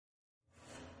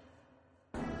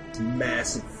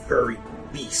massive, furry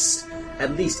beast,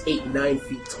 at least 8-9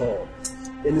 feet tall.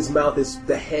 In his mouth is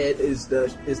the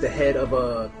head of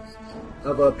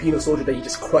a penal soldier that he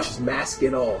just crushes, mask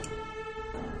and all.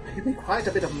 I give me quite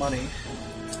a bit of money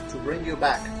to bring you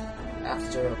back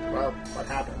after, well, what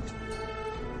happened.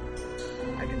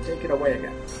 I can take it away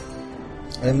again.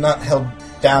 I am not held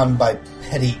down by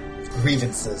petty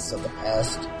grievances of the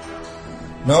past,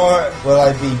 nor will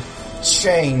I be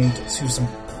chained to some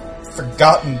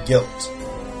forgotten guilt.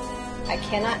 I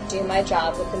cannot do my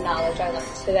job with the knowledge I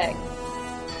learned today.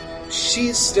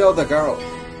 She's still the girl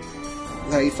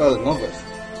that you fell in love with.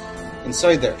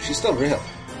 Inside there, she's still real.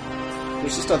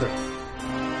 There's just other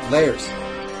layers.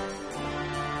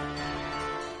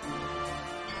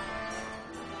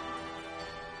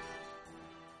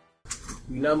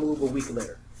 We now move a week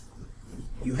later.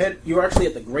 You're actually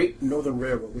at the Great Northern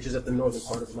Railroad, which is at the northern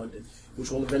part of London,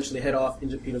 which will eventually head off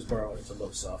into Peterborough into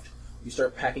Lowestoft. You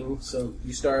start packing,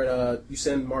 you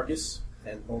send Marcus,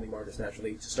 and only Marcus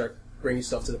naturally, to start bringing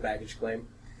stuff to the baggage claim,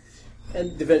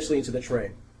 and eventually into the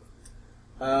train.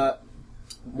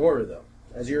 Moira, though,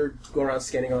 as you're going around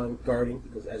scanning on guarding,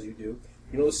 because as you do,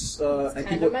 you notice... it's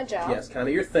kind of my job. Yes, kind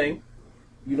of your thing.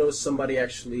 You notice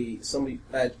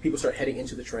people start heading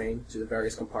into the train, to the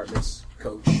various compartments,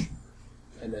 coach,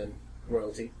 and then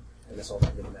royalty, and that's all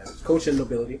that really matters. Coach and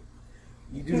nobility.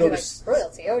 You do notice... Like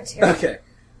royalty, oh dear. Okay.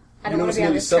 I don't want to be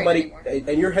on this train anymore.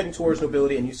 And you're heading towards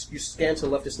nobility, and you scan to the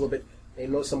left just a little bit, and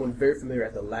you notice someone very familiar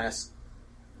at the last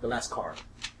car.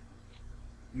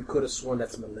 You could have sworn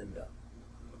that's Melinda.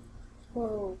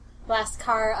 Whoa. Last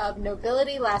car of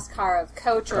nobility, last car of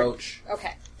coach. Coach.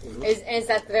 Okay. Mm-hmm. Is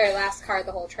that the very last car of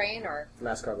the whole train, or?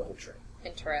 Last car of the whole train.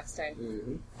 Interesting.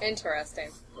 Mm-hmm.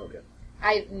 Interesting. Okay.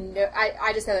 I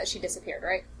just know that she disappeared,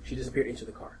 right? She disappeared into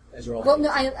the car, as you're all Well,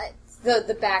 no,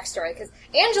 the backstory, because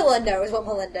Angela knows what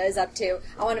Melinda is up to.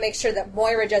 I want to make sure that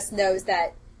Moira just knows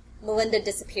that Melinda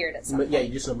disappeared at some point. Yeah,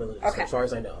 you just know Melinda, okay. As far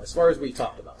as I know. As far as we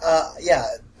talked about.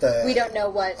 We don't know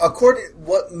what...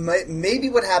 Maybe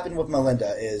what happened with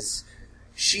Melinda is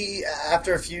she,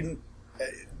 after a few...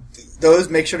 those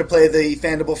make sure to play the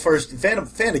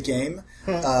Fanda game,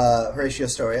 Horatio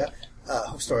story.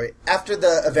 After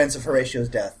the events of Horatio's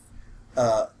death,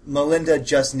 Melinda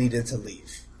just needed to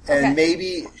leave. And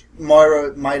maybe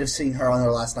Moira might have seen her on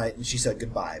her last night and she said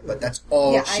goodbye, but that's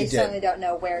all she did. I certainly don't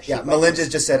know where she went. Melinda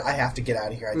just said, I have to get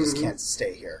out of here. I just can't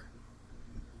stay here.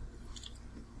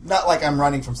 Not like I'm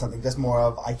running from something, just more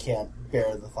of I can't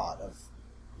bear the thought of,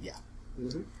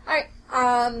 Mm-hmm. Alright,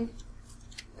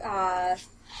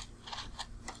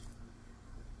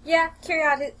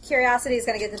 curiosity is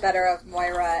going to get the better of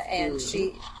Moira, and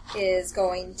she is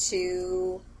going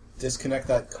to... Disconnect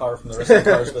that car from the rest of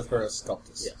the cars with her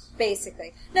sculptus. Yes.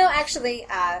 Basically. No, actually,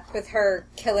 with her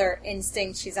killer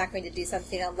instinct, she's not going to do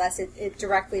something unless it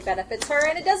directly benefits her,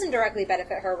 and it doesn't directly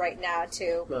benefit her right now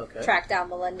to track down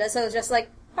Melinda, so it's just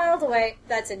like, filed away,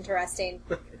 that's interesting.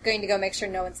 Going to go make sure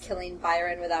no one's killing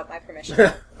Byron without my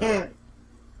permission.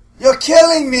 You're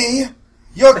killing me!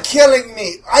 You're killing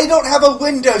me! I don't have a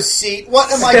window seat!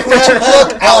 What am I going to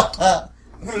look out?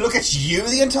 I'm going to look at you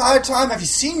the entire time? Have you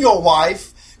seen your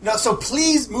wife? No, so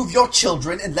please move your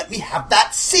children and let me have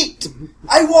that seat.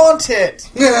 I want it.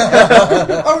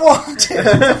 I want it.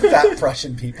 Fat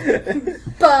Prussian people.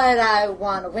 But I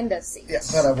want a window seat.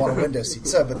 Yes, but I want a window seat.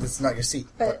 So, but this is not your seat.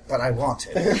 But I want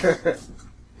it.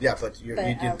 Yeah, but you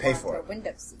didn't pay for it. A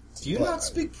window seat. Do you not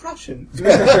speak Prussian?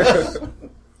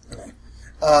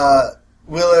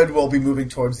 Willard will be moving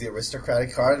towards the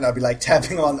aristocratic car, and I'll be like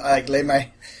tapping on, lay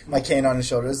my cane on his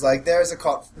shoulders. Like there's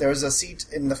a seat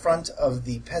in the front of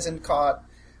the peasant cart.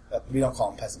 We don't call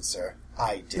them peasants, sir.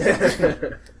 I do.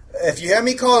 If you hear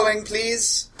me calling,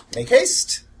 please make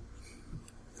haste.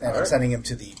 And I'm sending him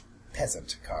to the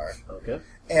peasant car. Okay.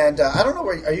 And I don't know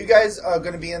are you guys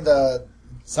going to be in the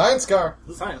Science car.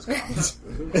 The science car.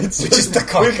 It's which is the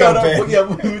cargo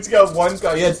we've got one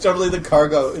car. Yeah, it's totally the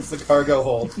cargo. It's the cargo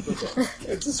hold.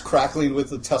 It's just crackling with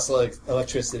the Tesla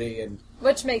electricity and...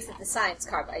 Which makes it the science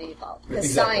car by default. The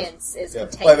Exactly. science is Yeah.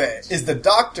 contained. Wait, is the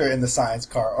doctor in the science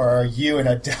car, or are you and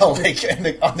Adele on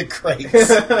the crates?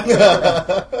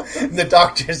 And the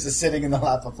doctor is sitting in the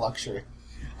lap of luxury.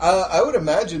 I would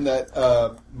imagine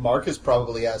that Marcus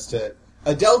probably has to...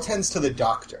 Adele tends to the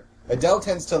doctor. Adele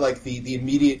tends to like the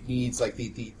immediate needs, like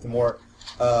the more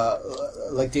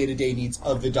like day-to-day needs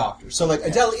of the doctor. So like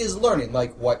Adele is learning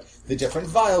like what the different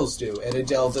vials do, and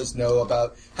Adele has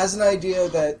an idea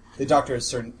that the doctor has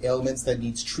certain ailments that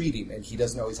needs treating, and he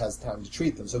doesn't always have the time to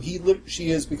treat them. So she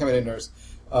is becoming a nurse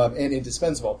and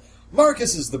indispensable.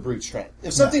 Marcus is the brute strength.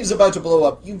 If something's about to blow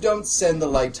up, you don't send the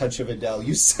light touch of Adele.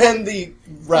 You send the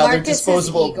rather Marcus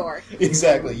disposable. Is Igor.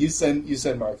 Exactly. You send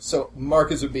Marcus. So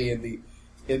Marcus would be in the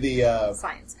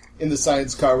Science. in the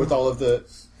science car with all of the.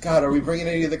 God, are we bringing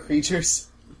any of the creatures?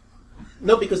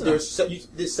 No, because there's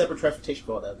separate transportation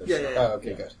for all that. Oh,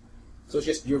 okay, good. So it's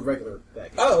just your regular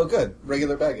baggage. Oh, good.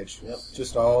 Regular baggage. Yep.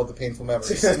 Just all the painful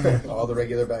memories. All the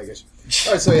regular baggage.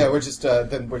 All right, so yeah, we're just in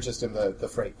the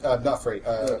freight. Not freight.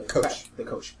 Coach. The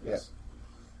coach. Yeah. Yes.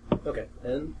 Okay,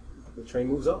 and the train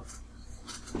moves off.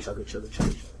 Chugga, chugga,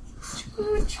 chugga,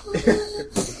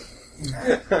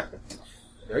 chugga.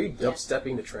 Are you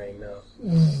dubstepping the train now?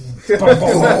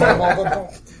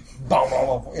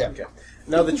 Yeah. Okay.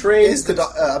 Now the train Is the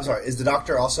I'm sorry. Is the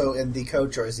doctor also in the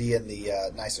coach, or is he in the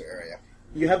nicer area?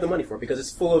 You have the money for it because it's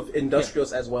full of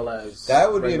industrials as well as. That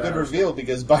would be a regular good hours. reveal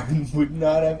because Byron would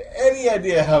not have any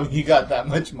idea how he got that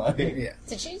much money. Yeah.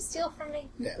 Did you steal from me?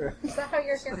 Yeah. Is that how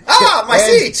you're here? Ah, my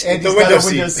seat. And the he's window got a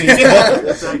window seat. seat.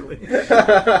 Exactly.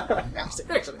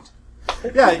 Excellent.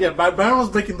 Yeah. Byron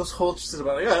was making this whole shit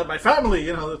about my family,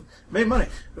 made money.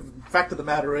 The fact of the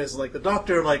matter is, the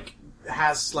doctor,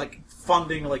 has,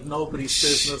 funding like nobody's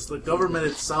business. The government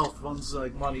itself funds,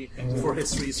 money for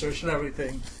his research and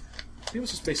everything. He was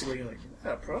just basically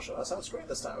Prussia, that sounds great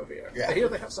this time of year. Yeah. I hear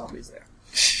they have zombies there.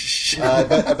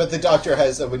 But the doctor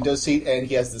has a window seat and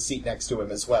he has the seat next to him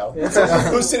as well.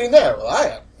 Who's sitting there? Well,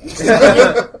 I am.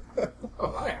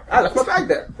 Oh, I am. I left my bag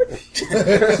there.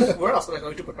 Where else am I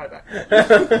going to put my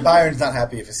bag? Byron's not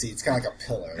happy if a seat's kind of like a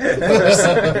pillar.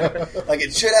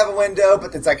 It should have a window,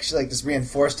 but it's actually this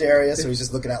reinforced area, so he's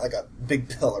just looking at a big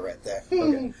pillar right there.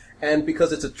 Okay. And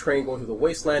because it's a train going through the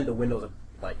wasteland, the windows are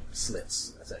like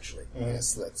slits, essentially. Yeah,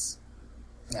 slits.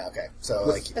 Okay,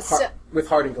 so With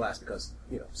hardened glass because,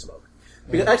 smoke.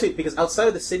 Because outside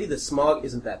of the city, the smog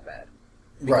isn't that bad.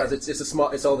 Because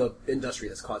Right. it's all the industry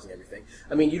that's causing everything.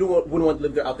 I mean, wouldn't want to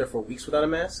live out there for weeks without a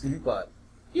mask, but,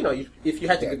 if you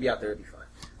had to be out there, it'd be fine.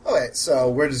 Okay,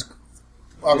 so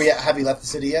have you left the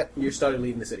city yet? You started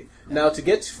leaving the city. Now, to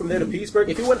get from there to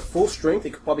Petersburg, if you went full strength, you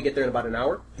could probably get there in about an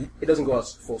hour. It doesn't go out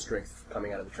full strength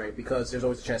coming out of the train because there's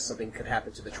always a chance something could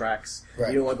happen to the tracks. Right.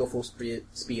 You don't want to go full speed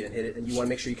and hit it, and you want to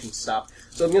make sure you can stop.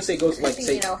 So I'm going to say it goes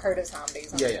herd of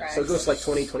zombies on the track. so it goes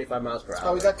 20, 25 miles per hour.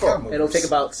 Oh, we got cow And it'll take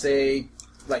about, say,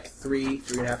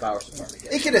 3.5 hours to finally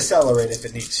get It can accelerate if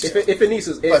it needs to. If it needs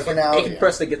to, But for now, it can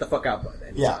press the get the fuck out button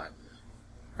anytime. Yeah.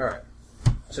 All right.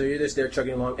 So you're just there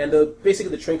chugging along, and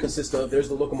basically the train consists of there's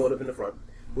the locomotive in the front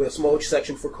with a small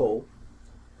section for coal.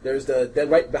 There's then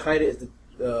right behind it is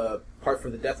the part for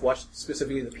the Death Watch,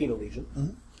 specifically the Penal Legion,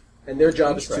 and their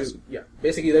job is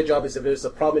if there's a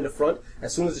problem in the front,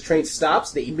 as soon as the train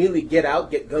stops, they immediately get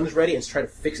out, get guns ready, and try to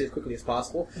fix it as quickly as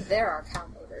possible. There are cow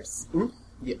movers.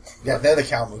 Yeah. Yeah, they're the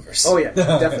cow movers. Oh yeah,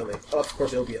 definitely. Of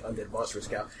course, it'll be an undead monstrous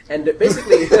cow, and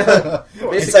basically,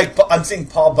 It's like I'm seeing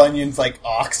Paul Bunyan's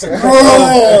ox. Babe.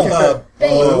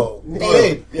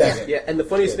 Yeah, and the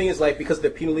funniest thing is because the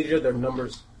Penal Legion, their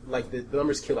numbers, the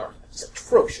numbers killed are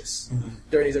atrocious.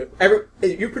 During these,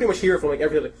 you pretty much hear from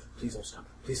every please don't stop,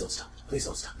 please don't stop, please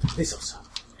don't stop, please don't stop.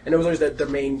 And there was always the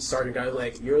main sergeant guy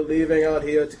you're leaving out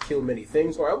here to kill many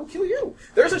things, or I will kill you.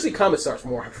 There's actually commissars from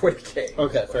Warhammer 40K.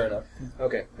 Okay, fair enough.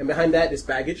 Okay, and behind that is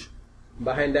baggage.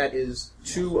 Behind that is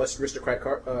 2 aristocrat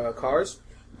cars.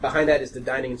 Behind that is the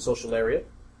dining and social area.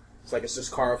 It's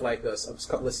just car of a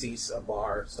couple of seats, a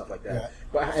bar, stuff like that.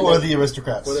 Yeah. For the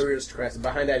aristocrats. For the aristocrats. And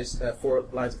behind that is 4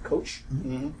 lines of coach.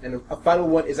 And a final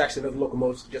one is actually another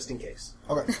locomotive just in case.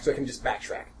 Okay. So it can just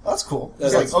backtrack. Oh, that's cool.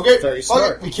 That's It's okay, very fuck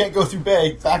smart. it, we can't go through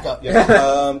Bay. Back up.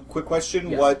 Yeah. Quick question: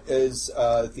 Yeah. What is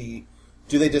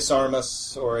do they disarm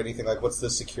us or anything? What's the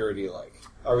security like?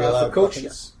 Are we allowed For coach,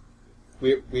 weapons?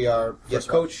 yes. We are. For Yes,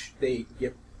 coach,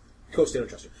 coach, they don't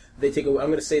trust you. They take away, I'm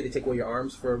going to say they take away your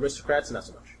arms. For aristocrats, not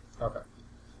so much. Okay.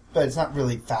 But it's not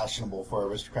really fashionable for an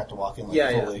aristocrat to walk in fully.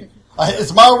 Yeah.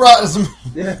 It's my erotism.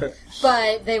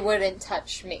 But they wouldn't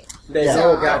touch me.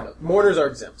 Oh god, no. Mourners are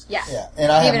exempt. Yeah. Yeah,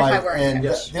 and I Even have if my I were and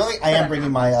exempt. I am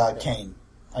bringing my cane.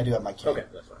 I do have my cane. Okay,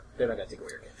 that's fine. They're not going to take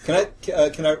away your cane.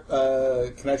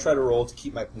 Can I try to roll to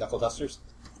keep my knuckle dusters?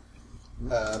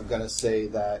 I'm gonna say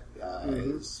that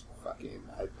is fucking.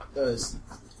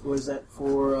 What is that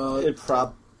for?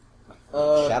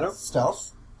 Shadow?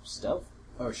 Stealth. Stealth?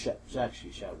 Or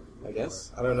actually shadow. I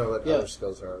guess. I don't know what Yeah. other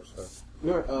skills are. So.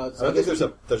 No, I don't think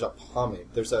there's a pomade.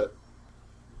 There's a.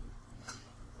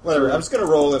 Whatever. I'm just gonna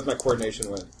roll with my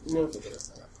coordination win. No,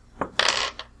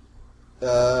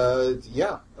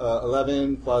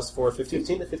 11 plus 4, 15.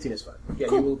 15 to 15 is fine. Yeah,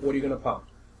 Cool. what are you going to pop?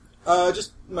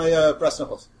 Just my brass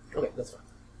knuckles. Okay, that's fine.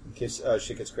 In case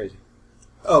shit gets crazy.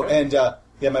 Oh, Okay.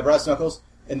 and my brass knuckles,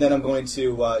 and then I'm going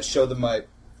to show them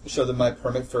my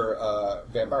permit for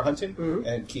vampire hunting,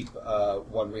 and keep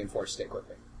one reinforced stake with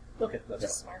me. Okay,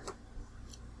 that's Smart.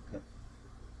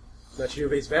 Not you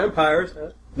face vampires,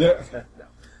 huh? Yeah. Okay, no.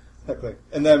 Exactly.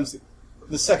 And then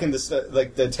the second the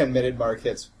 10-minute mark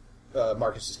hits,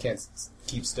 Marcus just can't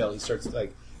keep still. He starts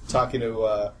talking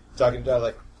to Dad,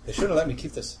 like, they should have let me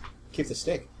keep this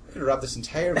steak. I could have robbed this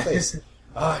entire place.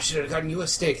 I should have gotten you a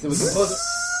steak. Then we could close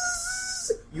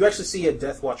it. You actually see a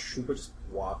Death Watch trooper just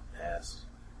walk past.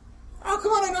 Oh,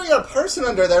 come on! I know you're a person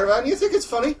under there, man. You think it's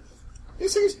funny? He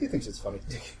thinks it's funny.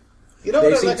 You know They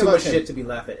what I see like too about much him? shit to be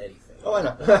laughing at anything. Oh, I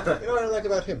know. You know what I like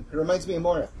about him? It reminds me of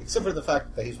Mora, except for the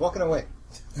fact that he's walking away.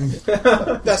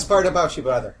 Best part about you,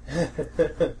 brother.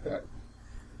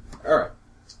 All right.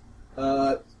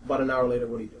 About an hour later,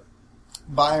 what are you doing?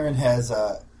 Byron has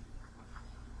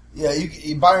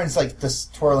Byron's like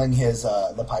just twirling his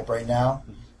the pipe right now,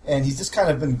 and he's just kind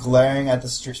of been glaring at the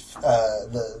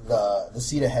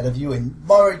seat ahead of you, and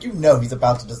Mara, you know he's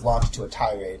about to just launch into a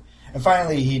tirade. And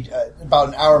finally, he about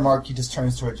an hour mark, he just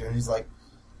turns towards you and he's like,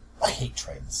 "I hate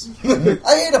trains.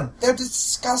 I hate them. They're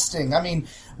disgusting. I mean,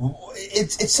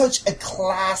 it's such a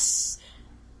class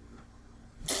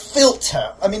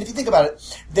filter. I mean, if you think about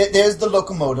it, there's the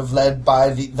locomotive led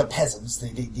by the peasants,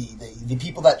 the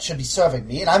people that should be serving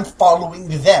me, and I'm following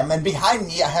them, and behind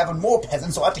me I have more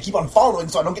peasants, so I have to keep on following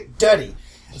so I don't get dirty.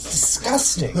 It's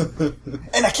disgusting.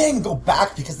 And I can't even go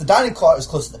back because the dining car is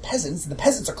close to the peasants, and the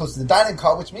peasants are close to the dining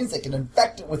car, which means they can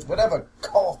infect it with whatever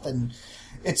cough, and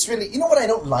it's really... You know what I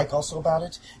don't like also about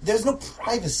it? There's no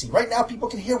privacy. Right now people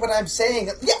can hear what I'm saying.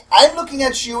 Yeah, I'm looking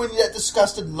at you and that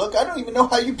disgusted look. I don't even know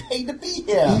how you paid to be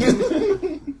here.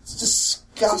 It's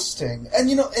disgusting. And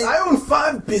you know... I own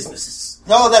 5 businesses.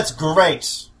 Oh, that's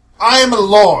great. I am a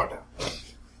lord.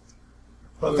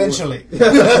 Eventually.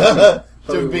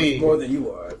 To be. More than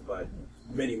you are, by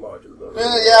many margins.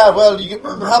 Yeah, well,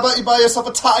 how about you buy yourself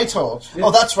a title? Yeah.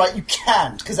 Oh, that's right, you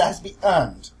can't, because that has to be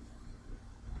earned.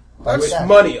 With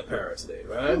money, apparently,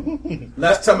 right?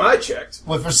 Last time I checked.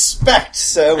 With respect,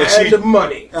 sir. And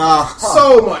money.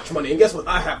 So much money. And guess what?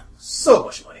 I have so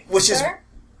much money. Sir,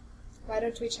 why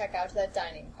don't we check out that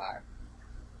dining car?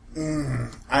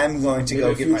 I'm going to Maybe go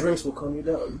a get few my... drinks will calm you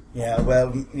down. Yeah,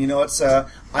 well, you know what, sir?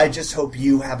 I just hope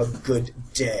you have a good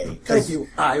day. Thank you.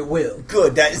 I will.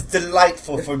 Good. That is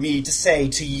delightful for me to say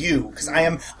to you, because I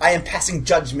am passing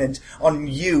judgment on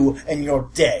you and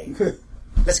your day.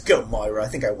 Let's go, Moira. I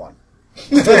think I won.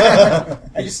 He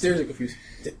just stares at confused.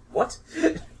 What?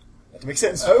 That makes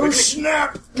sense. Oh,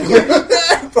 snap!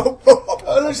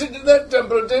 I listened to that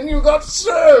Templeton. You got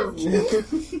served.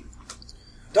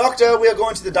 Doctor, we are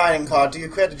going to the dining car. Do you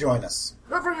care to join us?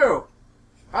 Good for you.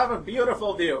 Have a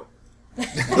beautiful view.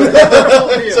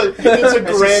 It's a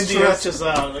grandiose. Stretches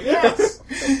out. Like, yes.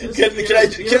 Can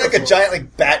like a giant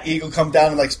like bat eagle come down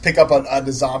and like pick up on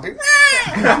the zombie?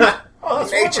 Oh,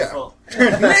 that's Nature. wonderful.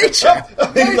 Nature.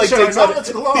 He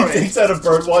its glory. takes out a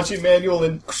bird watching manual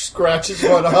and scratches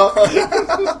one off.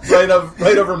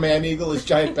 right over Man Eagle, his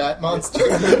giant bat monster.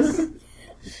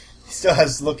 He still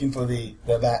has looking for the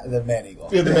man eagle.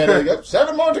 Yeah, the Man Eagle.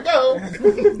 7 more to go.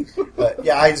 But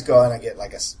yeah, I just go and I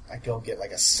go get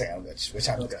like a sandwich, which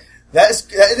I'm okay. That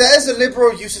is a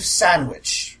liberal use of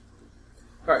sandwich.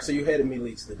 All right, so you head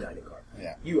immediately to the dining car.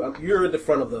 Yeah. You're at the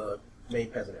front of the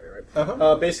main peasant area, right?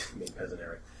 Uh-huh. Basically, main peasant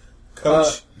area.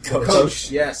 Coach. Coach.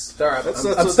 Yes. All right. That's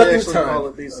I'm what stuck they in actually time. call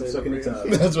it these I'm days. stuck in time.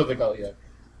 That's what they call it,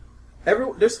 yeah.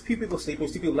 There's a few people sleeping, a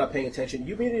few people not paying attention.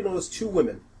 You immediately notice 2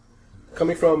 women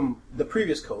coming from the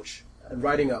previous coach and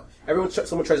riding up.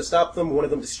 Someone tries to stop them. One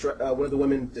of the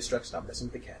women distracts. Stop messing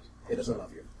with the cat. It doesn't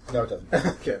love you. No, it doesn't.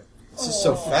 Okay. This is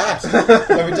so fast.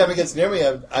 Every time it gets near me,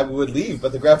 I would leave,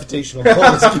 but the gravitational pull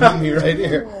is keeping me right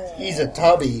here. He's a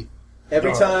tubby.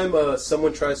 Every time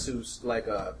someone tries to,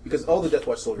 because all the Death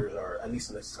Watch soldiers are, at least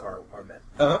in this car, are men.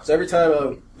 Uh-huh. So every time,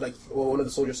 one of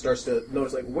the soldiers starts to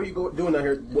notice, what are you doing down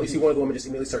here? Well, you see one of the women just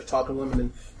immediately starts talking to them, and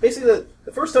then basically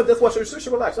the first time Death Watch soldiers starts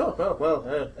to relax.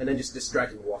 And then just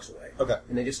distracted and walks away. Okay.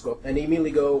 And they just go, and they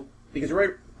immediately go, because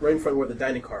you're right in front of where the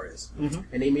dining car is. Mm-hmm.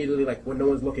 And they immediately, when no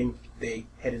one's looking, they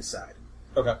head inside.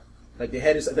 Okay. They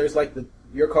head inside, there's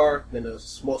your car, then a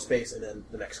small space, and then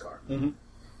the next car. Mm-hmm.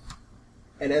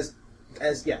 And as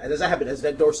that happens, as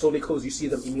that door slowly closes, you see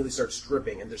them immediately start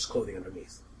stripping, and there's clothing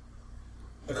underneath.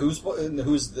 Who's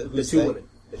The 2 they? women.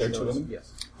 There are 2 women?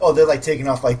 Yes. Oh, they're like taking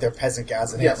off like their peasant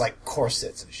gowns and they Yes. have like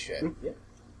corsets and shit. Yeah.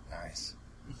 Nice.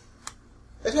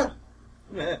 Adele,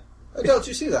 did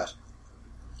you see that?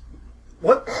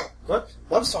 What?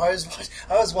 I'm sorry,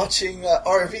 I was watching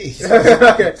RV.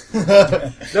 Okay.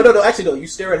 No. Actually, no. You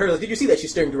stare at her. Did you see that?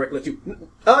 She's staring directly at you.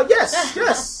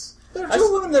 Yes. There are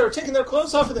two women there taking their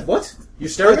clothes off of them. What? You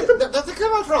staring at them? They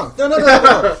come out wrong.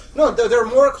 No, there are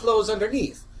more clothes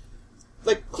underneath.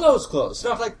 Like clothes.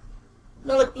 Not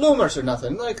like bloomers or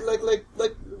nothing. Like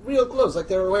real clothes. Like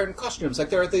they're wearing costumes. Like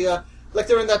they're at the, like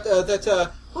they're in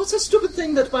that what's that stupid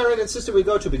thing that Myron insisted we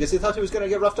go to because he thought he was going to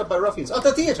get roughed up by ruffians? Oh,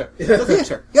 the theater. The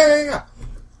theater. Yeah.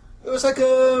 It was like,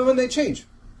 when they change.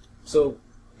 So,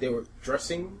 they were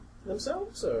dressing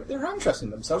themselves, or? They were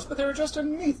undressing themselves, but they were dressed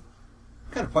underneath.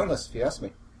 Kind of pointless, if you ask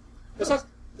me. It's not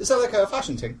like a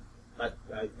fashion thing. I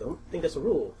don't think that's a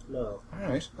rule, no.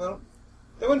 Alright, well,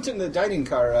 they went in the dining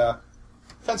car,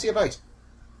 fancy a bite.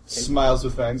 Smiles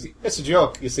with fangs. It's a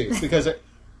joke, you see. It's because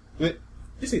You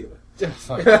see the way.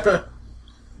 Fine.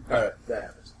 Alright. That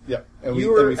happens. Yeah, and we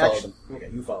followed actually, them. Okay,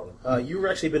 you followed them. You were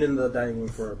actually been in the dining room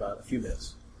for about a few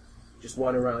minutes. Just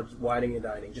wandering around, whining and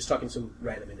dining, just talking to some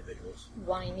random individuals.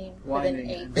 Whining with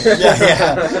Whining. an H.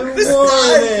 Yeah.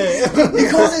 You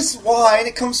call this wine?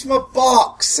 It comes from a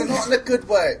box, and not in a good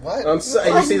way. What? I'm sorry.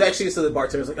 You see, actually, so the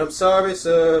bartender's like, "I'm sorry,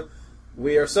 sir.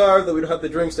 We are sorry that we don't have the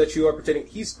drinks that you are pretending."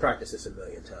 He's practiced this a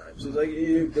million times. He's like,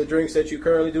 "The drinks that you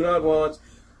currently do not want.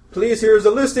 Please, here's a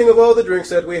listing of all the drinks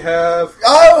that we have."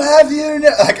 Oh, have you?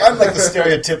 Like I'm like the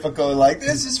stereotypical. Like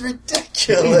this is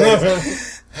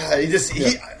ridiculous.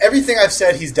 Everything I've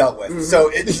said, he's dealt with. Mm-hmm. So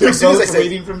as soon as I say,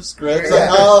 reading from scripts, like,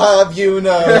 I'll have you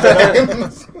know.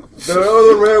 The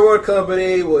Northern Railroad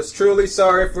Company was truly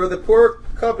sorry for the poor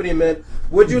accompaniment.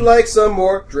 Would you like some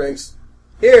more drinks?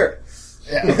 Here.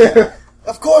 yeah.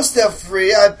 Of course they're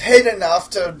free. I paid enough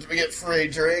to get free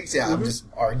drinks. Yeah, I'm just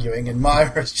arguing, and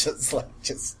Myra's just.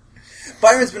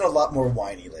 Byron's been a lot more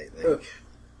whiny lately.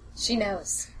 She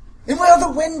knows. And where are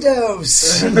the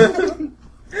windows?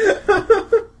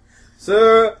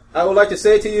 Sir, I would like to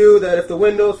say to you that if the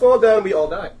windows fall down, we all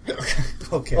die.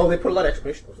 Okay. Oh, they put a lot of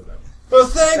exclamation points on that. Well,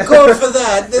 thank God for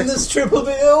that. Then this trip will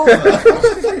be over.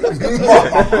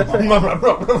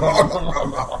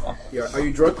 Are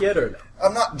you drunk yet or no?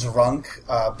 I'm not drunk,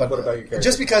 but What about your character?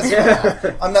 just because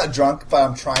I'm not drunk, but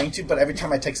I'm trying to. But every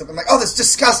time I take something, I'm like, oh, that's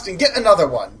disgusting. Get another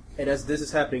one. And as this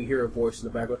is happening, you hear a voice in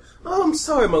the background. Oh, I'm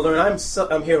sorry, Malern.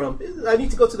 I'm here. I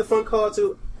need to go to the front car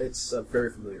too. It's a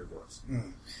very familiar voice.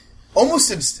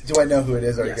 Almost, do I know who it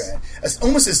is? Yes.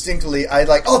 Almost instinctively, I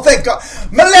like, oh, thank God.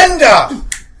 Melinda!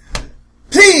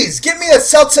 Please, give me a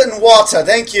seltzer and water.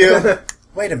 Thank you.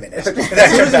 Wait a minute.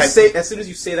 As soon as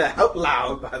you say that out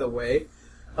loud, by the way,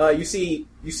 you see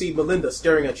Melinda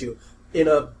staring at you in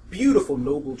a beautiful,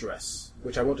 noble dress,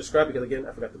 which I won't describe because, again,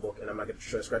 I forgot the book, and I'm not going to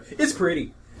try to describe. It's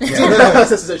pretty.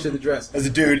 That's essentially the dress. As a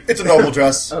dude, it's a noble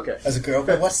dress. Okay. As a girl,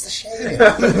 but what's the shade?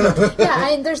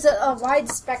 There's a wide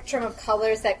spectrum of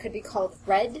colors that could be called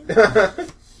red.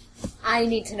 I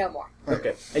need to know more.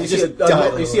 Okay. And you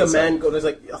Just see a man go, there's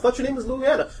like, I thought your name was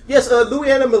Louisiana. Yes,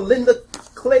 Louisiana Melinda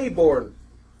Claiborne.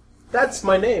 That's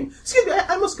my name. Excuse me,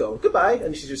 I must go. Goodbye.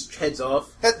 And she just heads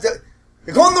off.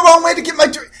 You're going the wrong way to get my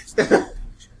drink.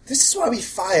 This is why we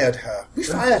fired her. We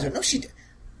fired her. No, she did.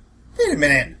 Wait a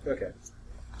minute. Okay.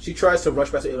 She tries to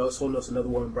rush past it. Also notice another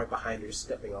woman right behind her just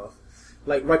stepping off.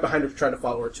 Like, right behind her, trying to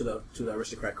follow her to the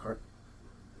aristocrat cart.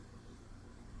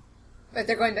 But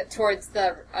they're going towards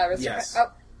the aristocrat. Yes.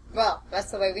 Oh, well,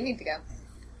 that's the way we need to go.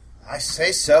 I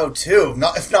say so, too.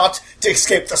 If not, to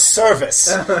escape the service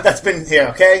that's been here,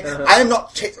 okay? I am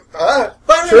not...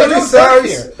 Truly sorry.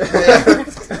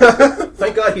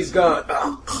 Thank God he's gone.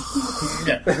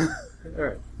 Yeah.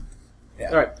 Alright.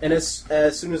 Yeah. Alright, and as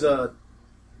soon as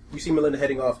you see Melinda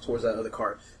heading off towards that other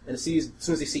car, and as soon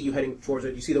as they see you heading towards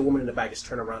it, you see the woman in the back just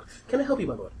turn around. Can I help you,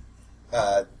 my lord?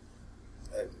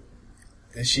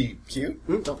 Is she cute?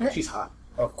 No, she's hot.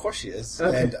 Oh, of course she is.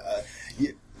 Okay.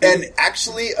 And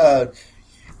actually,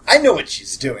 I know what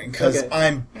she's doing, because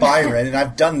I'm Byron, and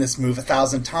I've done this move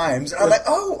 1,000 times, and I'm like,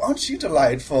 oh, aren't you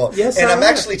delightful? Yes, and I I'm am.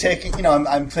 actually taking,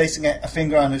 I'm placing a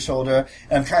finger on her shoulder,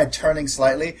 and I'm kind of turning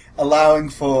slightly, allowing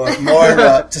for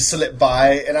Moira to slip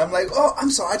by, and I'm like, oh,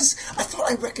 I'm sorry, I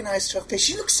thought I recognized her face.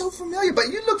 She looks so familiar, but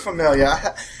you look familiar.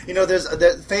 There's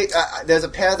a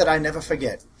pair that I never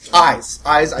forget. Eyes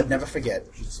I'd never forget.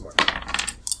 She's smart.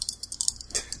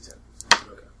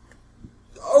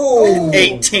 Oh,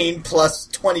 18 plus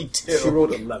 22. She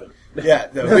rolled 11. Yeah,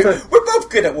 no, we're both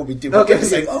good at what we do. Okay, We're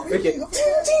saying, okay. Ting,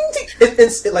 ting, ting.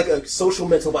 It's like a social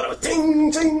mental battle. Ting,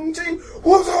 ting, ting.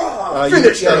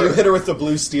 Finish her. You hit her with the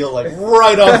blue steel, like,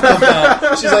 right off the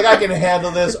bat. She's like, I can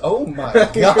handle this. Oh, my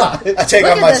God. I take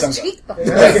Look off my at those sunglasses. cheekbones.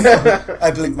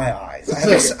 I blink my eyes.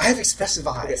 I have expressive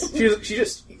eyes. She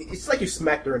just, it's like you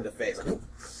smacked her in the face. Like,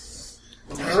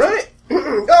 all right.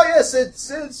 Oh, yes,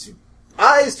 it's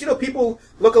eyes, people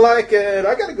look alike, and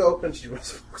I gotta go. And she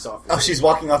walks off. Oh, she's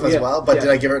walking off as well? But did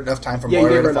I give her enough time for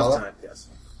Moira to follow? Enough time, yes.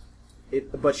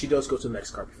 But she does go to the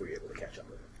next car before you're able to catch up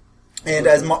with her. And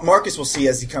as Marcus will see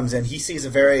as he comes in, he sees a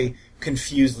very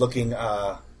confused-looking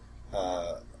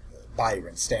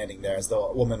Byron standing there as the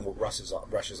woman rushes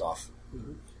off.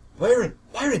 Mm-hmm. Byron,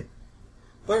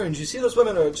 did you see those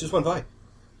women or just went by?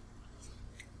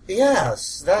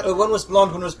 Yes, that... one was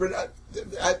blonde, one was brunette.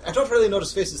 I don't really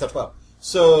notice faces that well.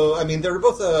 So, I mean, they were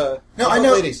both I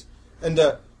know. ladies. And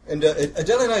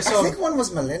Adele and I saw... I think one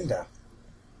was Melinda.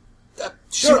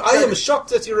 Sure, I am shocked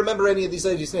that you remember any of these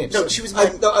ladies' names. No, she was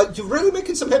you're really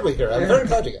making some headway here. I'm very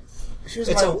proud of you. She was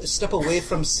It's a step away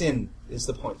from sin, is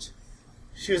the point.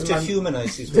 She was To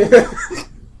humanize these women.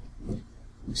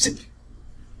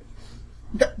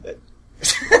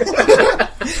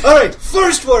 All right,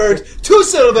 first word, 2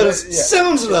 syllables,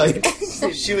 sounds like.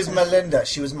 She was Melinda.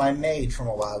 She was my maid from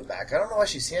a while back. I don't know why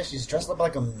she's here. She's dressed up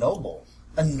like a noble.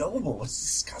 A noble. It's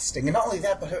disgusting. And not only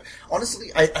that, but her,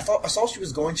 honestly, I saw she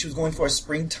was going for a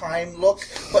springtime look,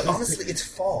 but honestly, it's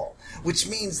fall, which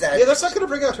means that... Yeah, that's not going to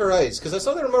bring out her eyes, because I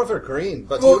saw they were more of her green,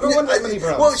 but you don't want that many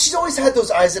browns. Well, she's always had those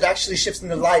eyes that actually shifts in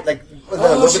the light, like with a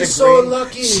Oh, little bit she's of so green.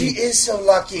 lucky. She is so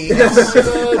lucky.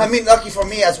 God. I mean, lucky for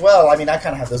me as well. I mean, I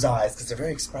kind of have those eyes, because they're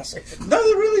very expressive. No,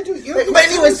 they really do. But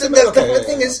anyways, the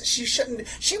thing is, she shouldn't...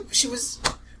 She was...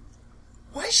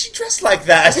 Why is she dressed like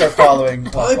that? I start following.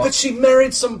 Why, but she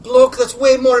married some bloke that's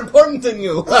way more important than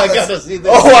you. I gotta see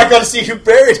this. Oh, I gotta see who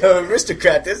buried her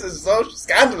aristocrat. This is so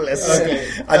scandalous. Okay.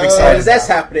 I'm excited. As that's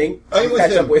happening, I'm you with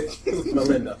catch him. up with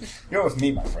Melinda. You're with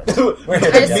me, my friend. We're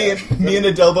here together. me and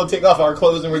Adelbo take off our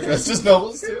clothes and we're dressed as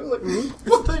nobles too. Like,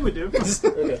 One thing we do. Okay.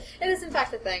 It is, in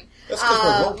fact, a thing. That's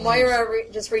 'cause we're Moira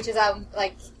just reaches out,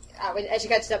 like, as she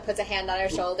catches up, puts a hand on her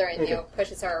shoulder and,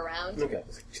 pushes her around. Okay.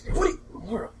 What are you...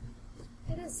 Moira,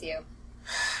 It is you.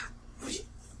 what are you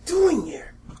doing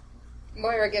here?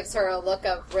 Moira gives her a look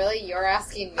of, really? You're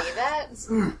asking me that?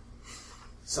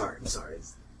 Sorry, I'm sorry.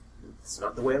 It's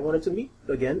not the way I wanted to meet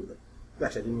again.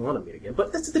 Actually, I didn't want to meet again,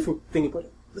 but that's a different thing.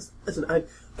 But listen,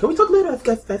 can we talk later? I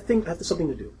think I have something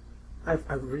to do. I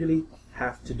really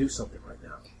have to do something right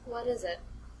now. What is it?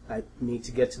 I need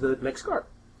to get to the next car.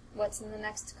 What's in the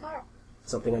next car?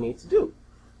 Something I need to do.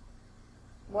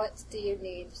 What do you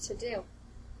need to do?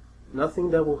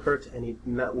 Nothing that will hurt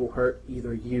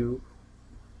either you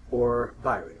or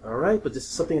Byron, alright? But this is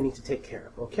something I need to take care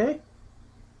of, okay?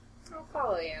 I'll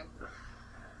follow you.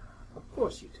 Of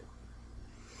course you do.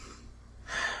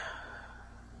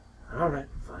 Alright,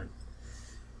 fine.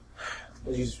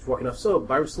 As you're just walking off, so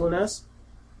Byron's still an ass?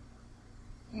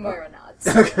 Moira nods.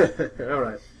 Okay,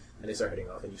 alright. And they start heading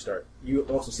off, and you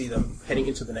also see them heading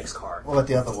into the next car. What about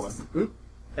the other one?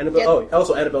 Annabelle,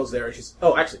 also Annabelle's there, and she's...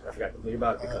 Oh, actually, I forgot completely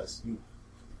about it, because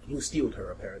you stealed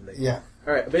her, apparently. Yeah.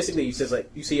 Alright, basically, you says,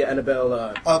 you see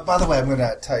Annabelle, By the way, I'm going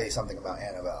to tell you something about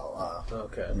Annabelle.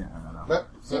 Okay. Yeah, I don't know.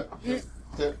 this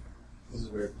is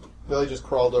weird. Billy just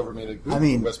crawled over me to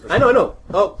whisper. I know.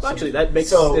 Oh, actually, that makes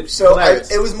So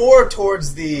hilarious. it was more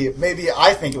towards the... Maybe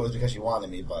I think it was because she wanted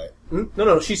me, but...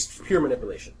 No, she's pure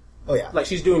manipulation. Oh, yeah. Like,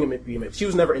 she's doing it. She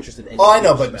was never interested in anything. Oh, I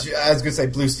know, but I was going to say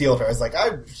Blue stealed her. I was like,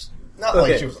 not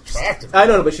like she was attractive. I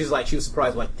know, but she was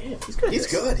surprised, like, damn, he's good. He's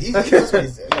good. He Okay. knows what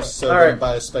he's doing. So All I'm right.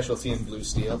 buy a special theme blue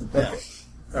steel. Yeah.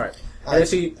 All right. And then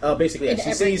she basically In she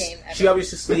every sees game ever. she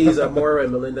obviously sees Moira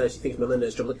and Melinda. She thinks Melinda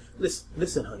is trouble.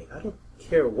 Listen, honey, I don't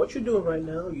care what you're doing right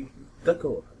now. You let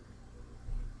go of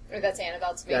her. Or that's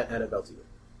Annabelle to me. That Annabelle to you.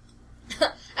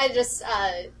 I just,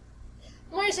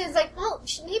 Moira's like, well,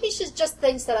 maybe she just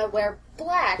thinks that I wear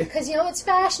black, because, it's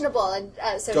fashionable, and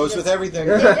so Goes she with just, everything.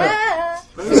 Yeah.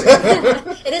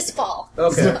 It is fall.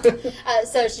 Okay.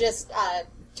 So she just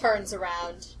turns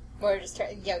around. Moira just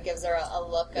gives her a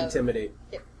look of... Intimidate.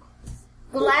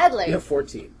 Gladly. You have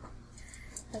 14.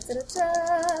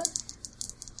 Da-da-da.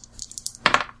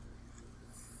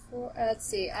 Let's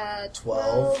see,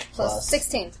 12 plus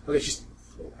 16. Okay,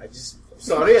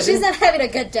 sorry. She's not having a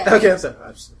good day. Okay, I'm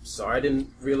sorry. I didn't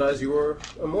realize you were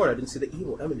a Moira. I didn't see the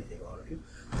evil emanating out of you.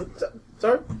 But,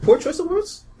 sorry. Poor choice of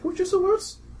words.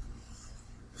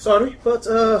 Sorry, but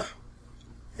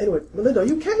anyway, Melinda, are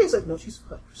you okay? He's like, no, she's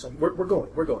fine. So we're going.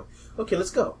 Okay,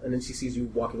 let's go. And then she sees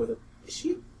you walking with her. Is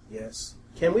she? Yes.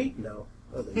 Can we? No.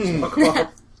 Oh, then you just walk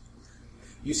off.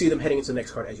 You see them heading into the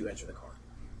next car as you enter the car.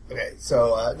 Okay,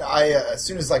 so as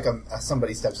soon as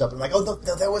somebody steps up, I'm like, oh,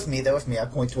 no, they're with me. I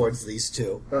point towards these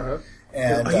two. Uh-huh.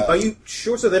 And Are you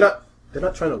sure? So they're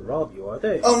not trying to rob you, are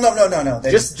they? Oh, no.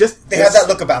 They Just have that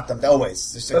look about them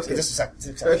always. Just a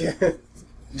second. Okay.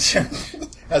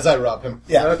 As I rob him.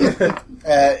 Yeah.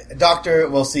 Doctor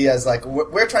will see as like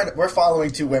we're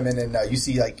following two women, and you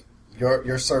see like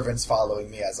your servants following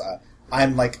me as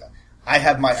I'm like I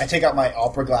take out my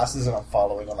opera glasses and I'm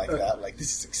following them like that. Like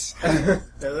this is exciting.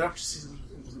 The doctor says,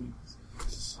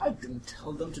 I didn't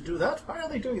tell them to do that. Why are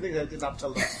they doing things I did not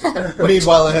tell them?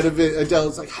 Meanwhile, ahead of it,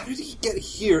 Adele's like, how did he get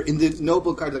here in the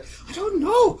noble card? Like, I don't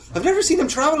know. I've never seen him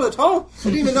travel at all. I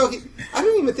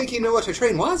didn't even think he knew what a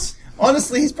train was.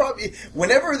 Honestly, he's probably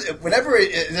whenever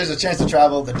there's a chance to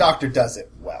travel, the doctor does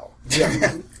it well.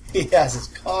 Yeah. He has his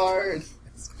card.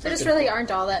 There just really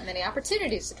aren't all that many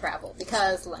opportunities to travel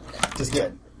because London. Just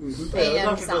good. The And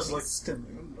doctor does zombies. like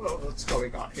stimming. Oh, what's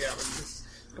going on here? It's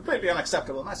completely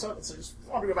unacceptable. And my servants are just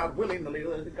wandering about willy-nilly.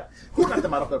 Who let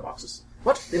them out of their boxes?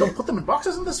 What? They don't put them in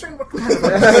boxes in this train? What kind of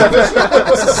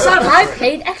I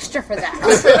paid extra for that.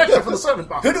 I paid extra for the servant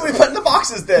box. Who do we put in the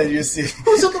boxes then? You see.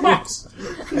 Who's in the box?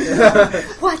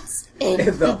 What's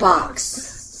in the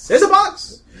box? There's a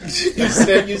box.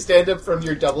 You stand up from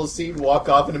your double seat, walk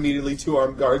off, and immediately two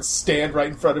armed guards stand right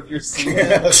in front of your seat.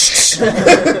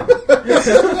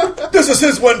 This is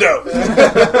his window.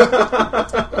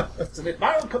 So if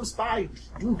Byron comes by,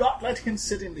 do not let him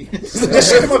sit in the...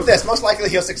 Just shoot him with this. Most likely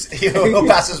he'll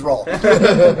pass his roll.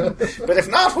 But if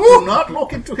not, Do whoo! not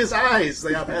look into his eyes.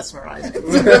 They are mesmerizing.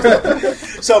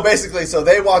 So basically,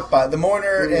 they walk by. The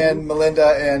mourner and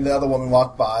Melinda and the other woman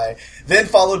walk by. Then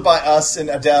followed by us and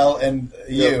Adele and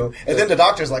you. And then the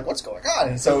doctor's like, what's going on?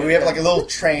 And so we have like a little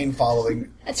train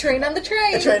following. A train on the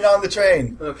train. A train on the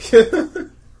train. Okay.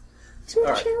 All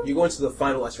right, you go into the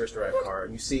final S-First Drive car,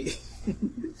 and you see,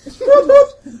 you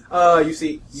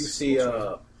see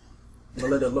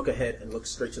Melinda look ahead and look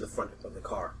straight to the front of the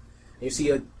car. And you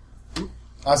see I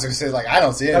was going to say, like, I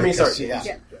don't see it. I mean, sorry.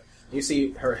 Yeah. You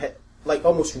see her head, like,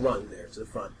 almost run there to the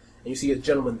front. And you see a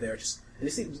gentleman there, and you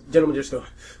see the gentleman just go,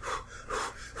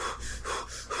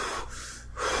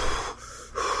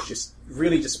 just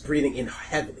really just breathing in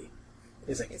heavily.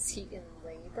 It's like, Is he in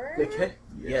labor? okay,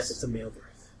 yes, it's a male birth.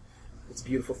 It's a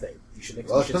beautiful thing. You should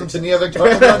Welcome to Nia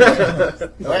Victoria. I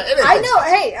know.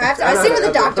 Hey, I see what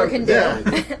the doctor can do.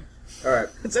 All right.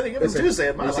 It's any given Tuesday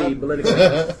at my You see lab. Melinda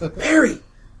go, Perry!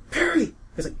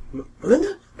 He's like,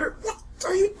 Melinda? Perry, what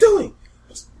are you doing?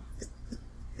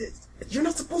 You're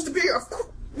not supposed to be here. Of course,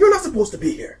 you're not supposed to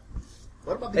be here.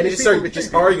 What about And they just start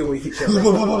just arguing with each other.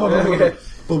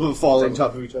 Fall on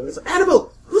top of each other. It's like,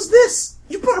 Annabelle, who's this?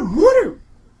 You brought a mortar.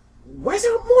 Why is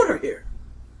there a mortar here?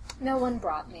 No one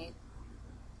brought me.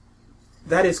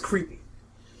 That is creepy.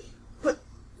 But,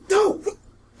 no,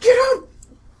 get out!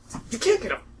 You can't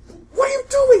get out. What are you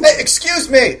doing? Hey, excuse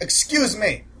me!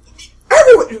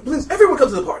 Everyone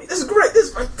comes to the party. This is great. This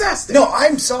is fantastic. No,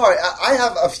 I'm sorry. I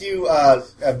have a few,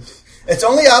 it's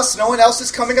only us. No one else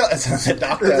is coming up. The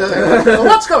doctor.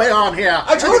 What's going on here?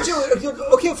 I told you,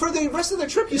 okay, for the rest of the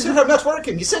trip, you said I'm not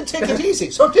working. You said take it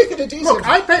easy, so I'm taking it easy. Look,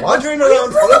 I paid... Wandering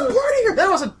around. There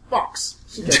was a box.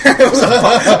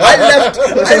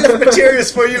 I left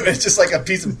materials for you. It's just like a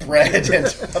piece of bread and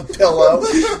a pillow.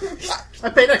 I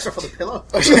paid extra for the pillow.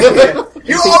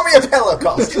 You owe me a pillow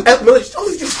cost. All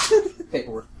of you just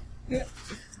paperwork. Yeah.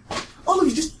 All of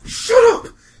you just shut up.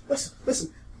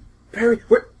 Listen, Perry.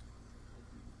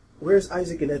 Where's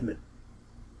Isaac and Edmund?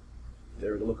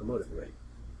 They're in the locomotive already.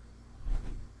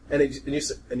 And you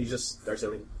just start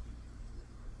saying,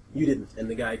 you didn't. And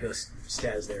the guy goes,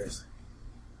 stands there.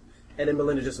 And then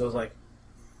Melinda just goes like,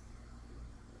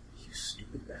 you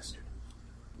stupid bastard.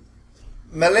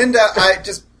 Melinda, I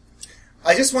just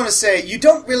want to say, you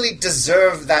don't really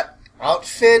deserve that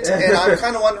outfit, and I'm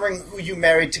kind of wondering who you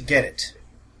married to get it.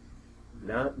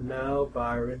 Not now,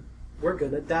 Byron. We're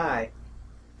gonna die.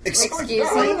 Excuse In me.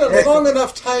 a long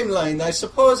enough timeline, I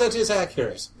suppose that is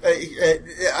accurate.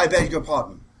 I beg your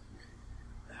pardon.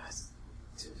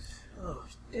 Oh,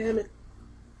 damn it.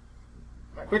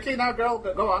 Quickly now, girl.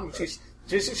 Go on. She's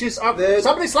up.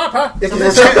 Somebody slap her.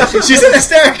 She's in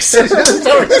hysterics.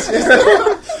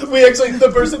 We actually,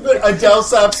 the person that Adele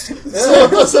slaps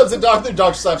the doctor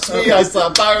slaps me, I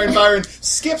slap Byron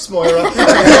skips Moira.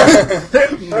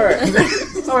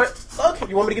 All right. Okay,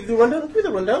 you want me to give you the rundown? I'll give you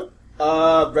the rundown.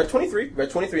 Red 23,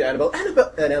 Annabelle, and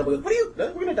Annabelle goes, what are you?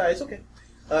 No, we're gonna die, it's okay.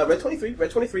 Red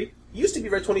 23, used to be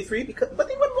Red 23, but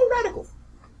they went more radical.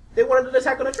 They wanted an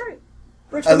attack on a train.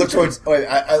 I looked towards...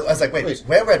 I was like, wait,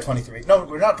 we're Red 23. No,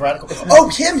 we're not radical. Oh,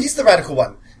 him, he's the radical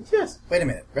one. Yes. Wait a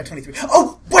minute, Red 23.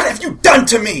 Oh, what have you done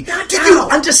to me? Do you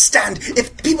understand?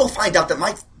 If people find out that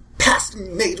my past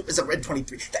maid is a Red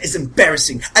 23, that is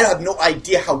embarrassing. I have no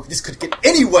idea how this could get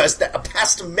any worse that a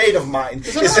past maid of mine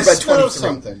is a Red 23.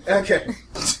 Something. Okay.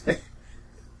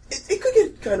 It could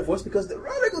get kind of voice because they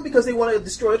want to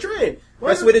destroy a train.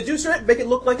 Best way to do so, make it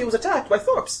look like it was attacked by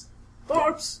Thorpes.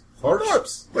 Thorpes.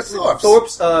 What's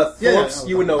Thorpes? Thorpes.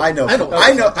 You would know. I know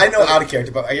out of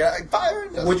character, but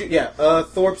Byron. Would you? Yeah.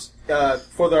 Thorpes.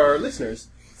 For our listeners,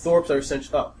 Thorpes are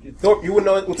essentially. Thorpe. You wouldn't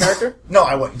know it in character. No,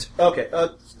 I wouldn't. Okay.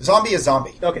 Zombie is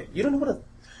zombie. Okay. You don't know what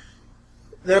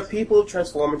there are people who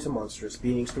transform into monstrous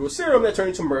beings through a serum that turn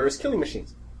into murderous killing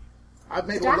machines. I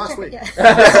made one last week.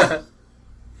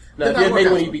 No, you had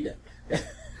made one, you beat that.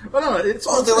 Well, no, it's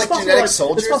they're like genetic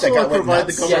soldiers that got went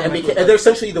nuts. Yeah, and they're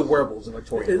essentially the werewolves of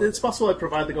Victoria. It's possible I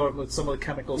provide the government with some of the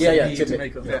chemicals they need to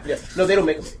make them. Yeah. No, they don't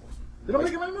make them. They don't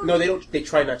make them anymore? No, they don't. They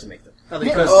try not to make them.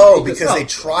 Because they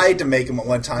tried to make them at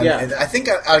one time. Yeah. And I think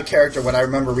out of character, what I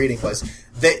remember reading was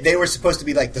they were supposed to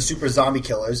be like the super zombie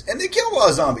killers, and they killed a lot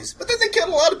of zombies, but then they killed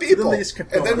a lot of people.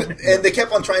 And they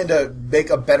kept on trying to make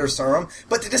a better serum,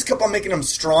 but they just kept on making them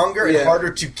stronger and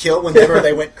harder to kill whenever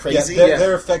they went crazy.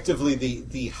 They're effectively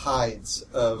the hides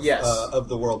of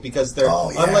the world, because they're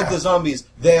unlike the zombies,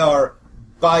 they are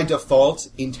by default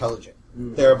intelligent.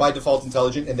 They're by default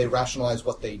intelligent, and they rationalize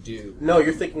what they do. No,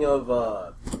 you're thinking of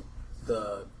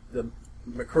the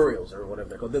Mercurials or whatever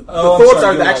they're called. The Thorpes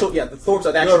are the actual. Yeah, the Thorpes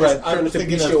are the actual. Right. I'm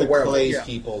thinking of the clay werewolves.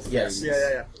 people. Yes.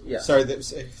 Yeah. Sorry,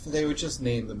 they would just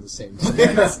name them the same. But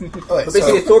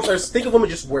basically, Thorpes are. Think of them as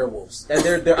just werewolves, and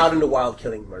they're out in the wild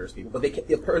killing murderous people. But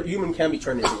a human can be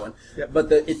turned into one. But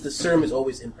the serum is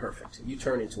always imperfect. You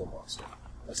turn into a monster,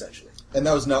 essentially. And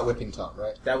that was not Whipping Tom,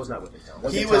 right? That was not Whipping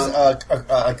Tom. He was a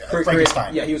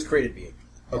Frankenstein. Yeah, he was created being.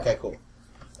 Okay, cool.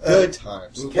 Good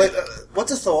times. Okay. Wait,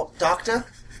 what's a Thorpe, Doctor?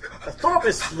 A Thorpe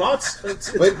is lots.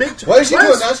 It's Wait, big. what is she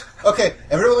doing, Nash? Okay,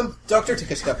 everyone, Doctor, take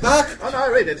a step back. Oh, no, I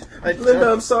rated.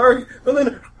 Linda, I'm sorry.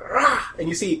 Linda, and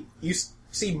you see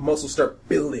muscles start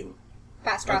building.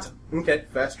 Fast draw. Okay,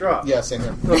 fast draw. Yeah, same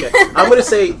here. Okay, I'm going to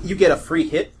say you get a free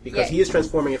hit because he is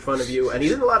transforming in front of you, and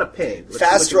he's in a lot of pain.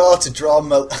 Fast draw to draw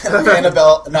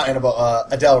Adele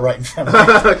right in front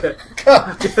of me.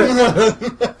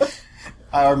 Okay.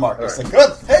 Or Marcus. Right.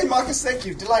 Good. Hey, Marcus, thank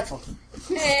you. Delightful.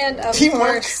 And of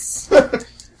Teamwork. course,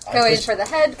 going for the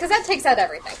head, because that takes out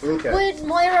everything. Okay. Would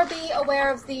Moira be aware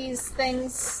of these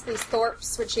things, these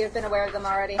Thorpes? Would she have been aware of them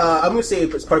already? I'm going to say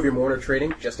it's part of your Mourner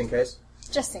training, just in case.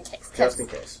 Just in case. Just in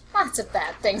case. Lots of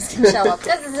bad things can show up.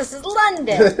 This is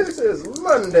London. This is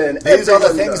London. These are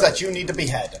the things that you need to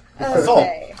behead.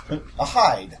 Okay. A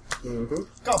hide. Mm-hmm.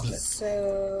 Goblin.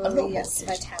 So, yes,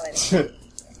 vitality.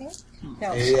 I think?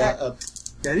 No. Yeah,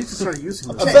 I need to start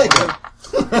using this. A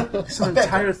beggar. It's an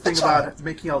entire thing about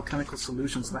making alchemical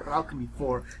solutions like Alchemy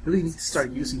 4. You really need to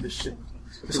start using this shit.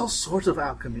 There's all sorts of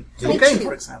alchemy. Cocaine,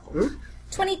 for example.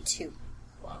 22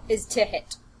 is to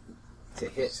hit. To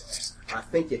hit. I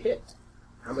think you hit.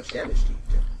 How much damage do you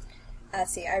do?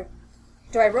 Let's see.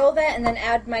 Do I roll that and then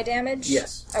add my damage?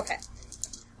 Yes. Okay.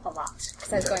 A lot,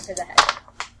 because I was going for the head.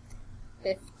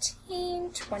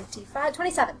 15, 25,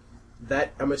 27.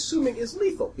 That, I'm assuming, is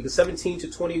lethal, because 17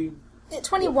 to 20...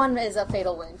 21 is a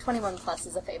fatal wound. 21 plus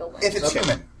is a fatal wound. If it's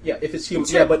human. Yeah, if it's human.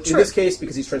 True, Yeah, but true. in this case,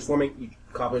 because he's transforming, you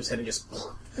cobble his head and just...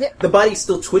 Yep. The body's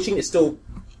still twitching, it's still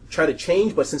trying to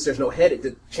change, but since there's no head, it's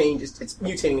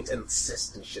mutating, and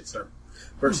cysts and shit start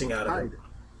bursting out of it.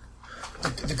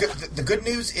 The good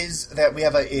news is that we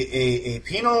have a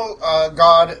penal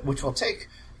god which will take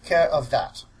care of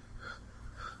that.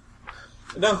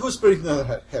 Now, who's breathing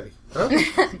that heavy? Huh?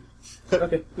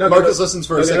 Okay. No, Marcus listens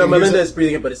for a second. No, Melinda is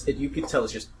breathing it, but you can tell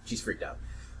it's just she's freaked out.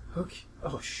 Okay.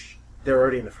 Oh, they're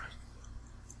already in the front.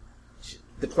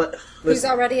 Who's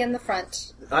already in the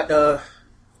front?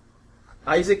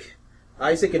 Isaac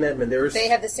and Edmund. They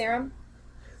have the serum?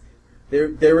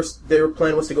 Their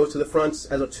plan was to go to the front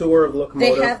as a tour of the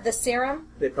locomotive. They have the serum?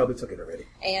 They probably took it already.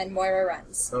 And Moira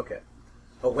runs. Okay.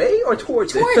 Away or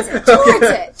towards it? Towards it. Towards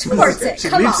it. Towards it. She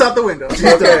Come leaps on. out the window.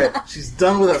 She's done. She's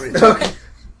done with everything.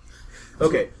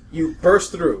 Okay. You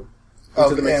burst through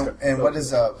into the main and what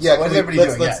is Yeah, what is everybody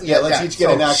doing? let's each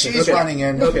get an action. She's running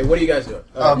in. Okay, what are you guys doing?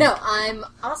 No, I'm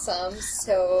awesome,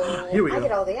 so Here we I go.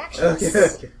 get all the actions.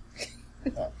 Okay.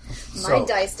 My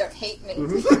dice don't hate me.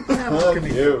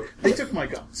 Alchemy. you. They took my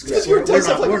guns. Because your dice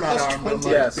have like we're a not plus armed. 20.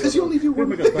 Yes. Because you only do Here one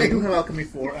we go. But I thing. do have Alchemy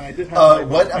 4, and I did have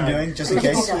What I'm doing, just in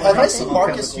case, have I seen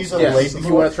Marcus use a Yes, blade if you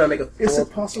before? want to try and make a Is four,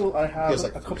 it possible I have Feels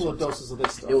like a couple of doses of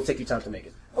this stuff? it will take you time to make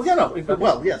it. Oh, yeah, no.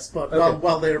 Well, yes, but Okay.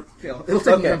 while they're, it'll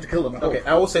take me time to kill them. I hope. Okay,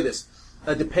 I will say this.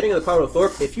 Depending on the power of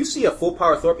Thorpe, if you see a full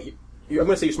power Thorpe, I'm going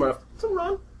to say you're smart enough to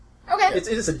run. Okay. It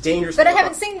is a dangerous... But I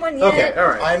haven't seen one yet. Okay,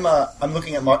 alright. I'm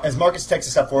looking at as Marcus takes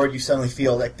a step forward. You suddenly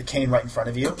feel like the cane right in front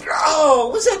of you. Oh,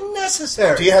 was that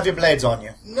necessary? Do you have your blades on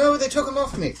you? No, they took them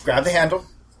off me. Grab the handle.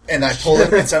 And I pull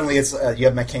it, and suddenly it's you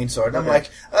have my cane sword. And I'm like,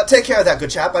 take care of that, good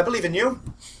chap. I believe in you.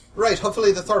 Right,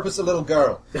 hopefully the Thorpe is a little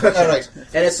girl. All right.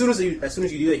 And as soon as you do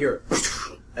that, hear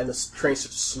and the train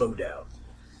starts to slow down.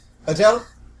 Adele,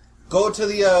 go to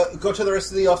the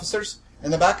rest of the officers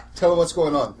in the back. Tell them what's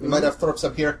going on. We might have Thorpes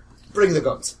up here. Bring the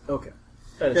guns. Okay.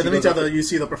 In the meantime, you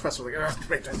see the professor like,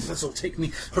 this will take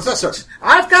me. Professor,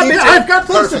 I've got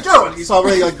things to do. And he's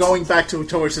already like going back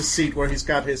towards his seat where he's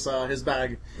got his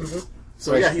bag. Mm-hmm.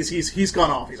 So right. yeah, he's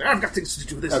gone off. He's like, I've got things to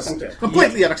do. This is Okay.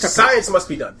 completely unacceptable. Science must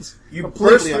be done. You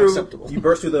Completely unacceptable. You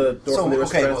burst through the door So, from the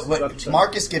okay, aristocrats. what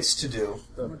Marcus gets to do...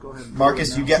 Go ahead.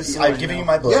 Marcus, you get... I've given you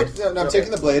my blade. Yep, I'm taking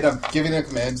the blade. I'm giving a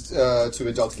command to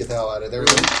Adele to get the hell out of there. And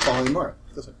following Mora.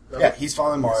 Yeah, he's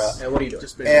following Mora. And what are you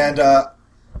doing? And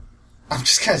I'm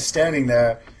just kind of standing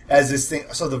there as this thing...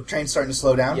 So the train's starting to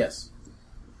slow down? Yes.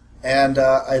 And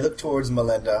I look towards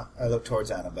Melinda. I look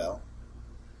towards Annabelle.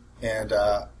 And,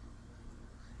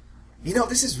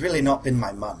 this has really not been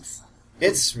my month.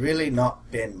 It's really not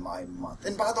been my month.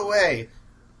 And by the way,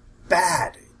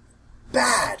 bad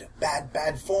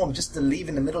form just to leave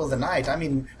in the middle of the night. I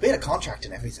mean, we had a contract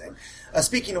and everything.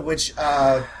 Speaking of which,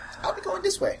 I'll be going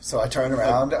this way. So I turn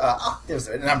around. There's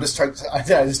it. And I just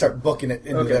start booking it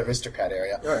into the aristocrat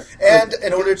area. Right. And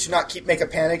in order to not make a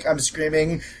panic, I'm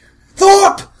screaming,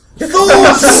 Thorpe!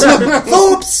 Thorpes!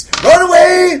 Thorpes! Run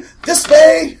away! This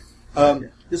way!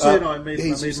 Just so you know, I made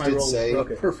my did roll say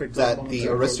perfect. that the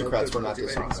aristocrats were not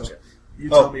dishonest. You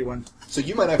tell me when. So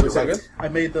you might have to write. I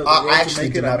made the I roll actually to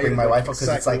make did it. not I bring made my it rifle because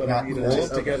it's exactly like what I not needed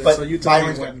cool. to get it. But So you tell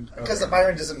me Byron, when. because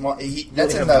Byron doesn't want. That's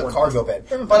only in have the one. cargo bed.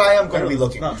 But I am going to be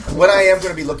looking. No. What I am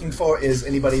going to be looking for is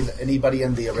anybody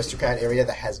in the aristocrat area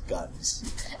that has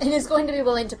guns. And is going to be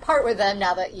willing to part with them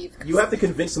now that you've... You have to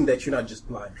convince them that you're not just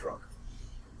blind drunk.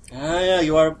 Yeah,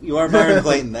 you are Byron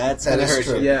Clayton. That's That gonna is hurt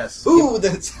true. you. Yes. Ooh,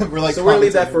 that's we're like. So we're gonna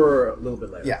leave that for a little bit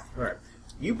later. Yeah. All right.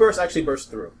 You burst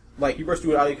through. Like you burst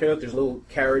through out of your carriage. There's a little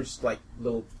carriage, I don't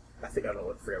know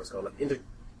what the was called, like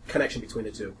interconnection between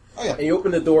the two. Oh, yeah. And you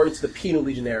open the door into the penal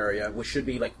legion area, which should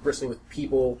be like bristling with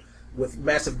people with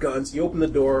massive guns. You open the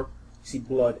door, you see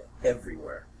blood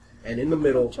everywhere, and in the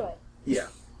middle,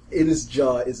 in his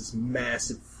jaw is this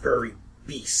massive furry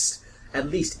beast, at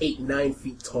least 8-9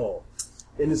 feet tall.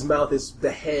 In his mouth is the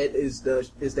head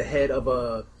of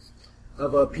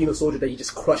a penal soldier that he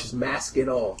just crushes, mask and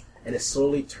all, and it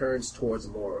slowly turns towards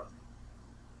Mora.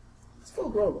 It's full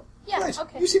grown one. Yeah, Right.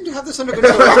 okay. You seem to have this under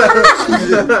control.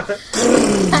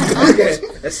 Okay.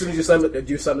 As soon as you slam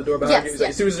the door behind you, Yes,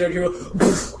 as soon as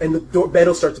you and the door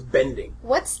metal starts bending.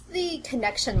 What's the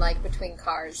connection like between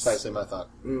cars? Precisely my thought.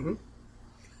 Mm-hmm.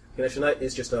 Connection light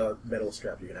is just a metal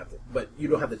strap you're gonna have to, but you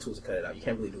don't have the tools to cut it out. You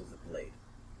can't really do it with a blade.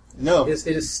 No. It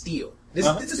is steel. This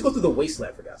just go through the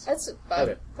wasteland for God's sake.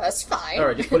 That's fine. All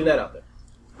right, just putting that out there.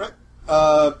 Right.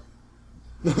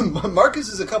 Marcus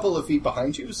is a couple of feet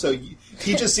behind you, so he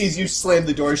just sees you slam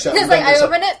the door shut. Because I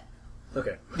open it,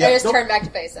 Okay. I just turn back to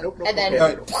face him, and then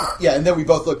All right. Yeah, and then we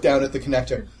both look down at the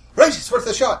connector. Right, it's worth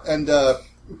a shot, and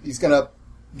he's gonna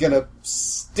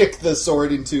stick the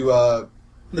sword into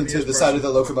the side of the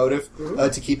locomotive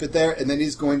to keep it there, and then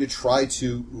he's going to try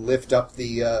to lift up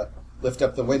the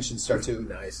winch and start to.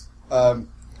 Nice.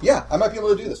 Yeah, I might be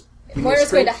able to do this.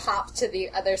 Moira's going to hop to the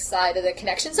other side of the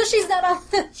connection, so she's not on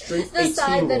the Strength the 18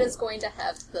 side that roll. is going to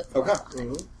have the. Okay.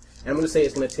 And I'm going to say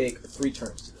it's going to take 3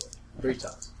 turns to do it. 3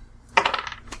 times.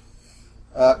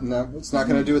 No, it's not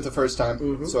going to do it the first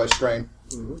time, so I strain.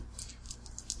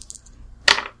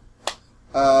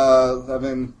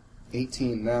 11,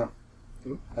 18 now.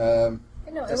 No, I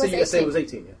it was said you said it 18. was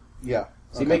 18, yeah. Yeah.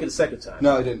 So you make it the second time.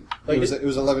 No, I didn't. Oh, you It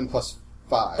was 11 plus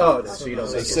 5. Oh, so you don't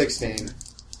So make it. 16.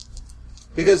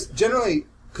 Because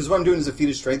what I'm doing is a feat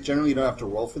of strength. Generally, you don't have to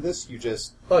roll for this. You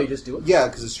just Oh, you just do it? yeah,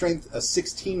 because a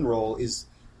 16 roll is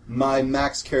my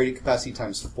max carry capacity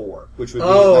times 4, which would be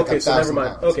Oh, like okay, so never 1,000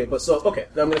 mind. pounds. Okay,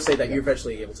 now I'm going to say that you're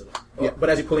eventually able to. Yeah. But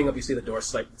as you're pulling up, you see the door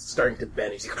starting to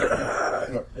bend. He's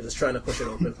and just trying to push it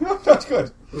open. That's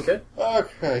good. Okay? Oh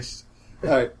Christ! All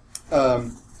right.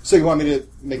 So you want me to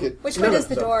make it? Which No, way no, does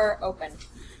the so- door open?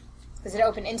 Does it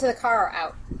open into the car or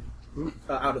out?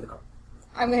 Out of the car.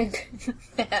 I'm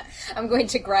going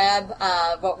to grab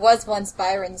what was once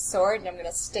Byron's sword, and I'm going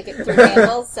to stick it through the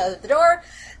handle so that the door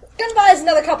can buy us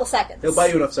another couple seconds. It'll buy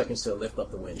you enough seconds to lift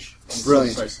up the winch.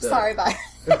 Brilliant. Sorry, Byron.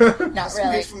 Not It's really.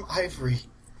 made from ivory.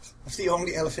 It's the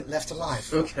only elephant left alive.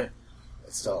 Okay.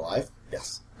 it's still alive.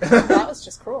 Yes. That was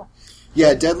just cruel.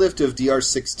 Yeah, deadlift of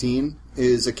DR16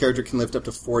 is a character can lift up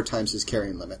to 4 times his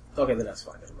carrying limit. Okay, then that's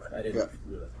fine. Never mind. I didn't. Yeah.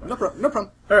 Do that. No problem. No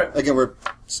problem. All right. Again, we're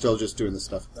still just doing this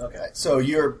stuff. Okay. So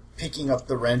you're picking up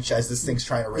the wrench as this thing's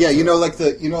trying to raise Yeah, you it. know, like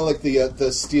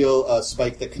the steel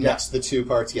spike that connects the two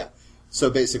parts. Yeah. So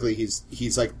basically,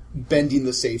 he's like bending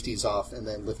the safeties off and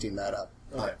then lifting that up.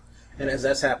 Okay. And as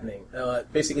that's happening,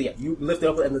 basically, yeah, you lift it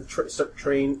up and the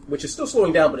train, which is still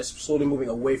slowing down, but it's slowly moving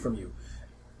away from you.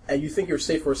 And you think you're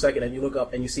safe for a second, and you look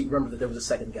up and you see, remember that there was a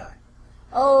second guy.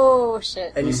 Oh,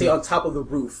 shit. And you see on top of the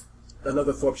roof,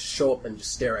 another Thorpe show up and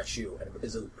just stare at you, and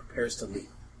prepares to leave.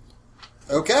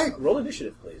 Okay, Roll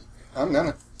initiative, please. I'm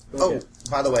gonna. Oh,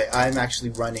 by the way, I'm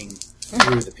actually running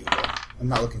through the people. I'm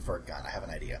not looking for a gun. I have an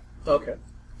idea. Okay.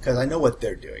 Because I know what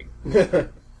they're doing.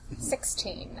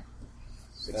 16.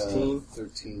 16.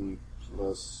 13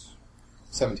 plus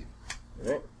 17.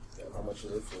 All right. And how much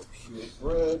is it for pure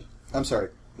bread? I'm sorry.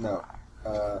 No.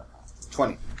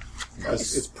 20.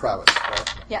 Nice. It's prowess,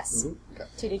 right? Yes. Mm-hmm.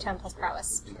 Okay. 2d10 plus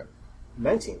prowess. Okay.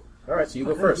 19. All right, so you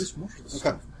go first.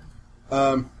 Okay.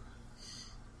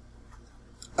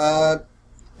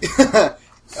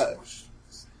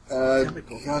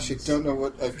 Gosh, I don't know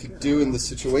what I could do in this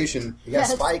situation. You got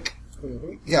Yes. Spike.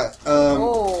 Yeah.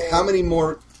 Oh. How many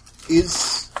more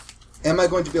am I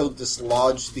going to be able to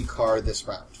dislodge the car this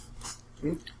round?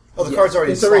 Oh, the car's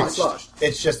already It's already dislodged. dislodged.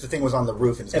 It's just the thing was on the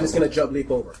roof and And it's going to jump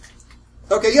leap over.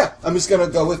 Okay, yeah. I'm just going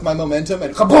to go with my momentum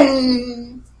and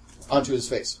kaboom onto his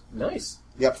face. Nice.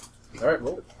 Yep. All right,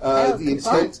 roll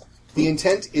it. The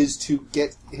intent is to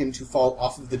get him to fall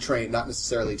off of the train, not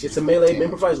necessarily to. It's a melee damage.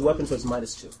 improvised weapon, so it's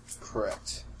 -2.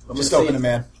 Correct. I'm Just gonna open say- it,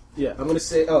 man. Yeah, I'm going to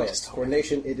say... Oh, yes.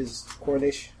 Coordination. It is...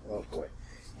 Coordination... Oh, boy.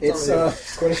 It's...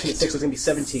 Coordination at 6, so it's going to be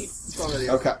 17.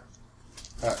 Okay.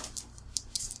 All right.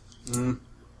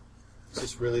 Is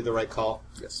this really the right call?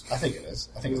 Yes. I think it is.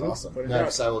 I think it's awesome. Put it No, down.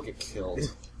 because I will get killed.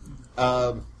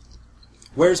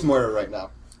 Where's Moira right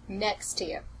now? Next to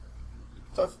you.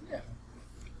 So, yeah.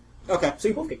 Okay. So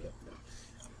you both get killed.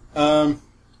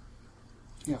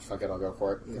 Yeah, fuck it, I'll go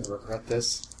for it. I'm gonna regret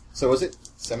this. So was it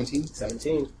 17?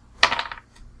 17.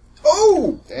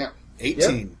 Oh! Damn.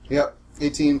 18. Yep.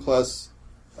 18 plus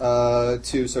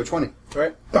 2, so 20. All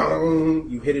right. Bang!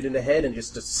 You hit it in the head and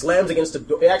just slams against the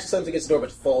door. It actually slams against the door,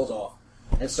 but falls off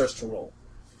and starts to roll.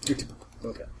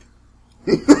 Okay.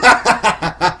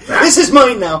 This is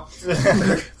mine now!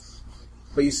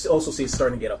 But you also see it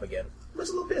starting to get up again. It's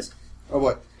a little pissed. Oh,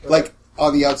 what? Like,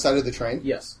 on the outside of the train?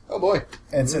 Yes. Oh, boy.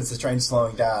 And since the train's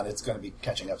slowing down, it's going to be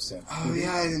catching up soon. Oh,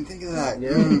 yeah, I didn't think of that.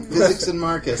 Yeah. Physics and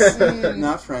Marcus.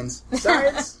 Not friends.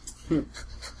 Science. Go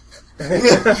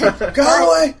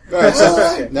away! All right,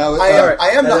 so now I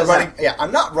am That not is running. Yeah,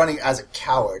 I'm not running as a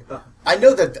coward. I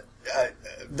know that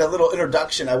the little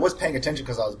introduction. I was paying attention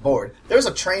because I was bored. There's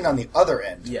a train on the other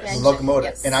end, Yes. the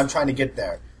locomotive, Yes. and I'm trying to get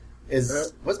there.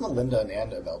 What's Melinda and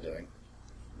Annabelle doing?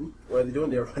 What are they doing?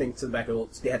 They're running to the back of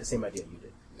the... They had the same idea you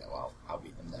did. Yeah, well, I'll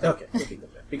beat them there. Okay. We'll beat them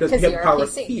there. Because 'Cause you have you're a power of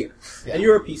PC. fear. Yeah. And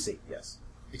you're a PC, yes.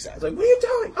 It's Exactly. like, what are you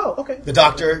doing? Oh, okay. The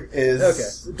doctor is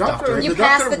Okay. Doctor, You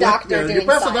passed the doctor you doing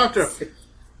passed the science. doctor.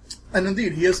 And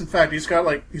indeed, he is. In fact, he's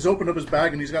opened up his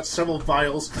bag and he's got several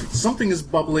vials. Something is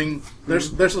bubbling.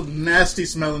 There's a nasty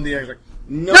smell in the air. He's like,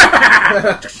 No,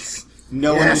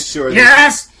 no one is sure.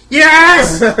 Yes!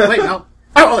 Yes! Wait, no.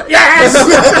 Oh, yes!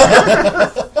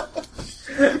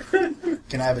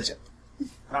 Can I have a chip?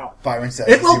 No. Byron says.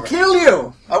 It will zero. kill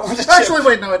you! I want a chip. Actually,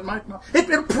 wait, no, it might not.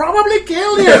 It'll probably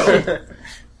kill you!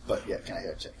 But yeah, can I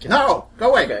have a chip? Can I have a No, go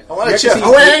away. Okay. I want You a actually chip. see-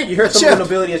 Away! You hear A some chip. of the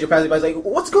nobility as you're passing by. It's like,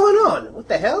 what's going on? What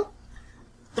the hell?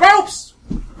 Tropes!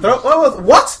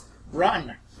 What?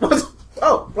 Run.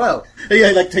 Oh, well.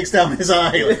 Yeah, he takes down his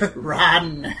eye. Like,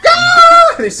 run.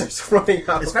 And he starts running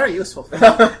out. It's very useful.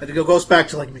 And it goes back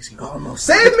to makes you almost.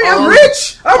 Save me! I'm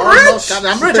rich! I'm Almost rich! got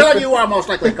it. I'm richer than you are, most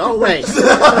likely. Go away.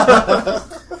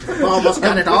 Almost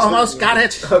got it. Almost got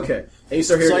it. Okay. And you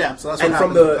start hearing... So, yeah, so that's what and from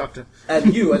happened to the the... doctor.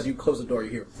 And you, as you close the door, you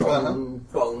hear boom,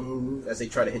 boom, as they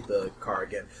try to hit the car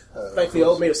again. Thankfully,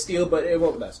 all made of steel, but it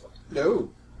won't last long. No.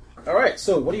 Alright,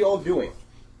 so what are you all doing?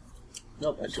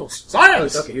 No,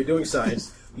 science. Okay, you're doing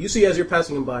science. You see as you're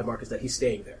passing him by, Marcus, that he's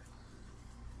staying there.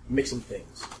 Mixing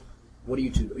things. What do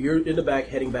you two do? You're in the back,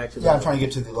 heading back to the... Yeah, I'm trying to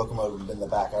get to the locomotive in the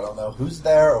back. I don't know who's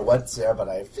there or what's there, but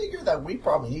I figure that we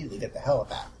probably need to get the hell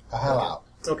out.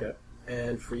 Okay.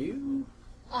 And for you...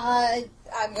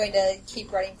 I'm going to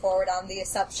keep running forward on the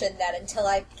assumption that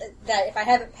that if I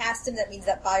haven't passed him, that means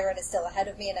that Byron is still ahead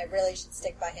of me, and I really should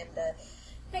stick by him to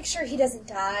make sure he doesn't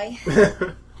die.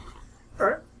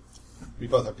 Alright. We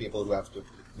both have people who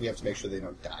we have to make sure they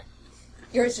don't die.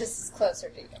 Yours just is closer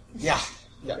to you. Yeah.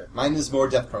 Yeah, Okay. mine is more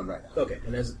death prone right now. Okay,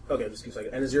 just keep a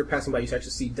second. And as you're passing by, you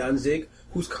actually see Danzig,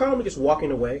 who's calmly just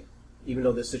walking away, even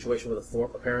though this situation with a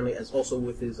Thorpe, apparently, as also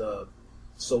with his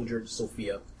soldier,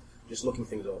 Sophia, just looking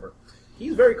things over.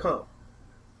 He's very calm.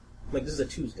 Like, this is a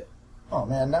Tuesday. Oh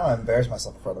man, now I embarrass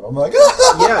myself in front of him. I'm like,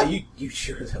 Yeah, you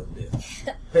sure as hell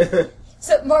did.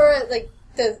 So Mora, like,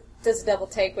 does a double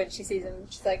take when she sees him.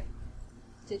 She's like,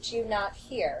 "Did you not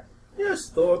hear? Yes,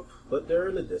 Thorpe, but they're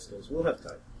in the distance. We'll have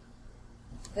time.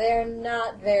 They're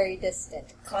not very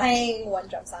distant." Clang! One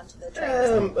jumps onto the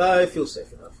train. I feel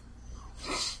safe enough.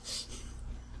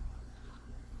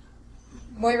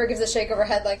 Moira gives a shake of her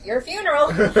head like, "Your funeral,"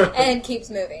 and keeps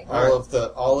moving.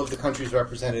 All of the country's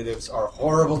representatives are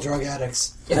horrible drug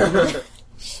addicts.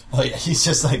 oh yeah, he's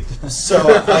just like, So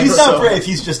he's not brave.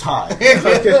 He's just high.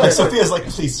 Like Sophia's like,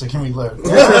 please, so can we learn? Dude,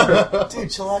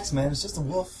 chillax, man. It's just a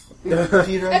wolf. Peter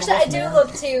and Actually, the wolf, I do man.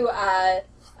 look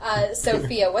to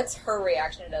Sophia. What's her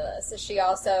reaction to this? Is she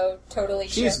also totally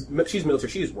She's military.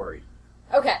 She is worried.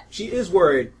 Okay. She is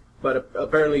worried, but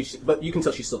apparently, but you can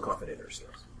tell she's still confident in her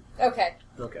skills. Okay.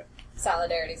 Okay.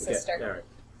 Solidarity, sister. Okay, all right.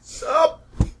 So,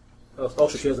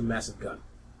 also, she has a massive gun.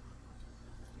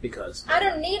 Because. I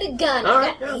don't need a gun. All I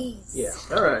right, got yeah. these.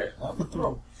 Yeah, all right. Not the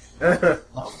throat. Not the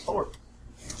Thorpe.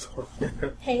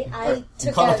 Hey, I You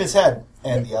took cut a... off his head.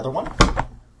 And the other one?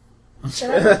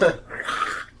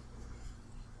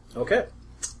 Okay.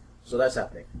 So that's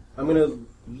happening. I'm going to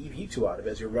leave you two out of it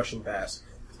as you're rushing past.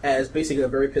 As basically a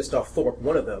very pissed off Thorpe,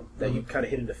 one of them, that you kind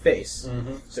of hit in the face,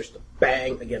 starts to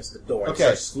bang against the door and Okay.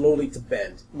 starts slowly to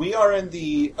bend. we are in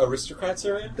the aristocrats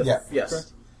area. Yeah. Yes.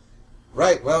 Correct.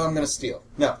 Right. Well, I'm going to steal.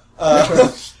 No.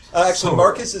 Actually,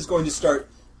 Marcus is going to start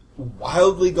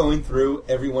wildly going through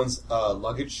everyone's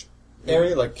luggage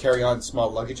area, like carry-on small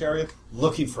luggage area,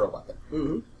 looking for a weapon.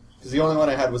 Mm-hmm. Because the only one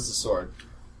I had was the sword.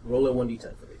 Roll a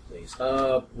 1d10 for me, please.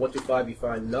 1 to 5, you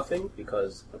find nothing,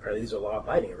 because apparently these are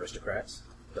law-abiding aristocrats.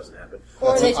 Doesn't happen. Or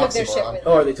That's they an took their shit oxymoron. with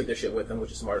them. Or they took their shit with them,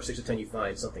 which is smarter. 6 to 10, you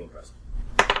find something impressive.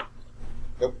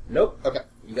 Nope. Okay.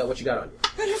 You got what you got on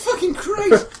you. You're fucking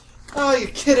great! Oh, you're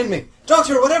kidding me.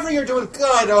 Doctor, whatever you're doing,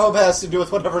 God, I hope it has to do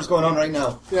with whatever's going on right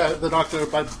now. Yeah, the doctor,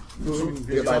 by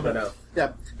You're by now.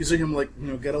 yeah, you see him, like,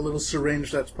 get a little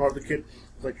syringe that's part of the kit,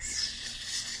 like,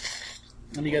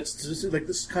 and he gets like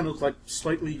this kind of, like,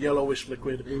 slightly yellowish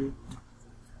liquid.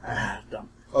 Done.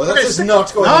 Oh, that's Okay, just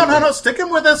not going on. No, stick him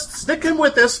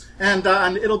with this, and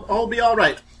it'll all be all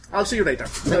right. I'll see you later.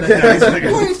 And then, he's like,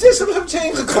 Wait, this will have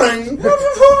changed the thing.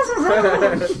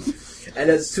 And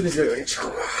as soon as you're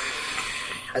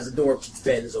as the door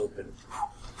bends open.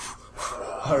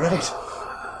 All right.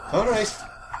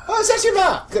 Oh, is that your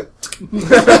ma? Good.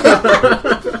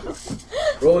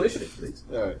 Roll initiative, please.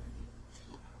 All right.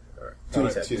 Alright. All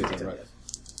right, 2d10, 2d10, right.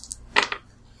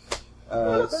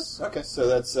 yes. Okay, so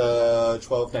that's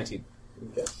 12, 19.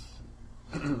 Okay.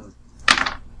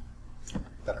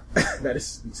 Better. That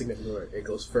is significantly right. It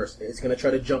goes first. It's going to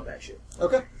try to jump at you.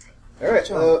 Okay. Alright,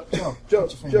 Jump.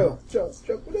 jump.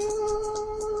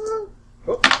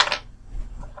 Oh.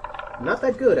 Not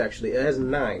that good, actually. It has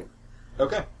 9.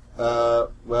 Okay.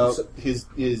 Well, So- his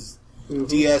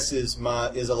DS is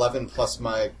 11 plus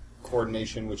my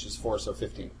coordination, which is 4, so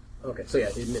 15. Okay, so yeah,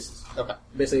 it misses. Okay.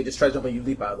 Basically, it just tries to jump and you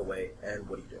leap out of the way, and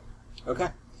what do you do? Okay.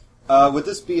 Would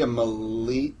this be a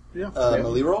melee? Yeah.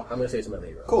 Melee roll? I'm going to say it's a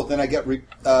melee roll. Cool. Then I get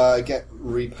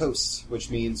riposte, which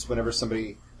means whenever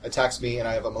somebody attacks me and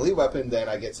I have a melee weapon, then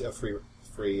I get a free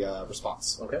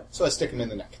response. Okay. So I stick him in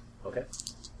the neck. Okay.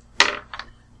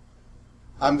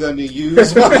 I'm going to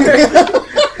use my...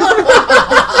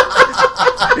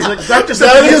 he's like, Doctor That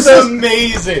said is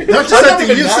amazing. Doctor I'm said not to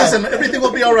even use this mad. and everything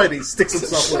will be alright. He sticks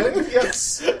himself with it.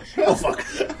 Yes. Oh, fuck.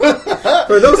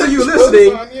 For those of you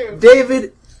listening, on you.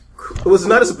 David it was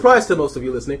not a surprise to most of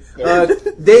you listening.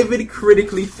 David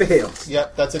critically failed.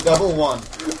 Yep, that's a double 1.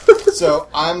 So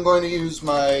I'm going to use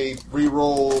my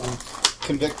reroll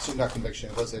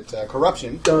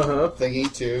corruption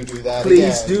thingy to do that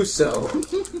Please again. do so.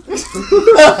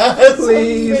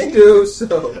 Please do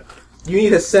so. You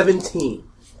need a 17.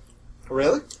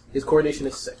 Really? His coordination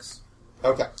is 6.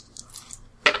 Okay.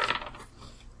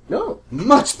 No.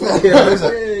 Much better.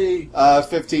 Yeah.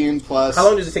 15 plus... How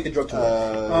long does it take the drug to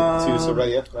work? 2, so right,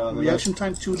 yeah. Reaction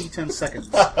time 2d10 seconds.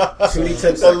 2d10 That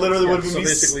seconds. literally would Yeah, be so me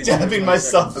basically stabbing 20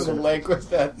 myself in seconds. the leg with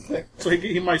that thing. So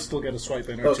he might still get a swipe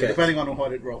in or two, Okay. depending on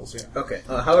what it rolls, yeah. Okay.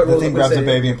 How it The rolls thing up grabs is the a-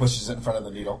 baby and pushes it in front of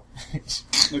the needle.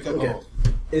 Okay.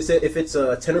 If it's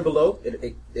 10 or below,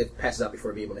 it passes out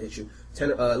before being able to hit you.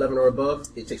 10, 11 or above,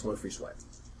 it takes 1 free swipe.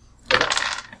 Okay.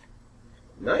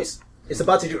 Nice. It's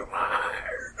about to do...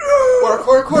 Work.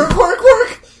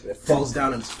 And it falls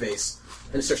down on its face,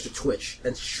 and it starts to twitch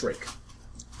and shrink.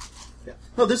 Yeah.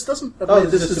 No, this doesn't.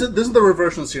 this isn't the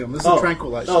reversion serum. This is a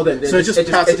tranquilizer. Oh, then so it just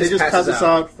passes passes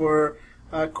out for,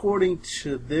 according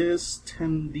to this,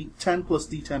 10 plus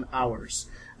D10 hours,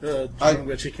 during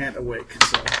which he can't awake.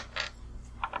 So.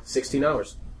 16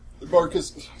 hours.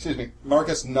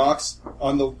 Marcus knocks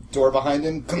on the door behind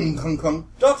him. Kung, kung, kung.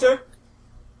 Doctor!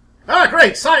 Ah,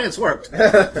 great! Science worked!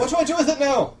 What do I do with it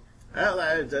now? Well,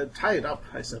 tie it up,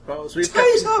 I suppose. Tie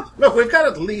it up? Look, we've got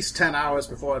at least 10 hours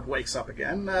before it wakes up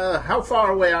again. How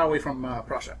far away are we from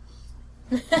Prussia?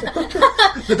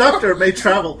 The doctor may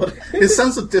travel, but his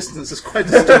sense of distance is quite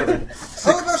disturbing.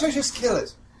 How about I just kill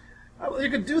it? Well, you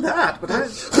could do that, but what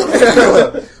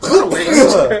a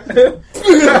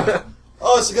waste.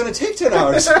 Oh, it's going to take 10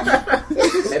 hours.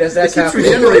 And as that's Keeps happening,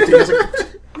 regenerating.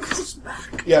 It's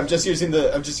like, Yeah, I'm just using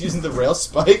the rail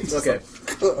spike. okay.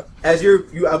 As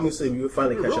you obviously you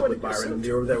finally catch up with Byron, and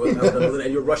you're there with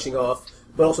and you're rushing off,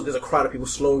 but also there's a crowd of people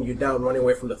slowing you down, running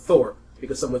away from the Thorpe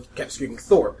because someone kept screaming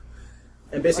Thorpe,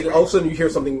 and basically all of a sudden you hear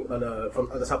something from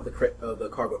the top of the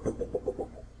car go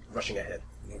rushing ahead.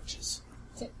 Inches.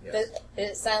 Did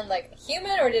it sound like a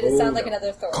human, or did it sound like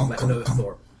another Thor? Like another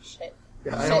Thorpe. Shit.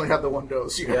 yeah, I only have the one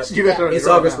dose. You guys, Yep. you guys are It's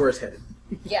right obvious now. where it's headed.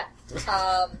 Yeah.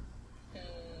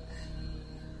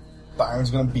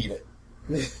 Byron's gonna beat it.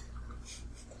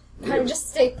 I'm just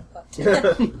stay put.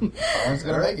 Byron's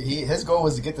gonna make it. His goal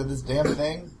was to get to this damn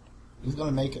thing. He's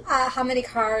gonna make it. How many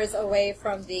cars away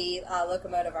from the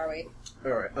locomotive are we?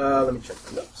 All right, let me check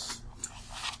the notes.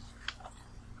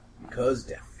 Because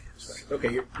death. That's right.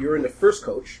 Okay, you're in the first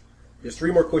coach. There's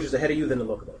 3 more coaches ahead of you than the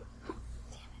locomotive.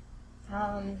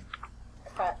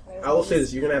 Crap. I will say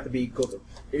this: you're gonna have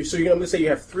to so you're gonna say you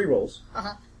have 3 rolls.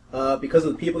 Uh-huh. Because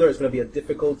of the people there, it's going to be a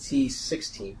difficulty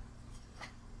 16.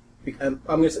 I'm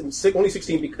going to say only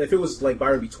 16 because if it was like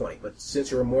Byron, it'd be 20. But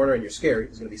since you're a mourner and you're scary,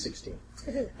 it's going to be 16.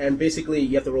 And basically,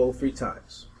 you have to roll 3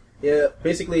 times. Yeah.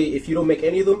 Basically, if you don't make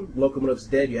any of them, locomotive's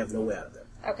dead. You have no way out of them.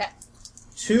 Okay.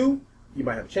 2, you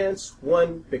might have a chance.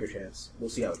 1, bigger chance. We'll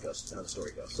see how it goes, how the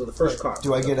story goes. So the first car.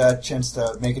 Do I get a chance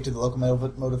to make it to the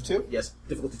locomotive too? Yes,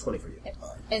 difficulty 20 for you.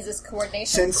 Is this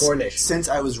coordination? Coordination. Since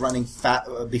I was running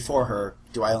before her,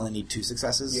 do I only need 2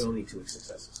 successes? You only need 2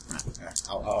 successes. Yeah,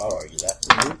 I'll argue that.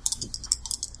 11.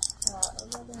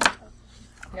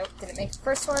 Nope, didn't make the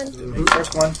first one.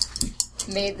 First one.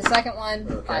 Made the second one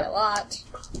Okay. by a lot.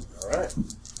 All right.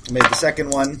 Made the second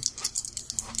one.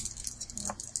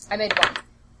 I made 1.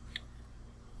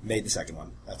 Made the second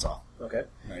one. That's all. Okay.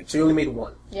 Right. So you only made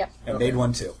 1. Yep. And Okay. made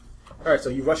one too. All right, so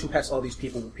you're rushing past all these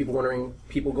people wondering,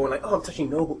 people going like, "Oh, I'm touching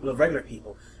the regular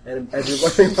people," and as you're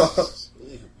rushing off,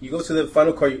 you go to the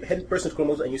final car. You head burst into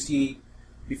Chromos, and you see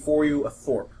before you a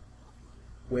Thorpe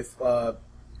with the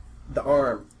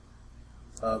arm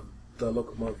of the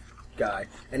locomotive guy,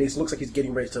 and he looks like he's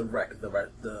getting ready to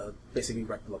basically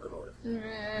wreck the locomotive,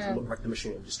 wreck the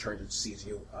machine, and just turns and sees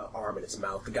you, arm in its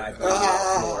mouth. The guy's on the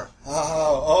floor.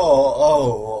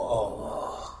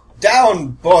 Oh.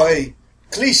 Down, boy.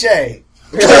 Cliche.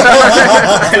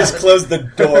 I just closed the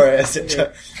door as it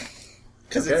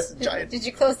because it's giant. Did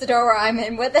you close the door where I'm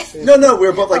in with it? No, we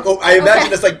were both like, I imagine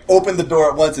Okay. it's like open the door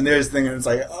at once and there's the thing and it's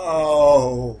like,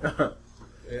 oh.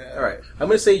 All right, I'm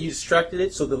going to say you distracted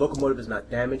it, so the locomotive is not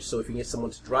damaged. So if you get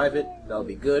someone to drive it, that'll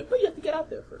be good. But you have to get out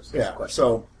there first. That's the Yeah, question.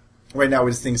 so right now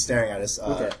this thing's staring at us.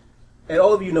 Okay. And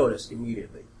all of you notice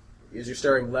immediately as you're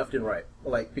staring left and right,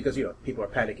 like because people are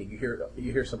panicking. You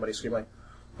hear somebody scream like,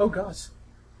 "Oh gosh,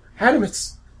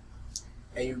 animates!"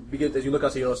 And you begin as you look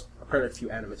out, so you notice apparently a few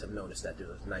animates have noticed that there's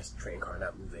a nice train car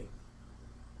not moving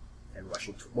and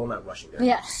rushing. Not rushing.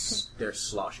 They're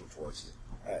sloshing towards you.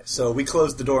 All right, so we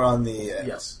closed the door on the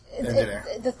Yes. engineer.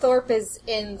 The Thorpe is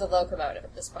in the locomotive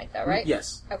at this point, though, right?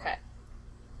 Yes. Okay.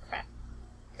 Crap.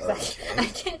 'Cause I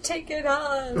can't take it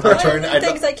on. Our turn, One of the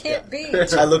things I can't beat.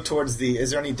 I look towards the. Is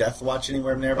there any death watch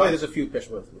anywhere Oh, nearby? there's a few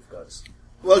people with guns.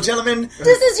 Well, gentlemen.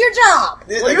 This is your job.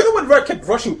 Well, you're the one that kept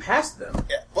rushing past them.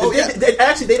 Yeah. Well, yeah. They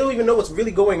don't even know what's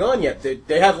really going on yet.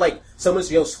 They have like someone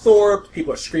yells Thorpe,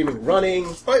 people are screaming, running.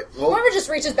 Right, well, Whoever just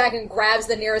reaches back and grabs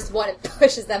the nearest one and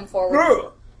pushes them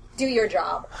forward. Do your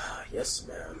job. Yes,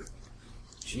 ma'am.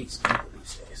 Jeez, people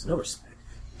these days, no respect.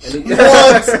 And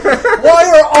What?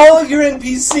 Why are all of your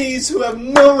NPCs who have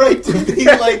no right to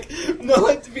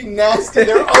be nasty?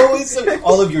 They're always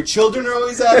all of your children are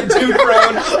always attitude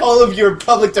prone. All of your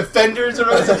public defenders are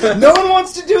always. No one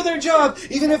wants to do their job,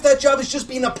 even if that job is just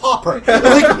being a pauper.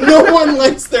 Like no one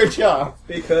likes their job.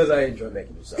 because I enjoy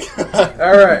making you suffer.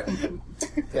 All right.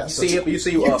 yeah, You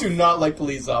see. You do not like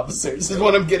police officers. Is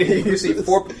what I'm getting. You see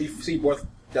both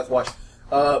Death Watch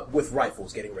with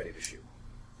rifles getting ready to shoot,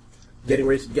 getting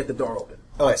ready to get the door open.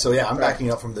 all right, so yeah, I'm backing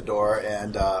up from the door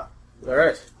and All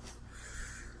right.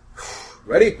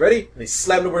 Ready? And they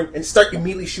slam the door and start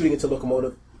immediately shooting into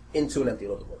locomotive, into an empty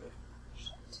locomotive.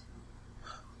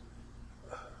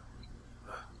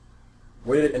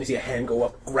 Where did it? And you see a hand go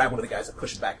up, grab one of the guys, and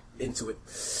push it back into it.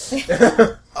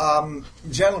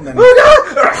 Gentlemen.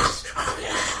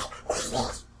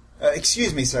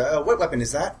 Excuse me, sir. What weapon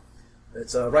is that?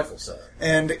 It's a rifle, sir.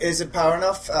 And is it power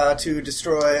enough to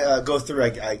destroy, go through?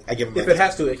 I give him If it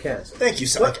has to, it can. Sir. Thank you,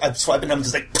 sir. I'm swiping. I'm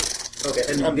just like... Okay,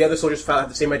 and the other soldiers have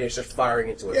the same idea, just firing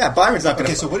into it. Yeah, Byron's not going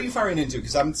to... Okay, so what are you firing into?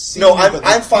 Because I'm seeing... No,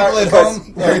 I'm firing... People at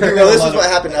home... No, this is what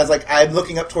happened. I was like, I'm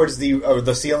looking up towards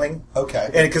the ceiling. Okay.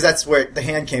 And because that's where the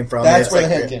hand came from. That's where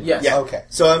like, the hand came from. Yes. Yeah. Okay.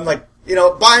 So I'm like,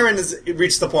 Byron has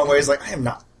reached the point where he's like, I am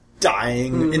not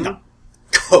dying in the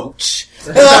coach.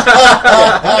 I'm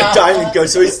not dying in the coach.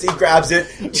 So he grabs it.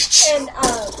 And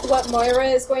what Moira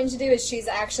is going to do is she's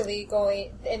actually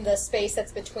going in the space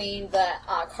that's between the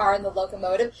car and the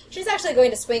locomotive. She's actually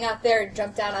going to swing out there and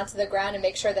jump down onto the ground and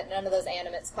make sure that none of those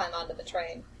animates climb onto the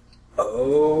train.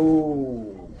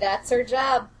 Oh. That's her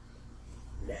job.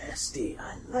 Nasty.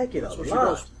 I like it a what she lot.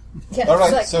 does. Yeah, All right,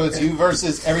 it's like- so it's you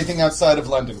versus everything outside of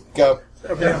London. Go.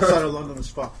 Everything outside of London is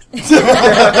fucked.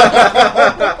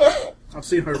 I've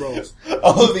seen her rolls.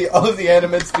 All of the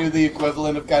animates do the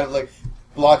equivalent of kind of like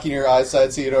blocking your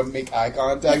eyesight so you don't make eye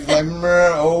contact. Like,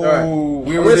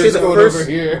 we were just going over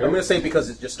here. I'm going to say because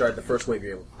it just started the first wave,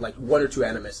 you're able, like one or two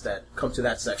animates that come to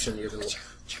that section, you're going to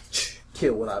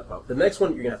kill without a problem. The next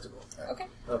one, you're going to have to roll.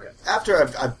 Okay. After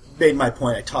I've made my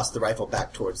point, I tossed the rifle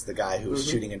back towards the guy who was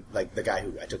shooting it, like the guy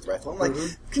who I took the rifle. I'm like,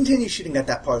 continue shooting at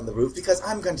that part of the roof because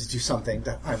I'm going to do something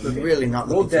that I'm really not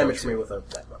Roll looking damage forward for me with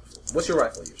that rifle. What's your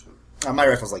rifle usually? to. My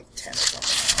rifle's like 10 or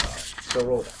something. So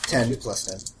roll that. 10 plus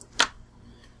 10.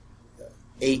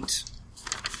 8.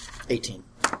 18.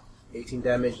 18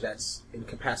 damage, that's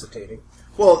incapacitating.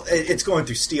 Well, it's going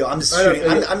through steel. I'm just I know,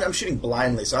 shooting. yeah. I'm shooting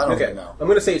blindly, so I don't Okay, even know. I'm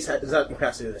going to say it's not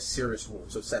incapacitated, a serious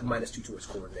wound, so it's at -2 to its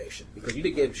coordination. Because you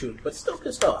did get him shooting, but it's still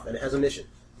pissed off, and it has a mission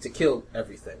to kill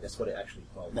everything. That's what it actually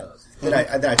all does. Then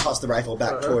I toss the rifle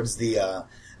back towards the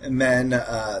man.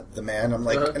 I'm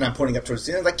like, and I'm pointing up towards the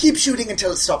ceiling. I'm like, keep shooting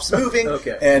until it stops moving.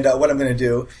 Okay. And what I'm going to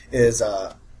do is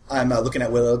I'm looking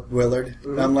at Willard,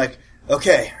 and I'm like,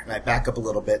 okay. And I back up a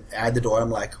little bit, add the door. I'm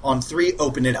like, on 3,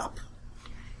 open it up.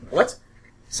 What?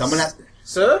 Someone has.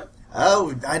 Sir?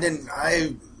 Oh,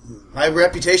 my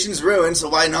reputation's ruined, so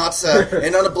why not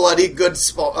end on a bloody good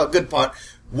part?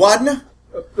 1,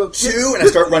 2, and I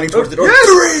start running towards the door.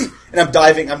 3, and I'm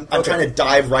diving. I'm trying to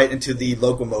dive right into the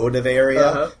locomotive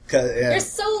area. You're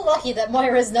so lucky that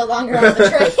Moira's no longer on the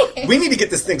train. We need to get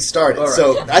this thing started. All right.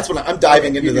 So that's when I'm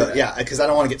diving into you do the that. because I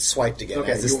don't want to get swiped again.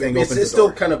 Okay, as this thing opens it's the door.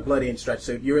 still kind of bloody and stretched,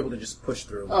 so you're able to just push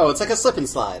through. Oh, it's like a slip and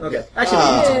slide. Okay.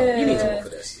 Actually, you need to roll for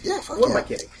this. Yeah, fuck What yeah. am I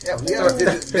kidding? Yeah,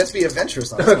 let's be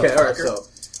adventurous on this. Okay, alright, motherfucker. so...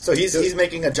 So he's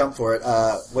making a jump for it.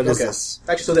 What is Okay. this?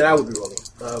 Actually, so then I would be rolling.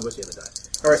 What's the other die?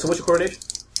 Alright, so what's your coordination?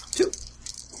 2.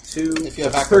 2. If you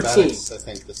have 13. acrobatics, I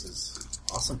think this is...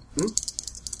 Awesome.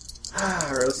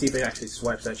 Alright, let's see if it actually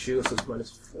swipes that shoe. So it's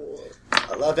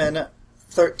 -4. 11,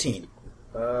 13.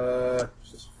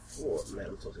 Just 4. Man,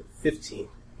 I'm told you. 15.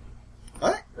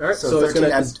 All right. Alright, so, it's 13,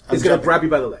 gonna I'm it's gonna jumping. grab you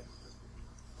by the leg.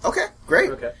 Okay,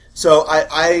 great. Okay. So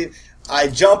I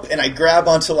jump and I grab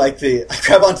onto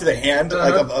the hand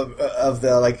like of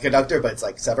the conductor, but it's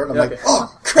like severed. I'm like, Okay.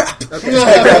 oh crap! Okay.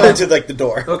 I grab onto the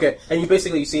door. Okay, and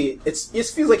you see it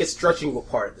feels like it's stretching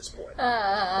apart at this point.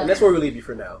 And that's where we leave you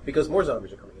for now, because more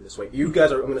zombies are coming in this way. You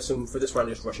guys are, I'm going to assume, for this round,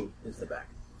 just rushing into the back.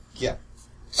 Yeah.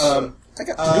 I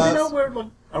got Do we know where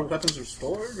our weapons are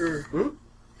stored, or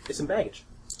It's in baggage.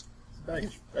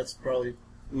 baggage? That's probably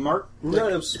Mark? No,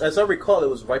 as I recall, it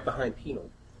was right behind penal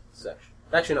section.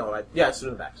 Actually, no, it's in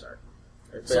the back, sorry.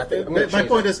 But I think I'm gonna my change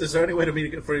point that. is there any way for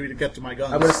me to get to my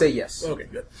guns? I'm going to say yes. Okay,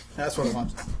 good. That's what I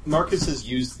want. Marcus has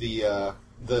used the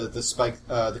spike,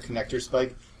 the connector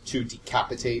spike, to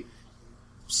decapitate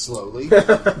slowly,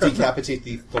 decapitate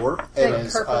the Thorpe, and Like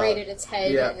has, perforated its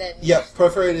head yeah. and then... yeah,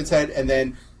 perforated its head, and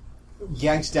then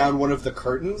yanked down one of the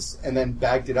curtains, and then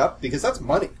bagged it up because that's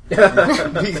money.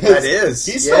 That is.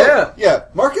 He's Yeah. yeah.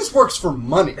 Marcus works for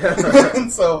money,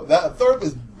 and so that Thorpe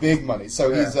is big money.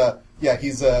 So he's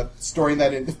storing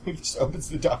that in. He just opens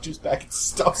the doctor's bag and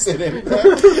stuffs it in.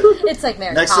 It's like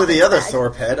Mary next to the Poppins other bag.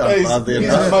 Thorpe head. He's Oddly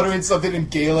enough. muttering something in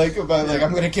Gaelic about like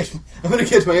I'm gonna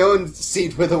get my own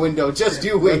seat with a window. Just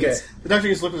you wait. Okay. The doctor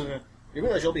just looks at me. You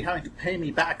realize you'll be having to pay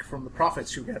me back from the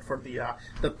profits you get for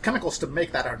the chemicals to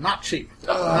make that are not cheap.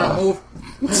 Move.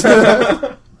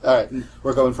 All right,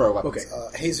 we're going for our weapons.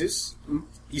 Okay. Jesus,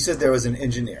 you said there was an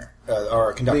engineer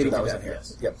or a conductor Bleeding that to was death, in here.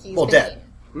 yes. Yep. He's Well, been dead. eaten.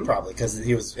 Probably, because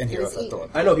he was in here with the eaten.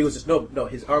 Thorpe. I know he was just no.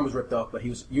 His arm was ripped off, but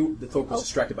the Thorpe was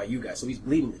distracted by you guys, so he's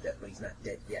bleeding to death, but he's not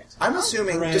dead yet. I'm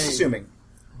assuming, Hooray. just assuming,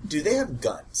 do they have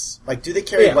guns? Like, do they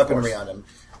carry Yeah, of weaponry course. on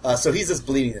him? So he's just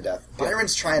bleeding to death.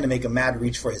 Byron's trying to make a mad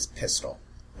reach for his pistol.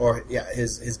 Or,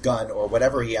 his gun, or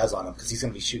whatever he has on him, because he's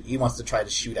going to be he wants to try to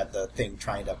shoot at the thing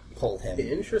trying to pull him.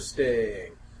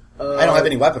 Interesting. I don't have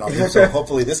any weapon on him, so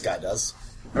hopefully this guy does.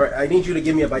 All right, I need you to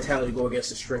give me a vitality to go against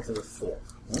the strength of the Thorpe.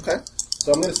 Okay.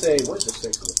 So I'm going to say, what is the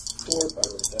strength of the Thorpe? I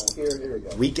wrote it down here. Here we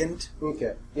go. Weakened.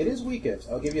 Okay. It is weakened.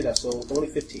 I'll give you that. So only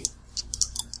 15.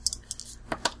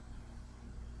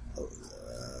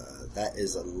 That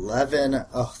is 11.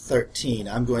 Oh, 13.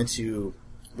 I'm going to...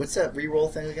 What's that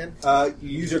reroll thing again? You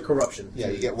use your corruption. Yeah,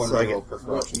 you get one So I roll get per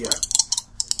corruption. Yeah.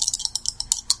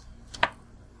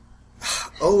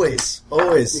 Always.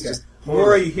 Okay. Just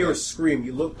More you hear a scream,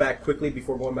 you look back quickly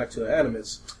before going back to the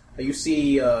animus, and you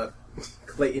see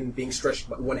Clayton being stretched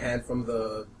by one hand from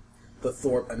the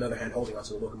Thorpe, another hand holding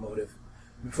onto the locomotive.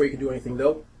 Before you can do anything,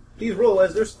 though, please roll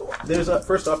as there's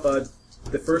first off,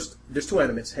 there's two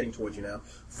animates heading towards you now.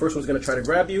 First one's going to try to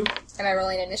grab you. Am I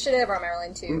rolling initiative or am I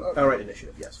rolling two? All right,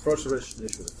 initiative, yes. First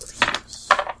initiative first.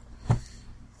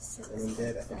 And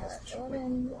then I think that's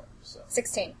 11, so.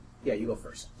 16. Yeah, you go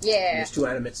first. Yeah. There's two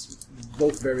animates,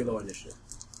 both very low initiative.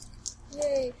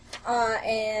 Yay.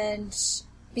 And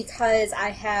because I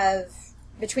have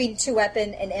between two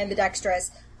weapon and ambidextrous,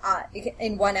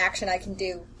 in one action I can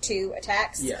do 2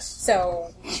 attacks. Yes.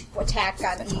 So attack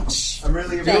on each. I'm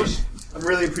really thing.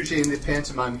 appreciating the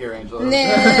pantomime here, Angela. Nah.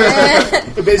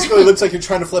 It basically looks like you're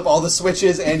trying to flip all the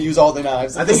switches and use all the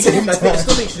knives. I still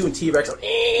think you should do a T-Rex on.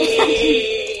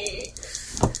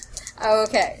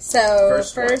 Okay, so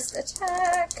First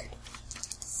attack.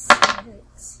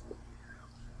 6.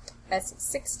 That's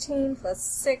 16 plus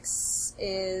 6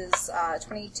 is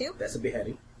 22. That's a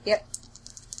beheading. Yep.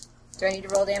 Do I need to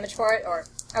roll damage for it, or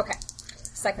okay?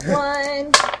 Second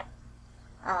one.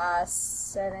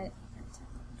 7,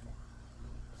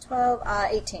 12,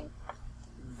 18.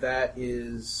 That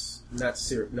is not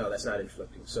serious. No, that's not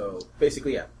inflicting. So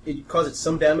basically, yeah, it causes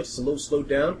some damage. It's a little slowed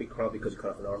down, probably because you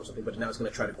cut off an arm or something. But now it's going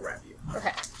to try to grab you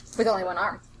Okay, with only one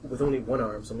arm. with only one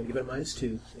arm. So I'm going to give it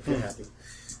 -2 if you're happy.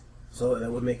 So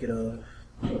that would make it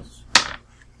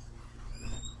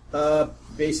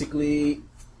basically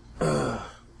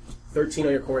 13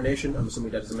 on your coordination. I'm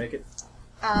assuming that doesn't make it.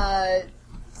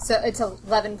 So it's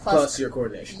 11 Plus your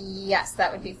coordination. Yes,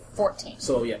 that would be 14.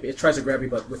 So yeah, it tries to grab you,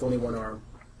 but with only one arm,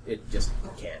 it just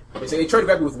can't. Basically, it tried to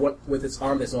grab you with its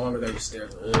arm that's no longer there. Just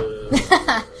stares.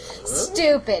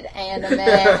 Stupid anime.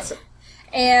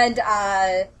 And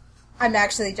I'm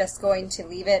actually just going to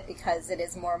leave it because it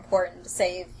is more important to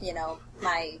save,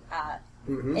 my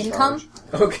income.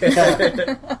 Okay.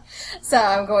 So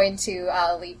I'm going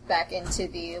to leap back into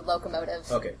the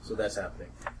locomotive. Okay, so that's happening.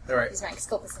 All right. Use my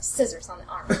scopus of scissors on the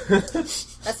arm.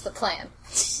 That's the plan.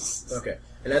 Okay,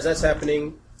 and as that's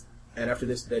happening, and after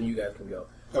this, then you guys can go.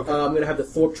 Okay. I'm gonna have the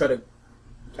Thorpe try to.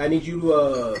 I need you,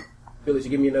 Billy, to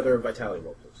give me another vitality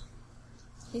roll, please.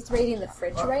 He's raiding the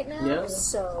fridge right now, yeah.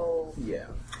 so... Yeah.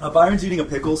 Byron's eating a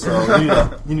pickle, so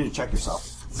you need to check yourself.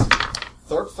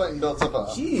 Thorpe fighting built up a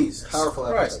Jeez. powerful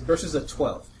Christ. appetite. Versus a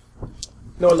 12.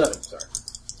 No, 11. Sorry.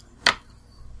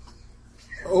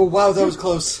 Oh wow, that was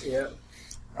close. Yeah.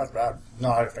 That's bad.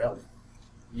 No, I failed.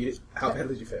 How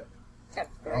badly did you fail? Got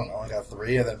I don't 3. know. I got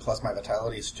 3, and then plus my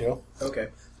vitality is 2. Okay.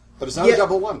 But it's not Yeah. a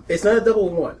double one. It's not a double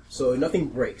one, so nothing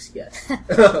breaks yet.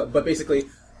 But basically,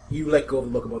 you let go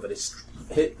of the locomotive.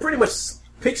 It pretty much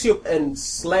picks you up and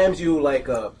slams you like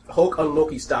a Hulk on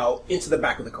Loki style into the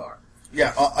back of the car.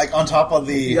 Yeah, like on top of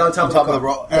the Yeah, on top of the car.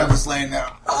 roll, and I'm just laying there.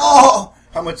 Oh,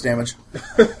 how much damage?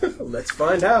 Let's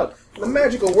find out. The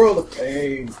magical world of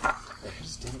pain.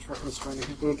 Damage reference trying to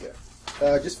hit.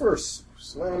 Okay. Just for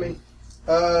slamming.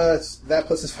 That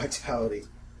plus his vitality.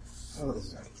 Oh, this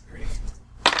is not pretty.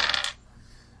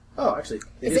 Oh, actually,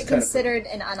 Is it considered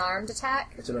an unarmed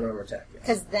attack? It's an unarmed attack, yes.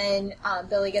 Because then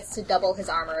Billy gets to double his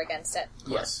armor against it.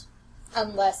 Yes.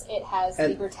 Unless it has the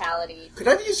And- brutality. Could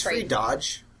I have used free trait.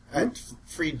 dodge?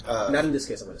 Free. Not in this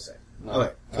case, I'm going to say.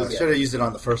 Okay, I should have used it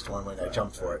on the first one when I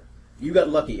jumped for it. You got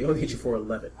lucky. It only hit you for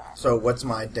 11. So what's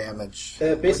my damage?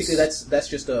 Basically, What's- that's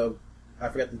just a... I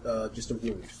forgot, just a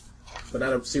wound. But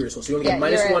not a serious one. So you only Yeah, get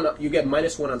minus you're 1... You get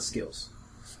 -1 on skills.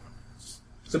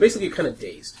 So basically, you're kind of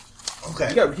dazed. Okay.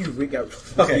 You got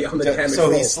lucky Okay. on the damage So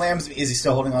roll. he slams me. Is he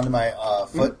still holding onto my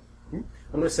foot? I'm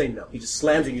going to say no. He just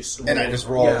slams and you swing. And I just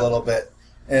roll Yeah. a little bit,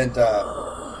 and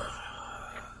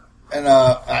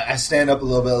I stand up a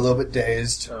little bit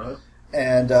dazed, Uh-huh.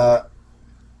 and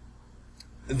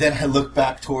then I look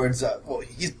back towards. Well,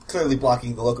 he's clearly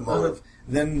blocking the locomotive.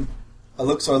 Then I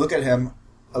look at him.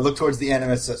 I look towards the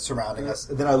animals that's surrounding us.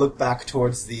 And then I look back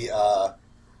towards the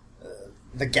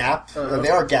gap.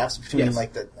 There are gaps between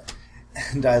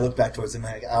and I look back towards him.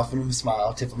 I offer him a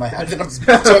smile, tip of my hat. Then I'm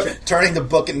turning the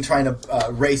book and trying to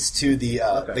race to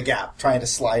the gap, trying to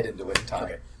slide into it in time.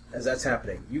 Okay. As that's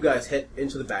happening, you guys head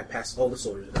into the back, past all the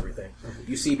soldiers and everything.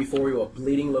 You see before you a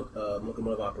bleeding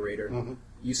locomotive operator.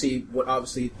 You see what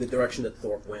obviously the direction that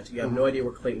Thorpe went. You have no idea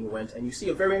where Clayton went, and you see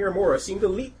a very angry Mora seem to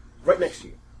leap right next to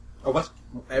you. Oh, what?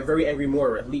 A very angry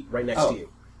Mora leap right next to you.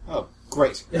 Oh,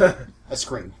 great. A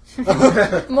scream.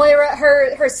 Moira,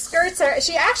 her skirts are...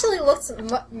 She actually looks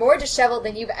more disheveled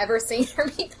than you've ever seen her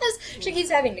because she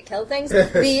keeps having to kill things.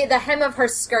 The hem of her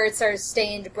skirts are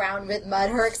stained brown with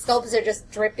mud. Her scalps are just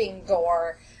dripping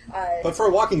gore. But for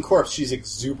a walking corpse, she's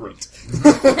exuberant.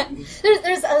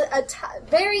 There's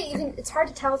very... Even, it's hard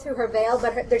to tell through her veil,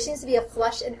 but there seems to be a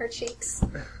flush in her cheeks.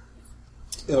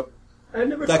 I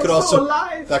never felt so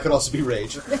alive. That could also be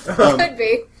rage. Could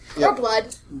be. Yep. Or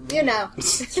blood. You know.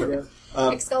 Sure.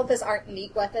 Excaliburs aren't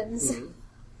neat weapons.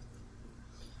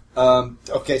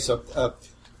 Okay, so...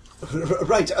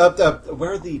 right,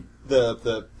 where are the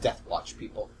Death Watch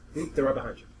people? They're right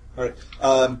behind you. All right.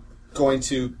 Going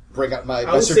to bring out my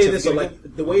I would say this, certificate. so,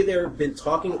 the way they've been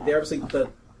talking, they're obviously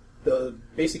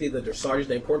basically the dressage,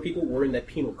 the important people were in that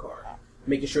penal car,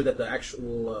 making sure that the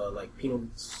actual penal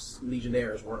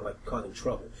legionnaires weren't causing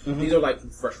trouble. These are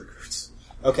fresh recruits.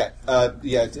 Okay.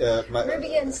 Rubia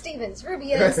and Stevens.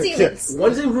 Rubia and Stevens.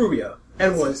 One's in Rubia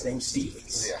and one's named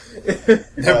Stevens. Yeah.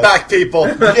 They're back, people.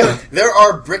 There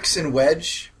are Bricks and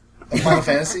Wedge of Final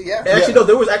Fantasy. Yeah. Actually, no.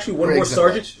 There was actually one more Briggs and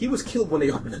sergeant. Wedge. He was killed when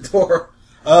they opened the door.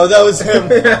 Oh, that was him.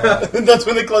 That's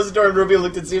when they closed the door and Rubia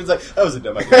looked at Stevens like, that was a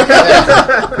dumb idea.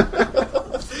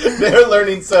 They're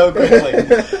learning so quickly.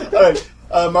 All right.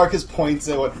 Marcus points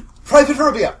at what? Private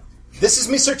Rubia, this is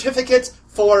my certificate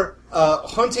for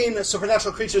hunting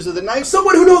supernatural creatures with a knife.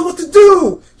 Someone who knows what to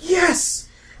do! Yes!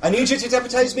 I need you to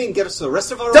deputize me and get us the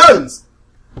rest of our Done! weapons.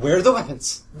 Where are the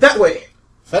weapons? That way!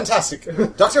 Fantastic.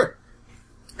 Doctor.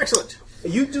 Excellent.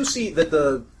 You do see that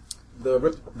the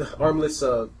armless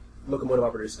locomotive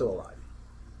operator is still alive,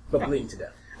 but bleeding to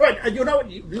death. Right, and you know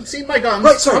what? You've seen my guns.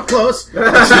 Right, sorry. Up close. No,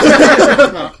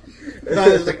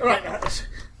 it's like, all right,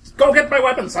 go get my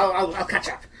weapons. I'll catch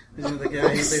up.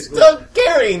 Stop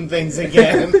carrying things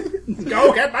again.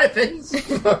 Go get my things.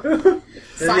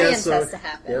 Science has to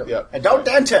happen. Yep. And don't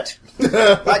dent it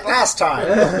like last time.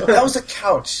 That was a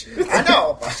couch. I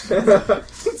know.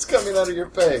 It's coming out of your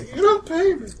pay. You don't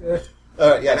pay me. All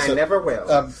right, yeah, And I never will.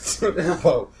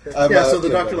 Whoa. So the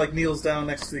doctor kneels down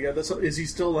next to the other. So is he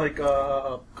still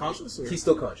conscious? Or? He's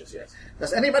still conscious, yes.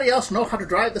 Does anybody else know how to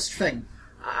drive this thing?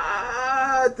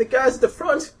 The guys at the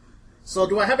front. So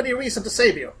do I have any reason to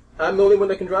save you? I'm the only one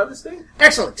that can drive this thing?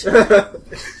 Excellent.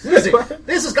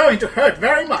 This is going to hurt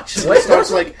very much. So he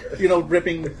starts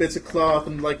ripping bits of cloth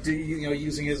and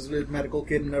using his medical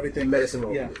kit and everything. Medicine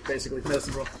roll. Yeah, basically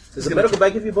medicine roll. Does the medical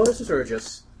bag give you bonuses or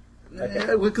just...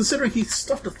 Well, considering he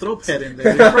stuffed a throat head in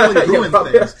there, he probably ruined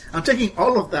things. I'm taking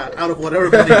all of that out of whatever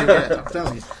money you get. I'm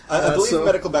telling you. I believe the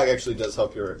medical bag actually does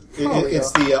help your...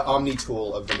 It's the Omni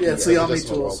tool of the... Yeah, it's the Omni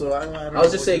tool, so I don't know. I'll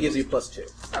just say it gives you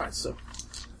 +2. Alright, so...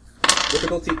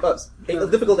 Difficulty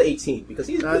difficulty 18, because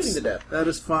he's bleeding to death. That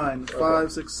is fine. 5,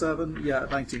 6, 7,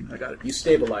 19. I got it. You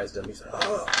stabilized him. He's like,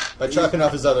 oh. By chopping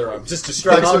off his other arm. Just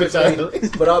distracts him entirely.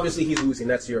 But obviously he's losing.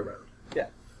 That's your round. Yeah.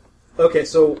 Okay,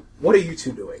 so what are you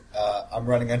two doing? I'm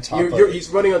running on top He's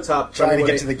running on top. Trying to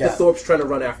get to the gap. The Thorpe's trying to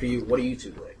run after you. What are you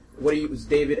two doing? What is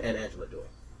David and Angela doing?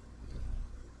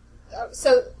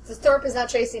 So the Thorpe is now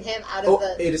chasing him out of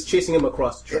the... It is chasing him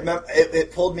across the train.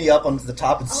 It pulled me up onto the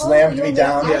top and slammed me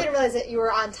down. I didn't realize that you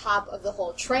were on top of the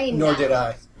whole train. Nor now. did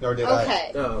I.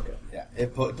 Okay. Oh, okay. Yeah,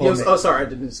 it pulled It was, me. oh, sorry, I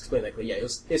didn't explain that clearly. Yeah,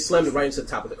 it slammed it right into the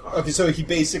top of the car. Okay, so he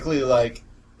basically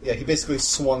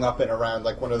swung up and around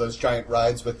like one of those giant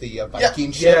rides with the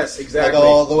Viking ship. Yes, exactly. Like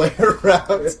all the way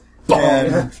around.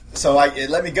 And so it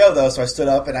let me go though, so I stood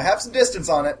up and I have some distance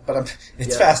on it, but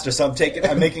it's faster, so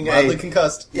I'm making Mildly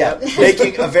concussed.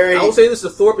 making a very. I will say this: the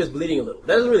Thorpe is bleeding a little.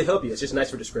 That doesn't really help you. It's just nice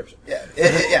for description. It's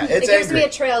It gives angry. me a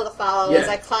trail to follow as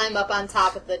I climb up on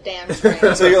top of the damn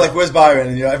train. So you're like, "Where's Byron?"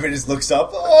 And everybody just looks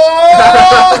up.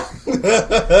 Oh!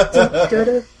 I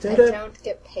don't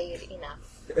get paid enough.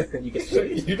 You get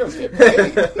paid. You don't get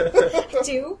paid.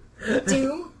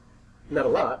 Do? Not a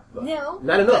lot. But No.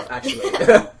 Not enough, but-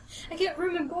 actually. I get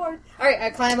room and board. Alright, I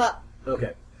climb up.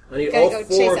 Okay. I need Gotta all go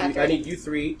 4 chase of after you. I it. need you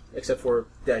 3, except for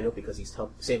Daniel, because he's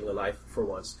saving a life for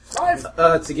once.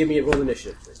 5. To give me a roll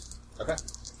initiative, please. Okay.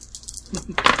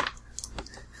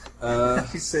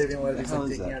 He's saving one of these How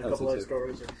and is taking that? out a couple Oh, of it's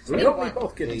stories. Hmm? You don't need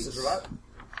both kidneys to survive.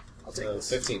 I'll take So this.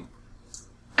 15.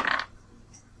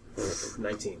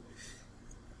 19.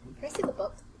 Can I see the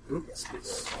book? Yes,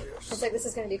 please. It's like this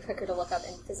is going to be quicker to look up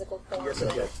in physical form. Yes,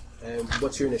 okay. And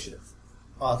what's your initiative?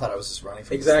 Oh, I thought I was just running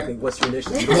from Exactly. What's your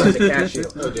initiative? You want to cash you.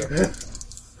 Oh dear.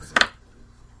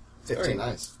 15. Very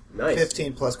nice. Nice.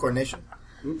 15 plus coordination.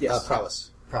 Yes.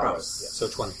 Prowess. Prowess. Yes. So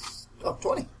 20. Oh,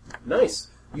 20. Nice.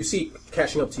 You see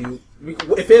catching up to you.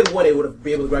 If it had won, it would have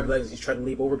been able to grab your legs and try to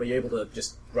leap over, but you're able to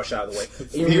just rush out of the way.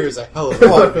 Fear is a hell of a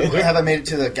Oh, weapon. have I made it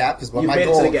to the gap? Because You my made it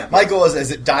to goal, the gap. my goal is as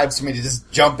it dives for me to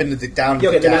just jump into the down. Yeah, into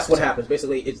okay, the then gap. that's what happens.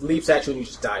 Basically, it leaps at you and you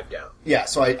just dive down. Yeah,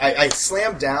 so I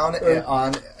slam down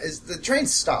on. Is the train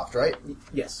stopped, right?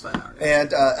 Yes.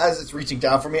 And as it's reaching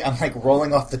down for me, I'm like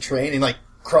rolling off the train and like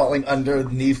crawling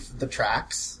underneath the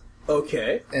tracks,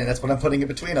 Okay. and that's what I'm putting in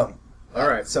between them. All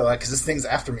right. So, because this thing's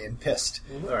after me and pissed.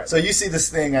 All right. So you see this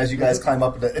thing as you guys climb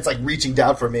up, and it's like reaching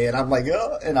down for me, and I'm like,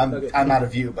 oh, and Okay. I'm out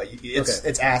of view, but its Okay.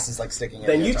 its ass is like sticking.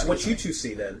 Then in you, there, what trying you to- two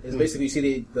see then is basically you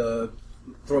see the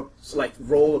like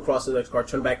roll across the next car,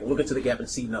 turn back, look into the gap, and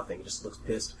see nothing. It just looks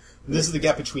pissed. This is the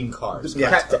gap between cars.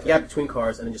 Yeah. Gap between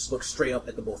cars, and then just look straight up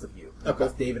at the both of you, Okay.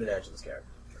 both David and Angela's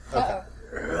character.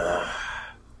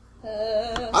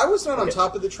 I was not on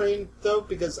top of the train, though,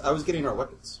 because I was getting our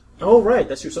weapons. Oh right,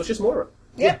 that's true. So it's just Mora.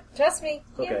 Yep, trust me.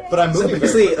 Okay. Yeah. But I'm So moving you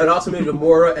very see an awesome image of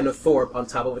Mora and a Thorpe on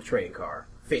top of a train car,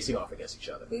 facing off against each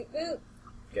other. Boop, boop.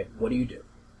 Okay, what do you do?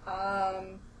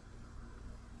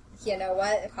 You know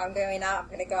what? If I'm going out, I'm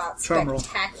going to go out Drum roll.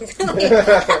 spectacularly.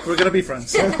 We're gonna be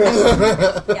friends. Yeah,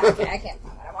 okay, I can't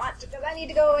find what I want because I need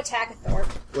to go attack a Thorpe.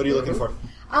 What are you looking for?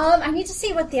 I need to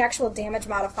see what the actual damage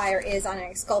modifier is on an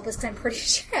Exculpus because I'm pretty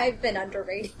sure I've been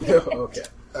underrating it. Okay.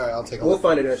 All right, I'll take a We'll look.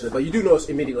 find it eventually, but you do notice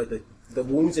immediately, like, the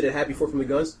wounds that it had before from the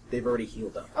guns, they've already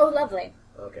healed up. Oh, lovely.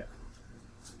 Okay.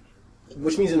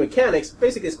 Which means in mechanics,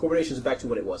 basically its coordination is back to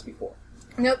what it was before.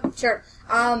 Nope, sure.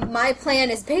 My plan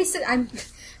is I'm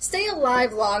stay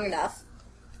alive long enough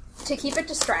to keep it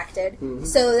distracted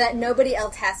so that nobody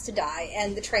else has to die,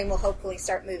 and the train will hopefully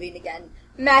start moving again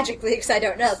magically, because I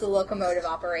don't know if the locomotive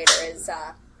operator is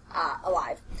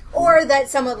alive. Or that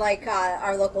someone like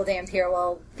our local Dampier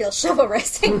will feel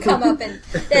chivalrous and come up and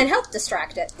then help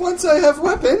distract it. Once I have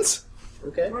weapons.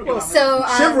 Okay? So,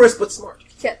 Chivalrous but smart.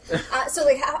 yeah. So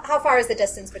like, how far is the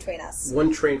distance between us?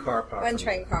 One train car power. One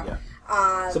train car.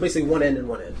 Yeah. So basically one end and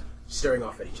one end, staring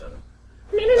off at each other.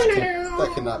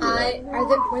 That cannot be right.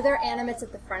 Were there animates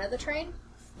at the front of the train?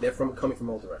 They're coming from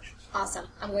all directions. Awesome.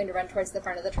 I'm going to run towards the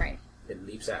front of the train. It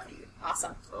leaps after you.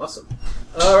 Awesome. Awesome.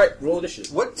 Alright, roll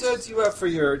initiative. What do you have for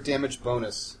your damage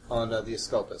bonus on the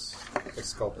Exculpus?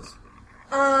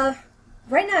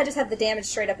 Right now I just have the damage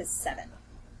straight up as 7.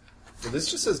 Well, this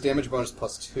just says damage bonus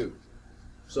 +2.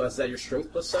 So is that your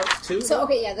strength plus 2? So,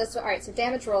 okay, yeah, that's alright. So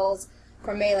damage rolls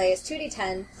for melee is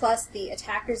 2d10 plus the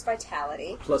attacker's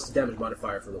vitality. Plus the damage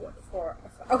modifier for the weapon.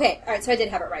 Okay, alright, so I did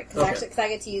have it right. Because Okay. I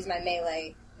get to use my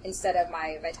melee instead of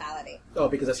my vitality. Oh,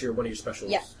 because that's one of your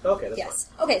specials. Yeah. Okay, that's Yes.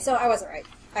 Okay, so I wasn't right.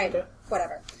 Okay.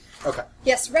 Whatever. Okay.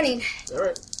 Yes, running. fine.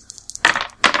 Alright.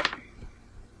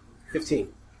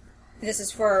 15. This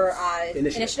is for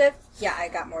Initiative. Yeah, I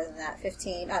got more than that.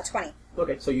 20.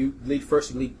 Okay, so you lead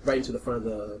first, you lead right into the front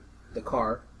of the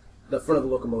car, the front of the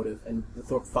locomotive, and the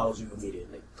Thorpe follows you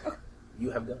immediately. You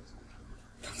have guns.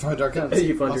 Find our guns.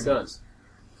 You find Awesome. your guns.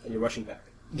 And you're rushing back.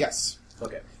 Yes.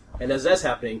 Okay. And as that's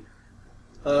happening,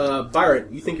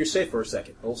 Byron, you think you're safe for a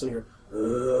second. All of a sudden you're...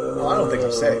 Well, I don't think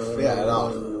I'm safe. Yeah, at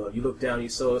all. You look down, you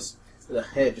saw the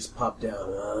head just pop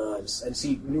down, and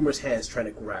see numerous hands trying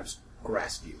to grasp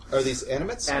you. Are these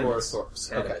animates, Animates. or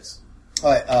Thorpes? Animates.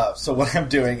 Alright, so what I'm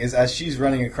doing is as she's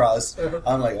running across,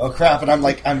 I'm like, oh crap, and I'm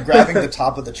grabbing the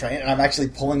top of the train, and I'm actually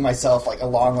pulling myself like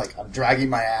along, like I'm dragging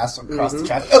my ass across the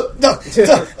track. Oh no!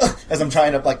 As I'm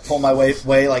trying to like pull my way,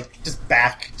 like just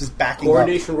backing up.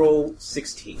 Coordination roll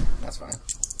 16. That's fine.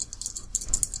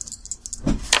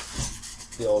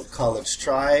 The old college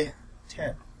try,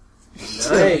 10.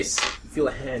 Nice. You feel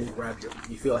a hand grab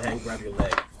your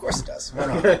leg. Of course it does.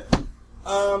 Why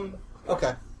not?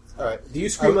 Okay. Alright. Do you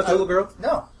scream like a little girl?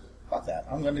 No, fuck that.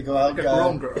 I'm going to go out. Like a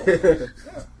grown girl.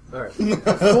 All right.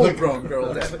 Full grown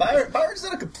girl. Then. Byron's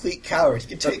not a complete coward. He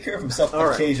can take care of himself All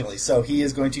right. occasionally, so he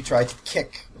is going to try to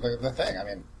kick the thing. I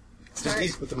mean, it's just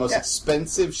easy. With the most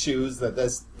expensive shoes that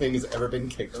this thing has ever been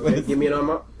kicked Okay, with. give me an arm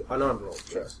roll.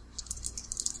 Sure.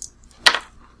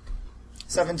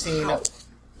 17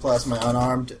 plus my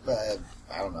unarmed.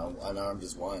 I don't know. Unarmed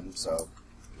is 1, so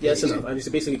Yeah, that's enough. I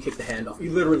just basically kick the hand off.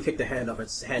 You literally kick the hand off.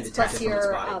 Its hand detached Plus from its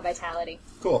your body. vitality.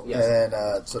 Cool. Yes.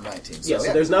 And so 19. So,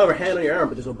 So there's now a hand on your arm,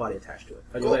 but there's no body attached to it.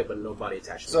 On your Cool. leg, but no body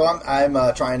attached to So it.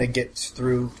 I'm trying to get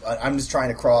through. I'm just trying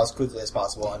to crawl as quickly as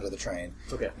possible under the train.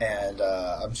 Okay. And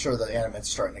I'm sure the animate's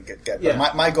starting to get good. Yeah.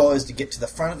 But my goal is to get to the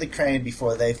front of the train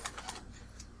before they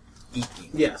eat me.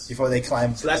 Yes. Before they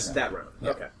climb. So that's that round. Yeah.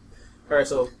 Okay. All right.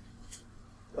 So,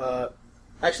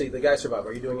 actually, the guy survived.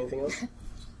 Are you doing anything else?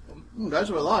 Guys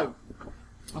are alive.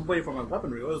 I'm waiting for my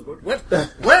weaponry. Where's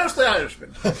the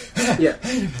Irishman? Yeah.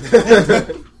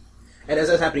 And as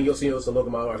that's happening, you'll see the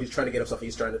locomotive. He's trying to get himself.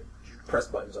 He's trying to press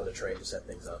buttons on the train to set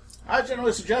things up. I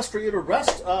generally suggest for you to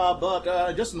rest,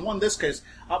 but just in this case.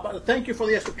 But thank you for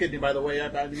the extra kidney, by the way.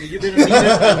 I mean, you didn't need it,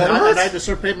 and I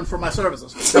deserve payment for my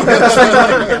services.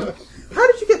 How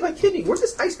did you get my kidney? Where'd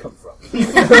this ice come from?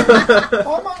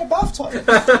 Oh, I'm on a bathtub.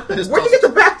 Where'd you get the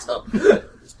bathtub?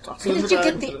 Where did you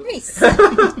get the ice?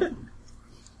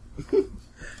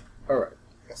 All right.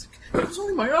 It was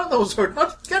only my arm that was hurt,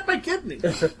 not get my kidney.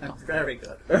 Very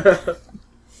good. I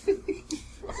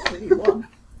need one.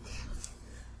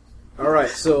 All right.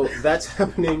 So that's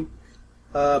happening.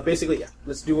 Basically, yeah.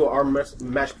 Let's do our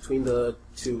match between the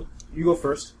two. You go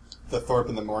first. The Thorpe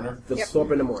and the Mourner. The Yep.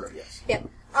 Thorpe and the Mourner. Yes. Yep.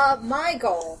 My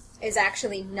goal is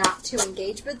actually not to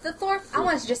engage with the Thorpe. I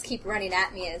want it to just keep running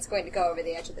at me, and it's going to go over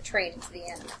the edge of the train into the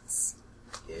animals.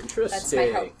 Interesting. That's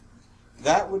my hope.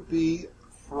 That would be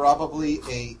probably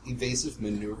a evasive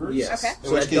maneuver. Yes. Okay. In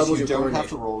So which that case doubles you your don't have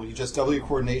to coordination. roll. You just double your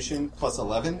coordination plus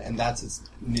 11, and that's its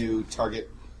new target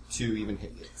to even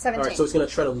hit you. 17. All right. So it's going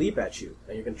to try to leap at you,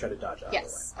 and you're going to try to dodge out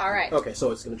Yes. All right. of the way. Okay.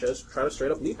 So it's going to just try to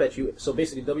straight up leap at you. So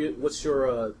basically, what's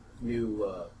your new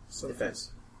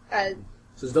defense? So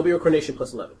it's W coordination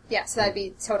plus 11. Yeah, so that'd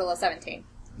be total of 17.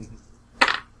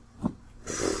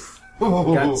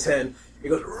 Got 10. It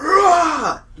goes,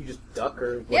 Rah! You just duck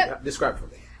or what? Yep. Describe it for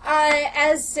me.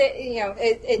 As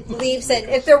it leaves, and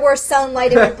if there were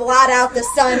sunlight, it would blot out the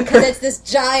sun because it's this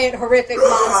giant, horrific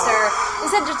monster.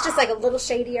 Instead, just like a little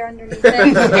shadier underneath it.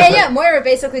 And yeah, Moira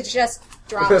basically just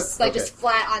drops, like Okay. just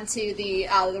flat onto the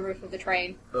roof of the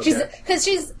train. Okay. Because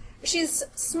she's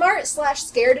smart /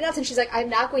 scared enough, and she's like, I'm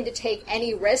not going to take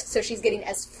any risk, so she's getting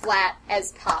as flat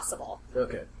as possible.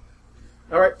 Okay.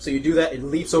 All right. So you do that. It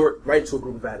leaps over right into a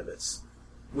group of animates,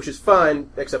 which is fine,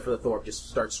 except for the Thorpe. Just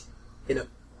starts in a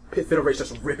fit of rage,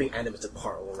 starts ripping animates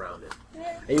apart all around it.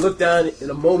 And you look down in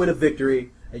a moment of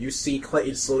victory, and you see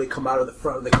Clayton slowly come out of the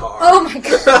front of the car. Oh my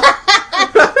god!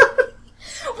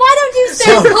 Why don't you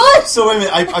stay put? So wait a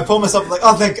minute, I pull myself like,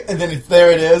 oh, and then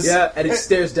there it is. Yeah, and it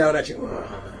stares down at you,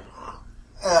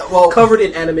 Well, covered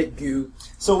in animate goo.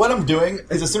 so what I'm doing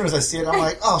is as soon as I see it, I'm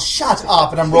like, oh, shut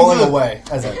up, and I'm rolling away.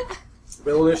 As I,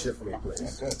 Roll initiative for me,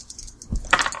 please. good.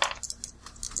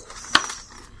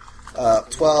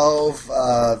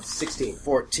 12, 16.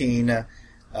 14,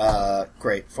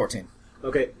 great, 14.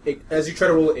 Okay, as you try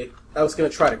to roll it, I was going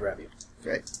to try to grab you.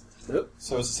 Great. Nope.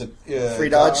 So is this a Free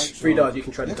dodge? Free dodge, you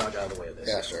can try to dodge out of the way of this.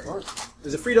 Yeah, sure.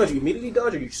 Is it free dodge you immediately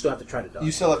dodge, or you still have to try to dodge?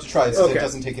 You still have to try. Okay. It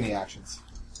doesn't take any actions.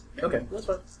 Okay, that's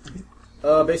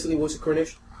fine. Basically, what's your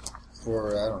coordination? For,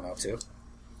 I don't know, 2.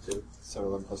 2. So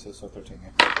 11 plus 2, so 13.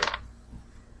 Yeah.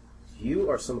 You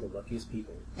are some of the luckiest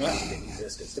people in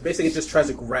existence. It basically just tries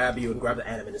to grab you and grab the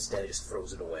animate instead, it just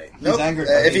throws it away. Nope. angered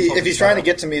by If being told he's to trying to shut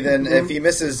get to me, then if he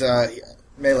misses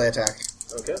melee attack,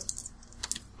 Okay.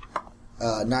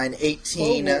 9,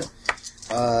 18,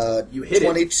 You hit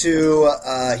 22.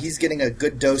 He's getting a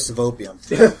good dose of opium.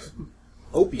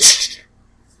 Opium.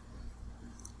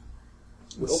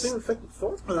 Would opium affect the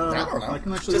Thor? I don't know. I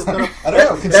can actually look that up. I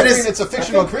don't know, considering is- it's a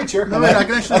fictional creature. No, wait, I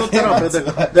can actually look that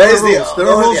up. That is There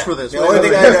are rules for this. The only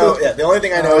thing I know. Yeah, the only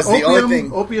thing I know is the only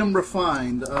thing. Opium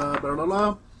refined. Blah, blah,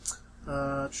 blah.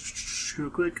 Real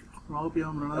quick.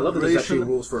 Opium. I love that there's actually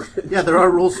rules for Yeah, there are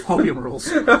rules. Opium rules.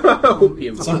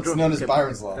 opium. So it's known as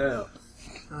Byron's Law.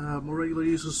 Yeah. More regular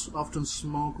users often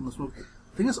smoke. The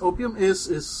thing is, opium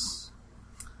is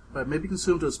may be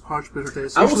consumed as parched bitter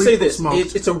taste. I will Usually say this: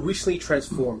 smoked. it's a recently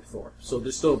transformed Thor, so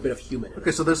there's still a bit of human in it.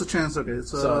 Okay, so there's a chance. Okay,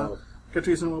 it's So- get to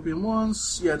use some opium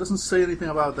once. Yeah, it doesn't say anything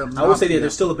about them. I would say that not-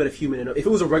 there's still a bit of human in it. If it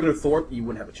was a regular Thor, you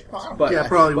wouldn't have a chance. But Yeah,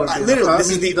 probably would. Literally, this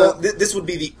is this would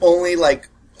be the only like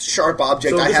sharp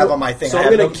object So I this have will- on my thing. so I I'm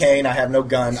have no gonna- cane. I have no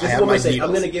gun. This I is have what my I'm saying. needles.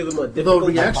 I'm going to give him a Though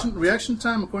difficult. reaction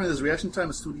time, according to this, reaction time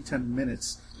is 2d10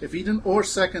 minutes. If eaten or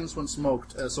seconds when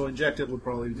smoked. So injected would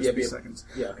probably just be seconds.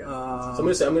 Yeah, okay. So I'm going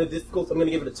to say I'm going to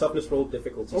give it a toughness roll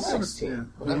difficulty 16. Yeah.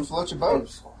 Well, then float your boat.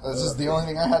 This is the only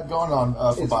thing I had going on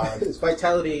for Byron. His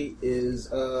vitality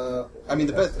is. I mean,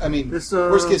 the best. I mean, This,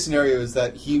 worst case scenario is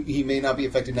that he may not be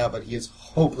affected now, but he is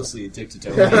hopelessly addicted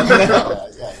to it.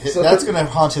 That's going to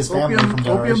haunt his family from Opium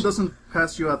generations. doesn't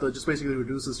pass you out, though. It just basically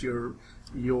reduces your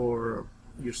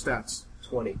stats.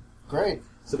 20. Great.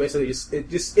 So basically,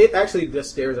 it actually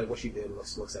just stares at what you did and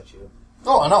looks at you.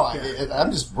 Oh, I know.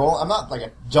 I'm just rolling. I'm not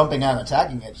like jumping out and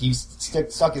attacking it. He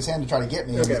stuck his hand to try to get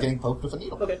me, and he's getting poked with a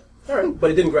needle. Okay. All right.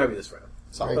 But it didn't grab you this round.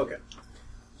 Great. Okay.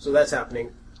 So that's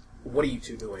happening. What are you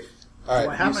two doing? All right,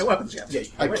 Do I have my weapons yet? Yeah,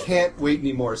 I can't wait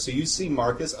anymore. So you see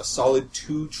Marcus, a solid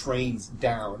 2 trains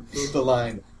down the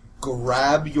line,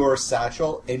 grab your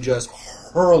satchel and just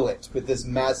hurl it with this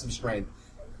massive strength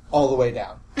all the way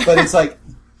down. But it's like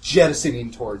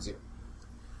jettisoning towards you.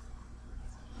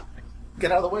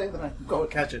 Get out of the way, then I can go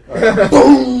and catch it.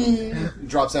 It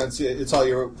drops down. It's all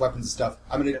your weapons and stuff.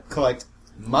 I'm going to collect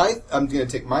I'm going to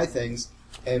take my things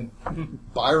and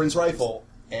Byron's rifle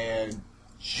and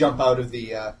jump out of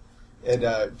the.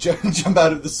 Jump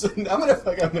out of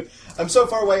the. I'm so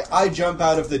far away. I jump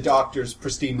out of the doctor's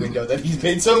pristine window that he's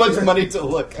paid so much money to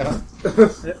look at.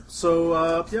 Yeah,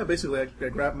 so basically, I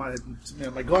grab my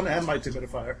gun and my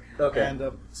timidifier, and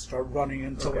start running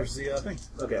in towards the thing.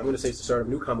 Okay, I'm going to say it's the start of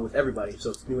new combat with everybody, so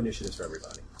it's new initiatives for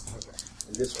everybody. Okay.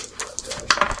 And this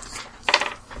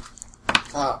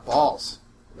one. Balls.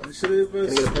 Initiative Can I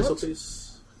is get a pencil,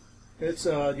 please? It's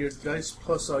your dice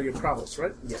plus your prowess,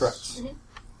 right? Yes. Correct.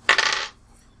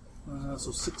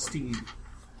 So 16.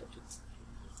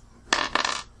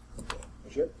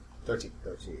 What's your 13.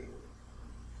 13.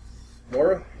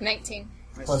 Mora? 19.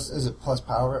 Plus, is it plus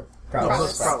power?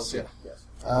 Prowess, yeah. Yes.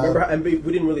 Remember, and we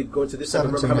didn't really go into this, but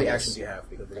remember how many 17 actions you have,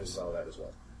 because we're going to follow that as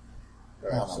well. I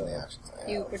don't know how many actions I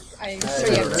have. I'm sure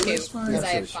you have 2, That's fine. because I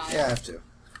have 5. Yeah, I have 2.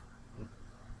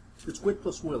 It's wit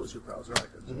plus will is your prowess, right?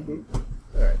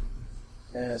 All right.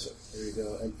 So, here we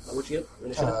go. And what you get?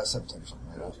 Initiative? 17 or something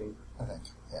like that. 17. I think.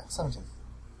 Yeah, 17.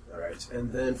 All right.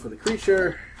 And then for the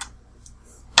creature...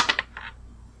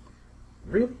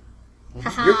 Really?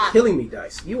 You're killing me,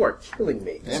 Dice. You are killing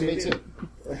me. And me too.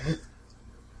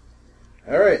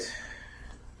 All right.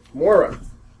 Mora,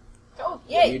 Oh, what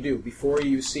do you yay! do? Before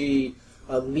you see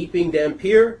a leaping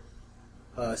Dampier,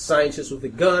 a scientist with a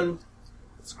gun,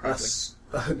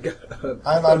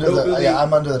 I'm under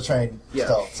the train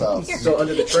still. So So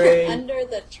under the train. Under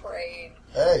the train.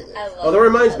 hey, I love Oh, that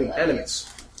reminds I me, love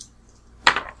animates.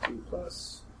 2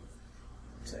 plus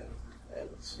 10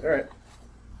 animates. All right.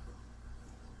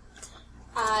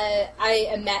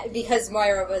 Because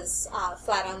Moira was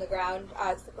flat on the ground,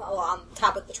 on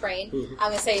top of the train, I'm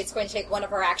going to say it's going to take one of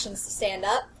her actions to stand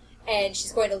up, and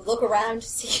she's going to look around to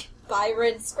see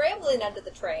Byron scrambling under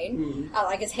the train,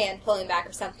 like his hand pulling back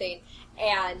or something,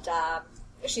 and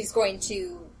she's going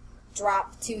to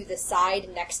drop to the side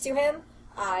next to him,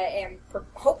 and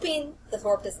hoping the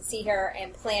Thorpe doesn't see her,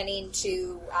 and planning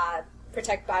to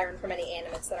protect Byron from any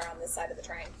animates that are on this side of the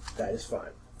train. That is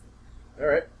fine. All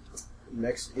right.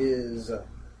 Next is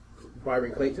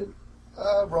Byron Clayton.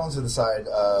 rolling to the side.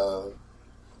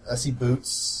 I see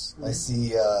boots. I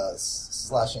see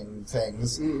slashing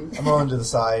things. I'm rolling to the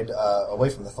side, away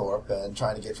from the Thorpe, and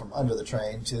trying to get from under the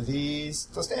train to the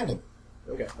standing.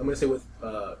 Okay. I'm going to say with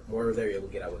Moira there, you'll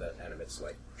get out with that animate's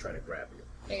like trying to grab you.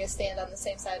 You're going to stand on the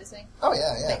same side as me? Oh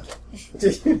yeah.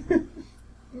 Thank you.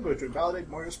 I'm going to invalidate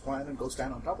Moira's plan and go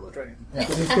stand on top of the train. Yeah.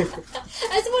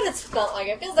 That's what it's felt like.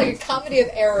 It feels like a comedy of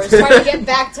errors trying to get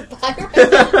back to Byron.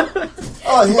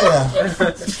 Oh yeah.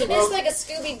 It's like a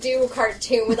Scooby-Doo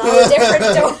cartoon with all the different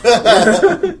doors.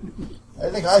 I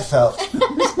think I felt.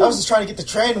 I was just trying to get the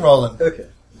train rolling. Okay.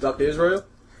 Dr. Israel?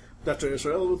 Dr.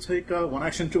 Israel will take 1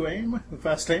 action to aim,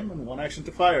 fast aim, and 1 action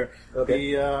to fire.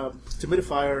 Okay. The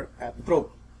timidifier at the throat.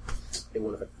 It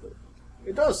won't affect the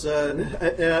It does. A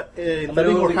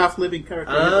living or half-living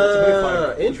character.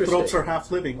 Timidifier. Interesting. Throats are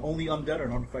half-living. Only undead are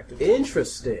not affected.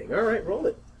 Interesting. All right, roll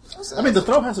it. I mean, the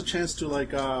throat has a chance to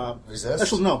Resist?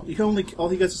 Actually, no. All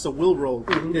he gets is a will roll.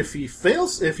 If he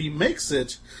fails, if he makes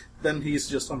it, then he's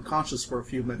just unconscious for a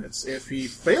few minutes. If he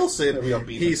fails it,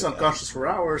 he's unconscious for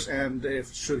hours. And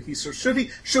if should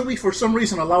we for some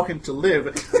reason allow him to live,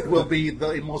 it will be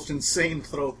the most insane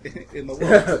throat in the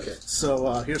world. Okay.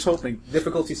 So here's hoping.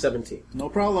 Difficulty 17. No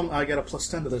problem. I get a plus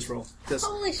 10 to this roll. Just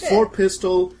Holy shit. 4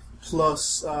 pistol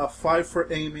plus 5 for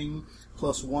aiming.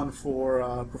 Plus 1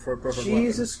 for preferred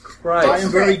Jesus weapon. Christ. I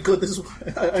am very good. This is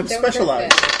I'm Don't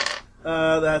specialized. crit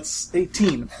That's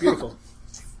 18. Beautiful.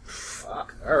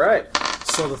 Fuck. All right.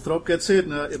 So the throat gets hit,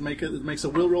 and it makes a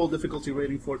will roll difficulty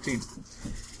rating 14.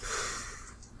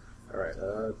 All right,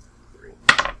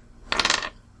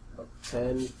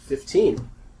 10, 15.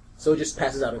 So it just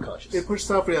passes out unconscious. It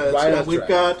pushes off. We've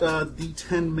got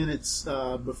D10 minutes,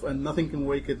 and nothing can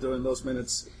wake it during those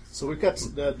minutes. So we've got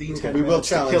D10. We will minutes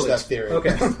to challenge kill that it. theory. Okay,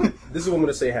 this is what I'm going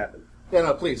to say happened. Yeah,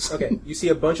 no, please. Okay, you see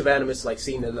a bunch of animus like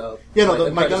seen in the. Yeah, no,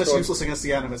 like, my gun is storm. useless against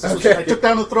the animus. Okay. I took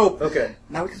down the throat. Okay,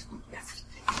 Now we can.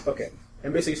 okay,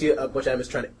 and basically you see a bunch of animus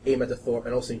trying to aim at the Thorpe,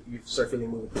 and also you start feeling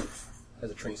movement as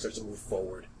the train starts to move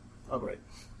forward. Oh, great.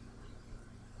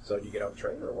 So do you get off the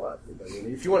train or what? I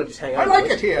mean, if you want to just hang out, I like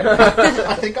it here.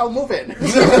 I think I'll move in.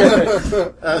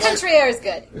 Country air is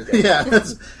good. Yeah.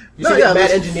 You see that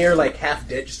mad engineer like half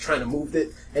dead, just trying to move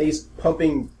it, and he's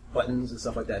pumping buttons and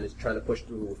stuff like that, and he's trying to push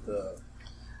through with the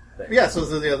thing. Yeah, so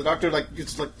the doctor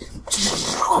just like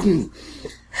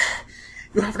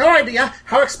you have no idea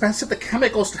how expensive the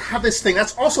chemicals to have this thing.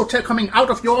 That's also coming out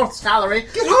of your salary.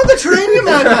 Get on the train, you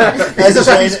man! As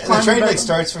the train like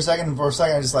starts for a second,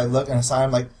 I just like look and aside.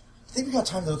 I'm like, I think we got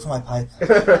time to look for my pipe.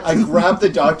 I grab the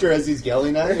doctor as he's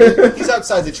yelling at me. He's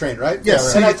outside the train, right?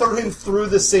 Yes. And I throw him through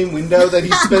the same window that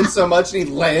he spent so much, and he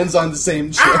lands on the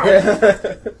same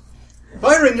chair.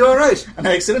 Byron, you all right? And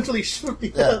I accidentally shoot the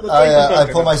Yeah, train I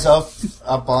conductor. pull myself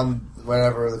up on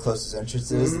whatever the closest entrance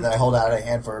is, and then I hold out a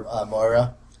hand for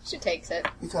Moira. She takes it.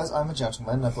 Because I'm a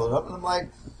gentleman, I pull it up, and I'm like,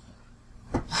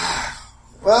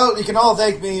 well, you can all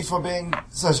thank me for being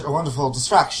such a wonderful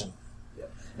distraction.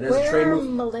 And as the Where train are moves,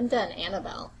 Melinda and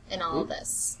Annabelle in all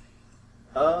this?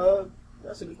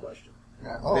 that's a good question.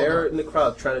 Yeah. They're in the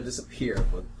crowd trying to disappear,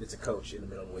 but it's a coach in the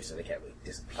middle of the way, so they can't really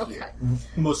disappear. Okay.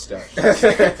 Mustache.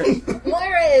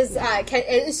 Moira is,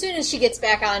 as soon as she gets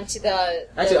back onto the...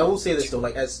 Actually, I will say this though: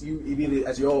 like as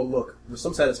you all look, with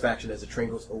some satisfaction as the train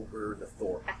goes over the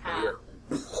Thorpe, and you're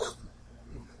then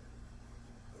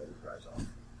it drives off.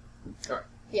 All right.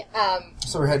 Yeah,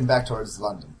 So we're heading back towards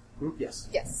London. Yes.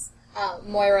 yes.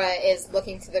 Moira is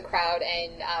looking to the crowd,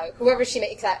 and whoever she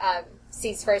makes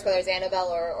sees first, whether it's Annabelle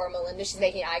or Melinda, she's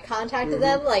making eye contact with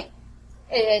them, like,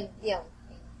 and, you know,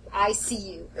 I see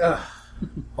you.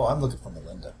 Oh, I'm looking for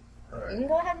Melinda. You can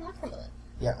go ahead and look for Melinda.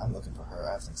 Yeah, I'm looking for her.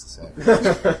 I have things to say.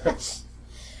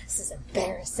 This is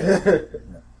embarrassing.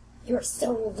 You're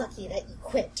so lucky that you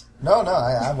quit. No,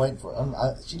 I'm waiting for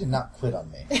her. She did not quit on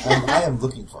me. I am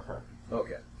looking for her.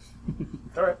 Okay.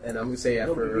 All right, and I'm gonna say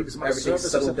after because my everything's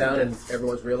service settled is down up to and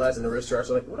everyone's realized, and the registrars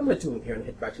are like, "What am I doing here?" and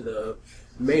head back to the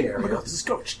main area. Oh my god, this is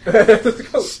Coach. The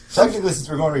coach. Technically, since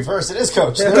we're going reverse, it is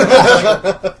Coach.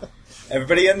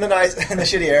 Everybody in the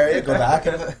shitty area, go back.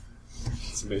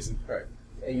 It's amazing. All right,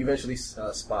 and you eventually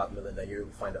spot Melinda. You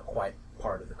find a quiet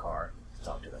part of the car to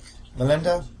talk to them.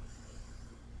 Melinda,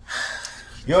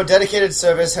 your dedicated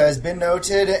service has been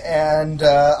noted, and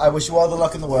I wish you all the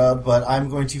luck in the world, but I'm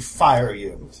going to fire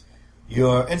you.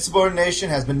 Your insubordination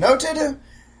has been noted,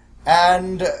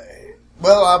 and,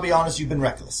 well, I'll be honest, you've been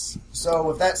reckless. So,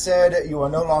 with that said, you are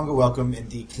no longer welcome in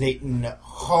the Clayton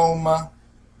home.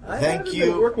 Thank I've you.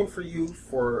 been working for you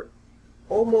for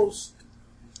almost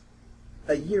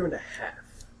a year and a half.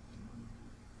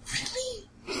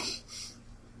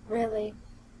 Really?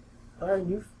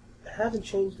 You haven't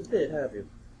changed a bit, have you?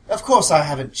 Of course I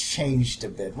haven't changed a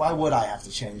bit. Why would I have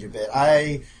to change a bit?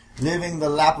 I, living the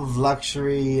lap of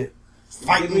luxury,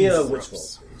 fighting Give me a throats. witch roll,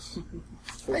 please.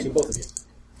 14, both of you.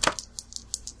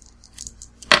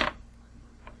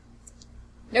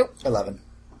 Nope. 11.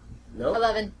 No?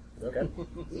 11. Okay.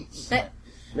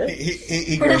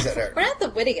 He We're grins not, at her. we're not the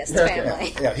wittiest Okay.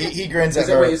 family. Yeah, he grins at Is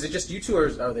it, her. wait, is it just you two, or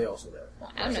are they also there?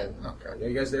 I don't know. Are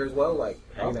you guys there as well? Like,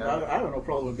 hanging out? I don't know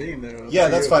problem with being there. Yeah,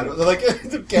 that's fine. Like,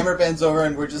 the camera pans over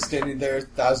and we're just standing there,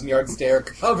 1,000-yard stare,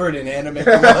 covered in anime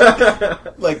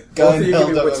blood. Like, Both of gun you give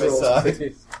held me up witch on my rolls, side.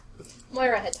 please.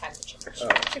 Moira had time to change.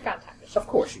 She found time to change. Of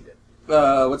course you did.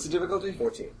 What's the difficulty?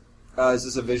 14. Is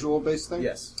this a visual-based thing?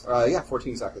 Yes. Yeah, 14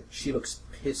 exactly. She looks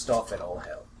pissed off at all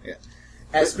hell. Yeah.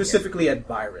 As specifically at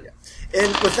Byron.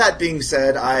 And with that being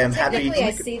said, I am happy. Technically,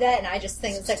 I see that, and I just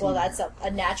think it's like, well, that's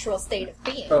a natural state of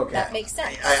being. Okay. That makes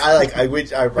sense. I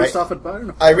First off at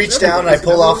Byron. I reach down and I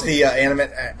pull off the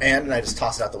animate hand and I just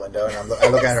toss it out the window and I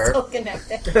look at her. Still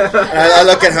connected. And I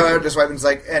look at her, just wiping,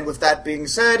 like, and with that being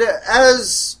said,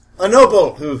 as a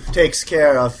noble who takes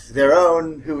care of their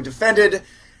own, who defended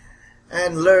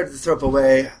and lured the Thorpe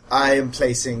away, I am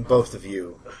placing both of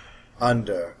you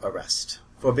under arrest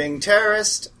for being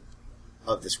terrorist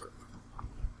of this group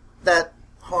that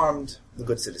harmed the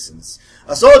good citizens.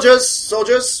 Soldiers,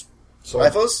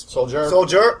 rifles,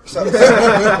 soldier.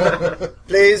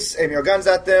 Please aim your guns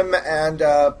at them and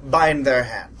bind their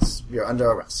hands. You're under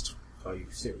arrest. Are you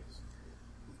serious?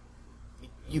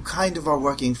 you kind of are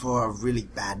working for a really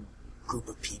bad group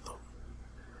of people.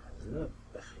 You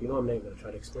know I'm not even going to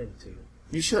try to explain it to you.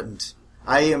 You shouldn't.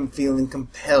 I am feeling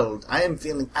compelled. I am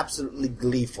feeling absolutely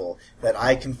gleeful that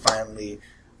I can finally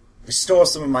restore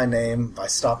some of my name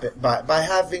by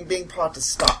having being part to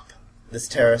stop this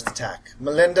terrorist attack.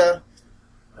 Melinda,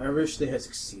 I wish they had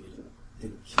succeeded.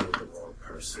 Didn't kill the wrong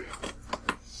person.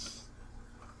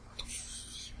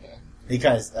 I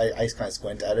kind of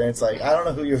squint at her, and it's like, I don't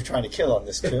know who you're trying to kill on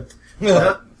this trip. You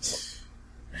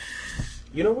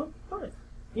know what? Fine.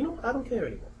 You know what? I don't care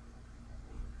anymore.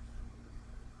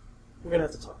 We're gonna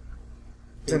have to talk.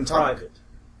 In private.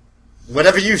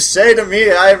 Whatever you say to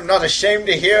me, I am not ashamed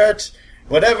to hear it.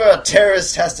 Whatever a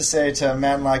terrorist has to say to a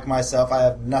man like myself, I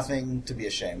have nothing to be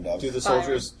ashamed of. Do the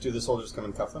soldiers come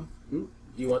and cuff them? Do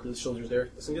you want the soldiers there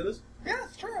listening to this? Yeah,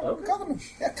 sure. Okay. Cuff him.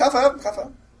 Yeah, cuff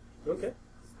her. Okay.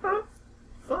 Alright.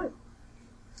 Fine.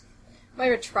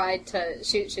 Moira tried to.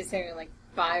 She's saying like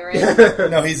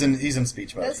Byron. No, he's in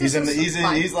speech mode. This is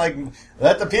He's like,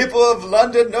 let the people of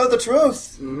London know the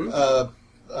truth. Mm-hmm.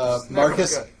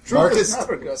 Marcus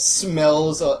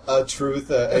smells a truth,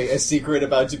 a secret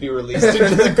about to be released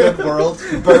into the good world,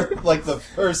 like the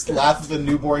first laugh of the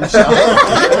newborn child.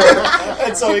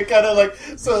 And so he kind of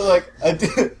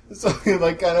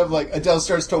Adele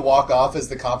starts to walk off as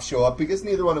the cops show up because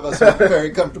neither one of us are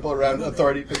very comfortable around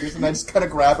authority figures, and I just kind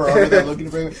of grab her arm and they're looking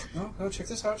to bring her. No, check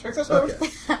this out.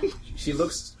 Okay. She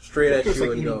looks straight at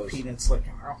you and goes. Peanuts, like,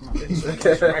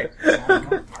 Right.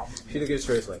 She didn't get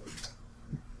straight like.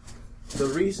 The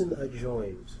reason I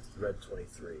joined Red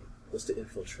 23 was to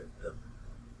infiltrate them,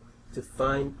 to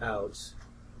find out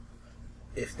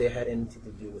if they had anything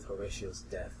to do with Horatio's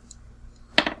death,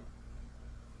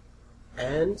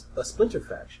 and a splinter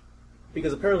faction,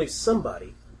 because apparently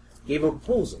somebody gave a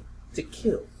proposal to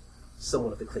kill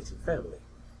someone of the Clayton family.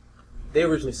 They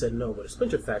originally said no, but a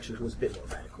splinter faction, who was a bit more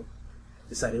radical,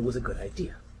 decided it was a good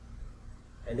idea,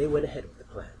 and they went ahead with the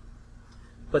plan.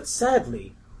 But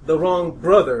sadly, the wrong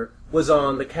brother was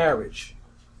on the carriage.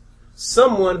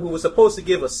 Someone who was supposed to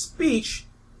give a speech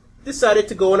decided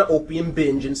to go on an opium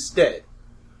binge instead.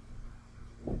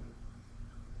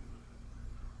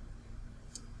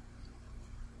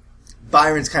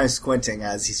 Byron's kind of squinting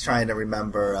as he's trying to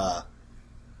remember,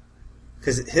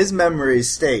 because his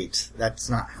memories state that's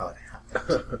not how it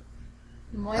happened.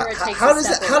 Moira takes How a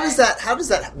step does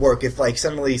away. that work if like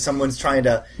suddenly someone's trying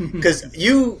to, because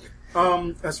you.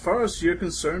 As far as you're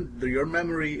concerned, your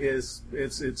memory is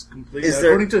complete. Is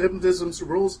there- According to hypnotism's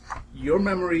rules, your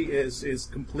memory is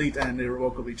complete and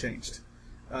irrevocably changed.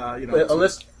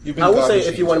 Unless You've been I will say, garbage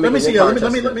if you want to Let make me a see. role Let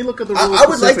test, me look at the rules. I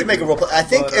would like to make a role play. I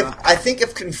think but, I think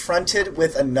if confronted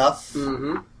with enough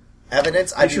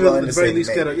evidence, I'd be you should willing at to the very say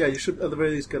least maybe. you should at the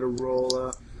very least get a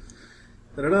roll.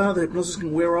 The hypnosis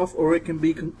can wear off, or it can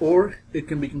be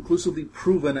conclusively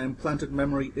proven an implanted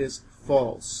memory is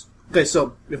false. Okay,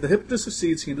 so if the hypnotist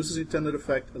succeeds, he induces the intended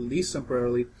effect, at least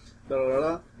temporarily.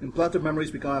 Implanted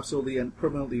memories become absolutely and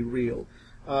permanently real.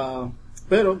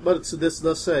 But this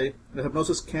does say the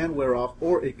hypnosis can wear off,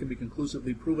 or it can be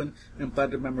conclusively proven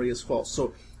implanted memory is false.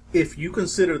 So if you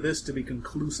consider this to be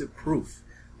conclusive proof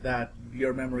that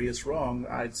your memory is wrong,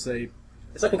 I'd say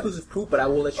it's not conclusive proof, but I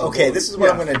will let you. Okay, know. this is what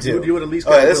I'm going to do. You would at least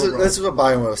Okay, get a this roll is what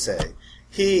Byron will say.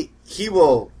 He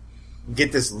will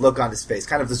get this look on his face,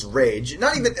 kind of this rage,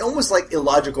 not even almost like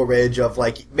illogical rage of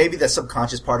like maybe the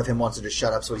subconscious part of him wants her to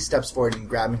shut up, so he steps forward and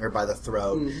grabbing her by the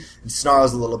throat and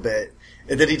snarls a little bit,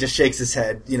 and then he just shakes his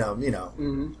head, you know.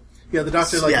 Yeah, the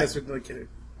doctor like Yeah. this. Like,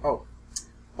 oh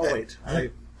wait.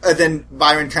 And then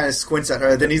Byron kind of squints at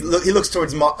her. Then he looks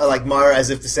towards Mara as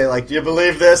if to say, like, "Do you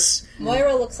believe this?"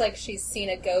 Moira looks like she's seen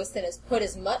a ghost and has put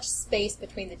as much space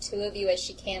between the two of you as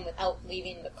she can without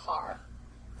leaving the car.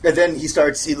 And then he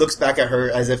looks back at her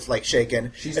as if like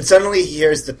shaken, and suddenly he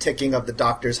hears the ticking of the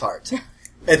doctor's heart.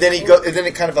 And then and then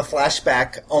it kind of a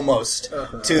flashback almost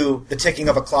to the ticking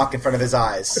of a clock in front of his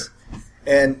eyes.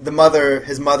 And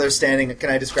his mother standing, can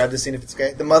I describe this scene if it's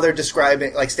okay? The mother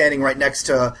standing right next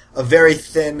to a very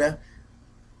thin,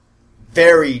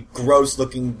 very gross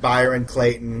looking Byron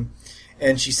Clayton.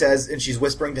 And she says, and she's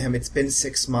whispering to him, "It's been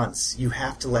 6 months. You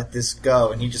have to let this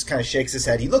go." And he just kind of shakes his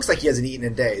head. He looks like he hasn't eaten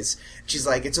in days. She's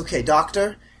like, "It's okay,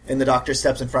 doctor." And the doctor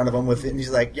steps in front of him and he's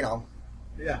like,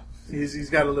 Yeah, he's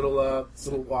got a little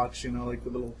watch, like the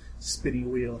little spinny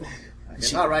wheel.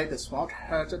 All right, this won't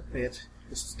hurt a bit.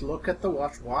 Just look at the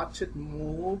watch. Watch it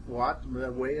move. Watch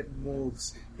the way it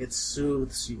moves. It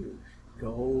soothes you.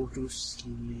 Go to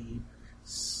sleep.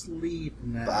 Sleep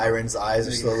now. Byron's eyes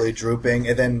are slowly drooping,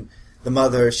 and then the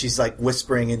mother, she's like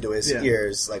whispering into his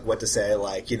ears, like what to say,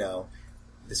 like,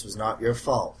 "This was not your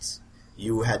fault.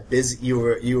 You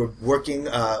were working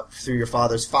through your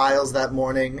father's files that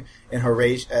morning, and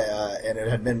and it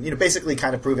had been basically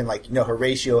kind of proven like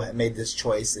Horatio had made this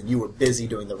choice, and you were busy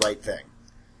doing the right thing.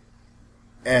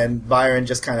 And Byron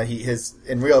just kind of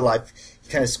in real life he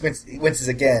kind of winces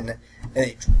again, and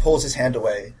he pulls his hand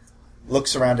away,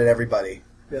 looks around at everybody.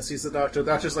 Yes, he's the doctor.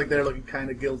 The doctor's like there looking kind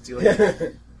of guilty. Like,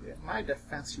 in my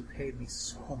defense, you paid me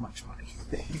so much money.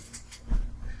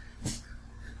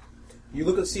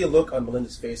 You see a look on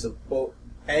Melinda's face of both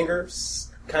anger,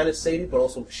 kind of sated, but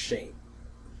also shame.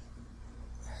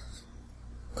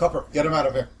 Copper, get him out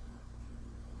of here.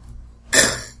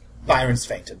 Byron's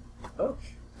fainted. Oh.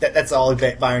 That's all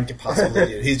Byron could possibly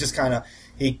do. He's just kind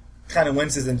of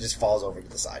winces and just falls over to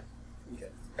the side. Okay.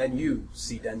 And you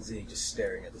see Denzig just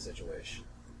staring at the situation.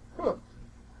 Huh.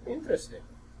 Interesting.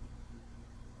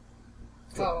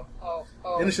 Oh.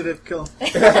 Initiative, kill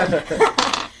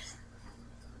him.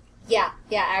 Yeah,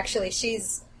 actually,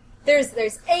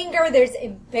 there's anger, there's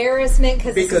embarrassment,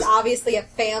 because this is obviously a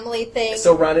family thing.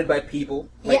 Surrounded by people.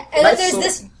 Yeah, and then there's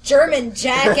this German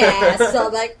jackass, so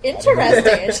I'm like,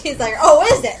 interesting. And she's like, oh,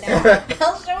 is it now?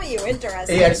 I'll show you,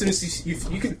 interesting. Yeah, as soon as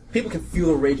people can feel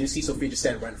the rage and see Sophia just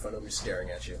standing right in front of them staring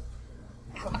at you.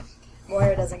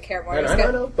 Moira doesn't care. I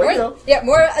know, but Yeah,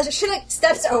 Moira, she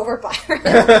steps over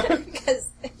Byron,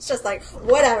 because it's just like,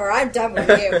 whatever, I'm done with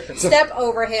you. Step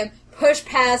over him. Push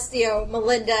past,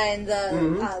 Melinda and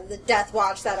the Death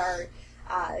Watch that are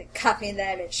cuffing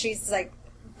them, and she's like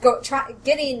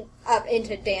getting up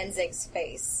into Danzig's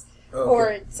face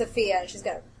or Sophia, and she's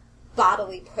gonna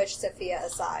bodily push Sophia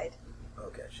aside.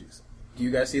 Okay, do you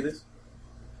guys see this?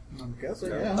 I'm guessing,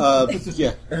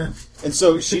 yeah. Yeah. And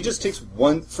so she just takes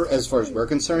one, as far as we're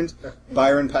concerned,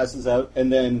 Byron passes out,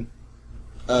 and then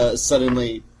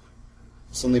suddenly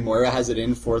Moira has it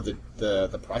in for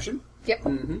the Prussian? Yep.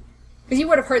 Mm-hmm. Because you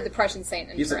would have heard the Prussian saying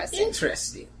He's interesting. like,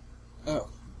 interesting. Oh.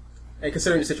 And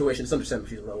considering the situation, it's understandable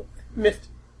she's a little miffed.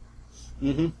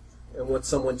 Mm-hmm. And wants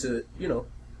someone to,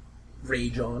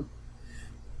 rage on.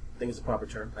 I think it's a proper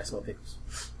term. I smell pickles.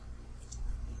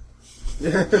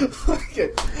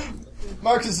 Okay.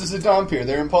 Marcus is a Dompier.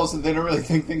 They're impulsive. They don't really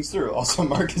think things through. Also,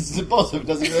 Marcus is impulsive.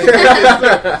 Doesn't really think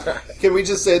things through. Can we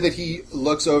just say that he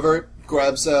looks over,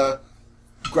 grabs a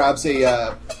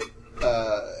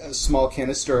small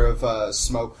canister of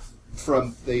smoke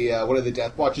from the one of the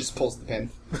Death Watches, pulls the pin.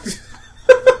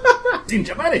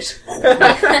 Danger managed.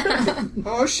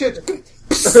 Oh shit! I'm gonna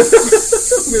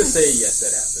say yes,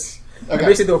 that happened. Okay. And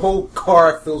basically, the whole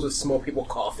car fills with smoke. People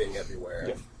coughing everywhere.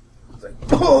 Yeah. It's like,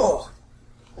 oh!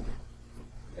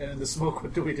 And in the smoke,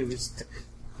 what do? We stand.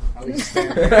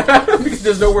 Because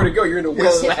there's nowhere to go. You're in a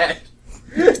wasteland.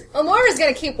 Well, Moira's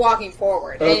going to keep walking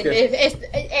forward, and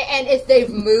if they've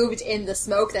moved in the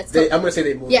smoke, I'm going to say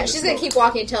they moved. Yeah, she's going to keep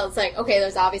walking until it's like, okay,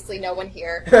 there's obviously no one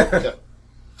here. Yeah.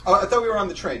 Oh, I thought we were on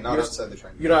the train, not outside the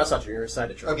train. You're not outside the train. You're inside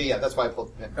the train. Okay, yeah, that's why I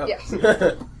pulled the pin. Oh. Yeah.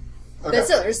 Okay. But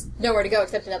still, there's nowhere to go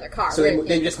except another car. So where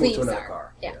they just moved to Queens another are.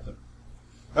 car. Yeah.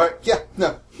 All right, yeah,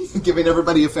 no, giving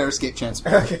everybody a fair escape chance.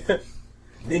 Okay.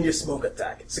 Ninja smoke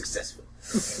attack successful.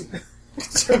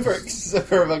 Except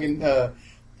for fucking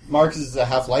Marcus is a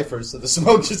half-lifer, so the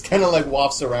smoke just kind of like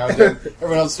wafts around him.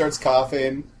 Everyone else starts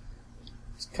coughing.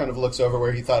 Just kind of looks over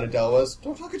where he thought Adele was.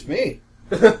 Don't look at me.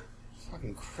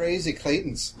 Fucking crazy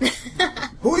Claytons.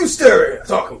 Who are you staring at?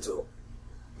 Talking to?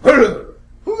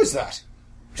 Who is that?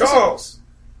 Charles.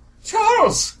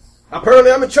 Charles.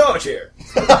 Apparently, I'm in charge here.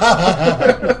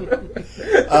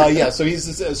 Yeah,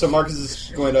 so Marcus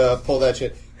is going to pull that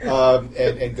shit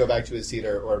and go back to his seat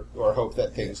or hope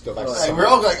that things go back to Like,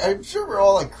 normal. I'm sure we're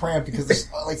all cramped because there's,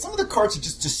 some of the carts are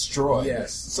just destroyed.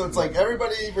 Yes. So it's like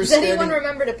everybody. We're Does anyone standing.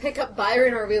 remember to pick up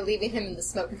Byron, or are we leaving him in the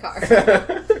smoke car?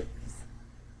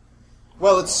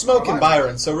 Well, it's Smoke and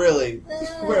Byron, so really,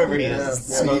 wherever he is,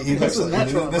 Yeah. Smoke.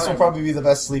 This will probably be the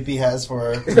best sleep he has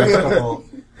for the next couple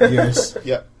years.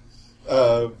 Yeah.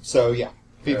 So yeah,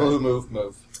 people who move.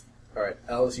 All right,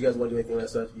 Alice, you guys want to do anything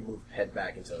else? You head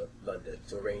back into London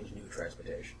to arrange new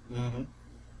transportation. Mm-hmm.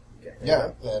 Okay.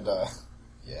 Yeah, and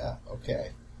okay.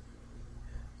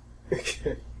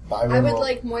 Okay. Byron I would will-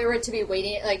 like Moira to be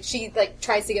waiting. Like, she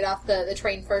tries to get off the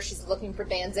train first. She's looking for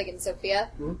Danzig and Sophia.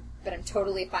 Hmm? But I'm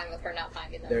totally fine with her not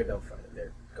finding them. They're done finding.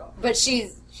 They're gone. But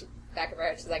she's back of her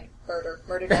head. She's like,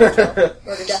 murder, death, kill.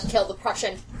 Murder, death, kill the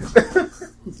Prussian.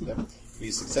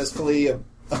 We successfully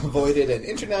avoided an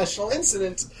international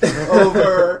incident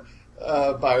over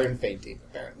Byron fainting,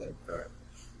 apparently. All right.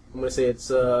 I'm going to say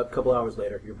it's a couple hours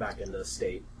later. You're back in the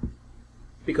state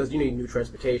because you need new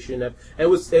transportation. And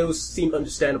it seemed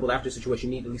understandable after the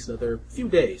situation. You need at least another few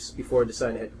days before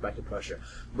deciding to head back to Prussia.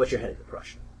 But you're heading to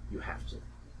Prussia. You have to.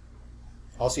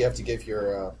 Also, you have to give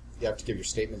your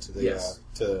statement to the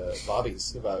to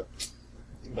Bobby's about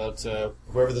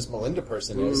whoever this Melinda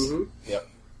person is. Mm-hmm. Yep.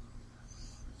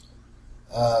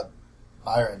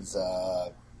 Byron's,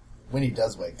 when he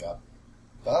does wake up,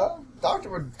 Doctor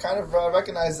would kind of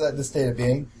recognize this state of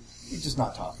being. He's just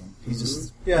not talking. He's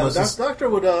just... Yeah, most the just- doctor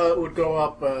would go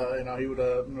up, he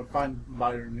would find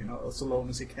Byron, as alone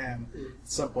as he can at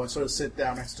some point, sort of sit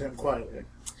down next to him quietly.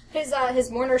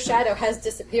 His mourner shadow has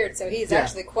disappeared, so he's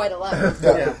actually quite alone.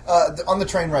 Yeah. On the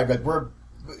train ride, like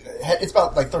it's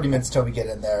about like 30 minutes till we get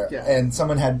in there, Yeah. and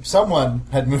someone had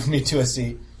moved me to a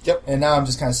seat. Yep. And now I'm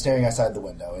just kind of staring outside the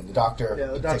window, and the doctor.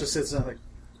 Yeah, the doctor sits down like,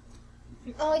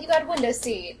 Oh, you got a window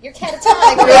seat. You're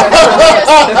catatonic.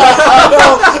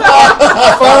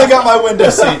 I finally got my window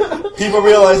seat. People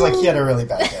realize like he had a really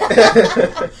bad day.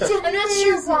 I'm not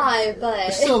sure why, but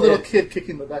there's still a little kid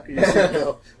kicking the back of your seat,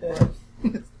 though.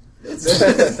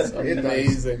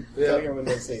 Amazing. Telling him when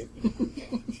they see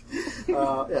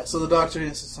it. So the doctor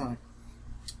sits down like,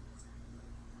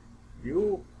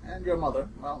 you and your mother,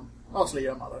 well, mostly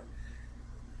your mother,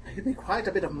 give me quite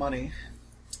a bit of money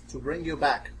to bring you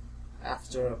back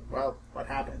after, well, what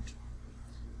happened.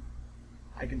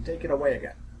 I can take it away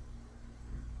again.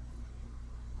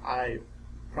 I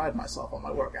pride myself on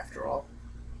my work, after all.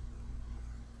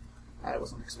 I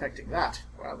wasn't expecting that.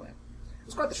 Well, it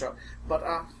was quite the show. But,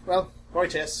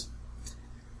 right is.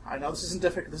 I know this isn't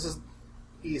difficult. This is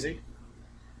easy.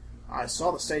 I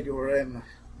saw the state you were in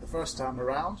the first time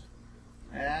around.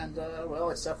 And,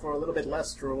 except for a little bit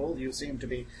less drool, you seem to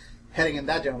be heading in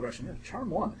that general direction. Yeah,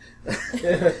 charm 1.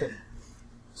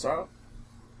 So,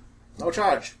 no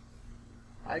charge.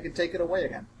 I can take it away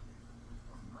again.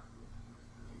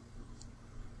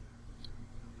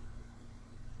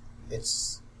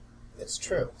 It's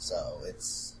true. So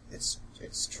it's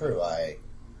true. I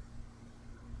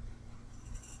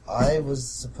was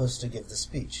supposed to give the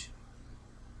speech.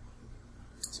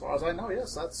 As far as I know,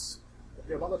 yes, that's what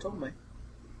your mother told me.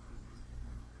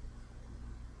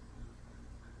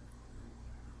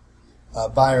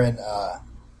 Byron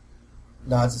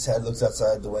nods his head, looks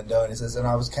outside the window, and he says, "And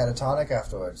I was catatonic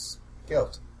afterwards.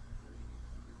 Guilt."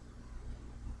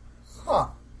 Huh.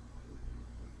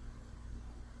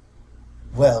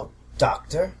 Well,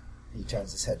 Doctor, he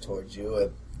turns his head towards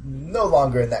you, no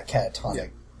longer in that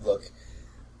catatonic look.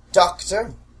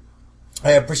 Doctor,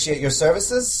 I appreciate your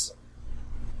services.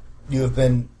 You have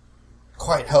been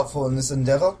quite helpful in this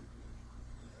endeavor.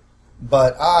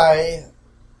 But I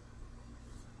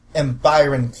am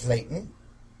Byron Clayton.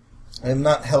 I am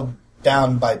not held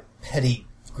down by petty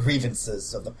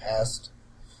grievances of the past.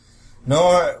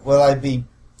 Nor will I be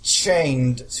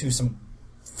chained to some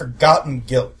forgotten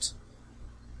guilt.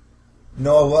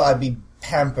 Nor will I be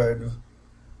pampered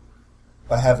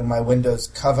by having my windows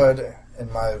covered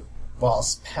and my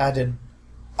walls padded.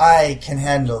 I can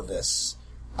handle this.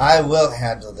 I will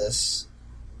handle this.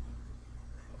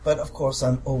 But of course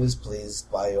I'm always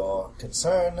pleased by your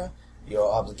concern,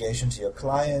 your obligation to your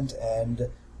client, and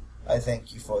I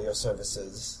thank you for your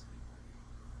services.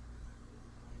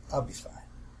 I'll be fine.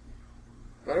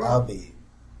 Very well. I'll be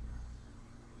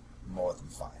more than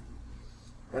fine.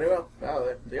 Very well.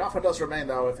 Well, the offer does remain,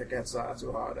 though, if it gets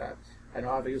too hard. I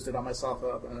know I've used it on myself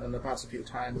in the past a few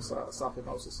times,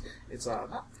 self-hypnosis. It's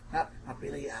not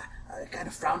really kind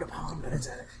of frowned upon, but it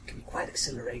can be quite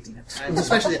exhilarating at times,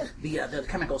 especially the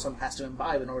chemicals one has to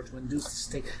imbibe in order to induce the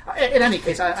state. In any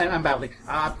case, I'm babbling.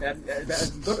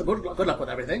 Good luck with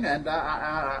everything, and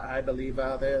I believe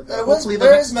hopefully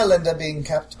Where is Melinda being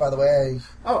kept, by the way?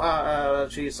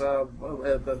 She's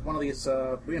one of these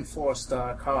reinforced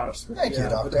cars. Thank you,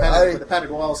 Doctor. With the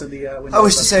padded walls and the windows. I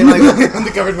wish to say my On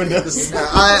the covered windows.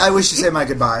 I wish to say my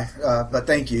goodbye, but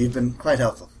thank you. You've been quite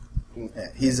helpful.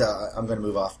 Yeah, I'm going to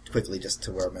move off quickly just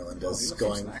to where Melinda's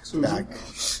going back.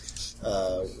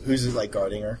 Who's like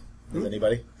guarding her? Is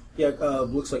anybody? Yeah,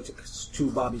 looks like two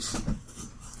Bobbies.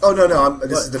 Oh no!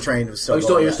 This is the train. You're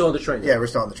still on the train. Yeah, we're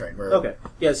still on the train. Okay.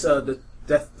 Yes, the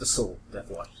Death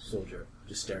Watch soldier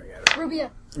just staring at us.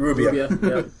 Rubia. Rubia.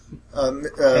 Yeah.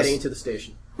 Heading into the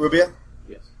station. Rubia,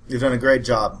 Yes. you've done a great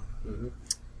job. Mm-hmm.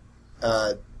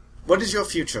 What does your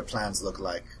future plans look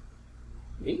like?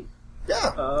 Me?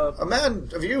 Yeah, a man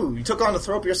of you. You took on the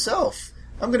Thrope yourself.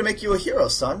 I'm going to make you a hero,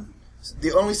 son.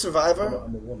 The only survivor.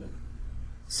 I'm a woman.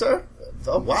 Sir?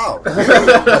 Oh, wow.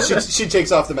 She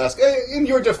takes off the mask. In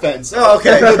your defense, Oh,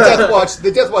 okay.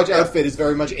 the Death Watch outfit is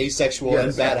very much asexual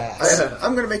and badass.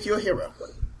 I'm going to make you a hero.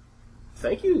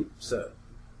 Thank you, sir.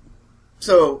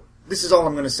 So, this is all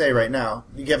I'm going to say right now.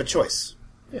 You have a choice.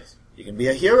 Yes. You can be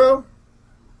a hero,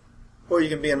 or you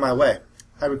can be in my way.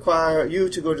 I require you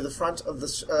to go to the front of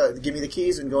the... give me the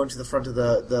keys and go into the front of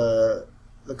the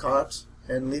cart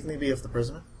and leave me be with the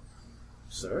prisoner.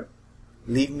 Sir?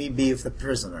 Leave me be with the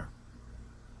prisoner.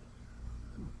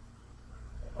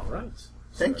 All right.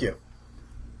 Thank you.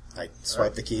 I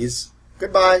swipe the keys.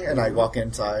 Goodbye, and I walk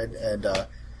inside, and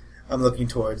I'm looking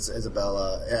towards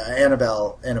Annabella,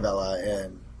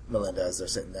 and Melinda as they're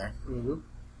sitting there. Mm-hmm.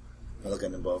 I look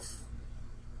at them both,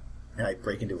 and I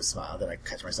break into a smile. Then I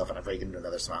catch myself, and I break into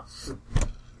another smile.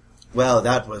 Well,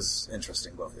 that was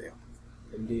interesting, both of you.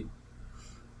 Indeed.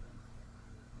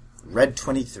 Red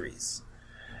 23s.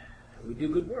 We do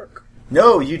good work.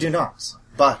 No, you do not.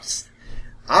 But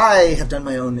I have done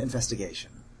my own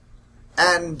investigation.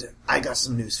 And I got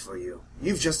some news for you.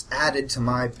 You've just added to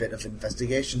my bit of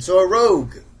investigation. So a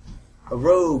rogue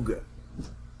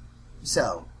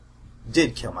cell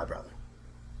did kill my brother.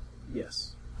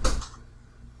 Yes.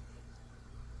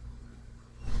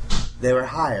 They were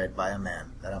hired by a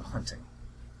man that I'm hunting.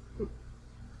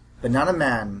 But not a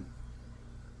man,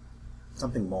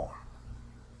 something more.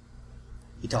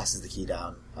 He tosses the key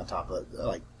down on top of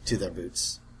to their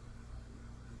boots.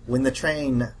 When the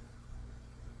train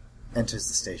enters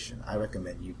the station, I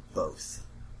recommend you both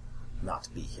not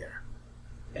be here.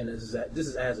 And this is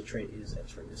as the train is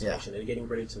entering the station. They're getting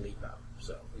ready to leap out.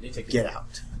 So they take Get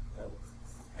out.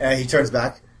 And he turns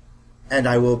back, and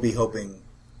I will be hoping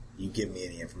you give me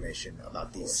any information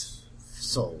about these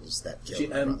souls that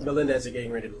killed my brother. Melinda, as they're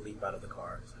getting ready to leap out of the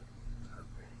car, is like,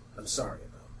 I'm sorry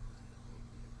about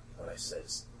what I said.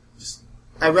 Just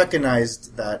I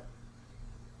recognized that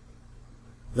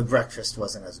the breakfast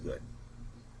wasn't as good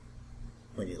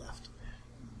when you left.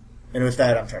 And with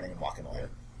that, I'm turning and walking away.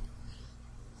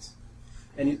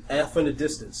 And off in the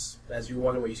distance, as you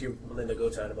walk away, you see Melinda go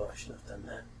to Annabelle. I shouldn't have done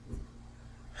that.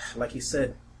 Like he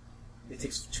said, it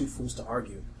takes two fools to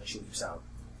argue, and she leaps out.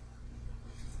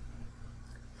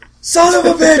 Son of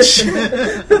a bitch!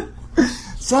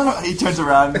 He turns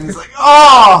around and he's like,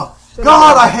 oh!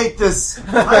 God, I hate this!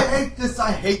 I hate this,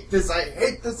 I hate this, I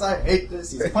hate this, I hate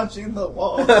this. He's punching the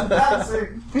wall,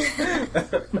 dancing.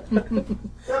 Yep,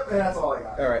 and that's all I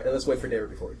got. Alright, let's wait for David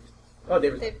before we... Oh,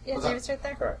 David. David's right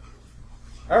there.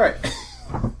 Alright.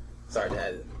 Sorry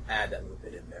to add that little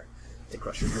bit in there to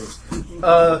crush your dreams.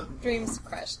 Dreams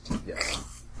crushed. Yes.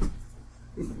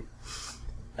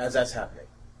 As that's happening.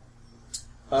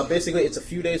 Basically, it's a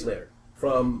few days later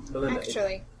from Melinda.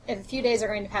 Actually, in a few days are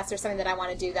going to pass, there's something that I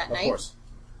want to do that night. Of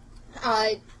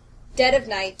course. Dead of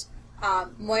night,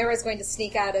 Moira is going to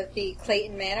sneak out of the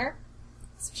Clayton Manor.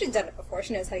 She's done it before.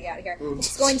 She knows how to get out of here.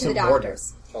 She's going to the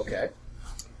doctor's. Okay.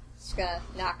 She's going to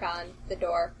knock on the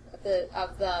door of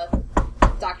the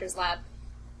doctor's lab.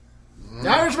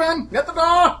 Irishman, get the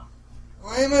door!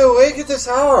 Why am I awake at this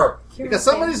hour? Because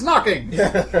somebody's knocking.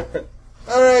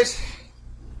 Alright.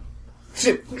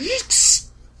 It's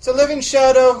a living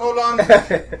shadow. Hold on.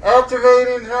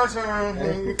 Activating.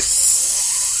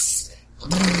 It's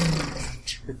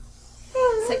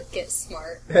like, get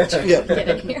smart. Yeah. Get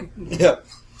in here. Yeah.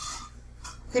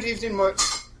 Good evening,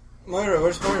 Moira.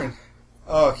 Where's Byron?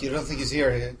 Oh, you don't think he's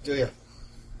here, do you?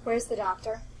 Where's the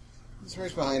doctor? He's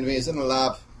right behind me. He's in the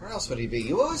lab. Where else would he be?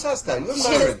 You always ask that. You and She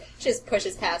Byron. just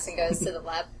pushes past and goes to the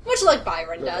lab. Much like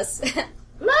Byron does.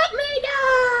 Let me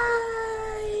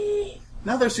die!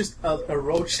 Now there's just a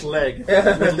roach leg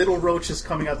with little roaches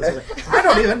coming out this way. I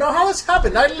don't even know how this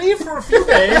happened. I leave for a few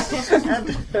days.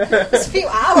 And It's a few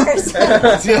hours.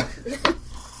 Yeah.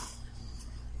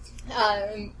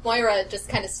 Moira just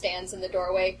kind of stands in the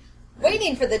doorway,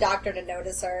 waiting for the doctor to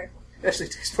notice her. actually,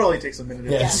 it probably takes a minute.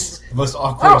 Yes. The most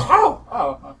awkward.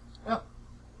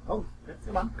 Come on,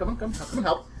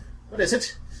 help. What is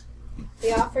it?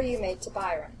 The offer you made to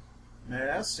Byron.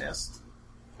 Yes.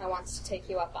 I want to take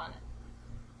you up on it.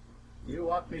 You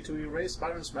want me to erase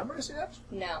Byron's memories yet?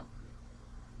 No.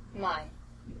 Mine.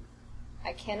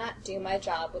 I cannot do my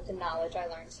job with the knowledge I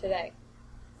learned today.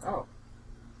 Oh.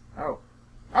 I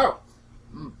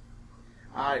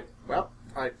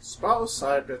suppose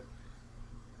you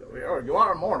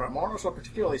are a mourner. Mourners are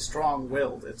particularly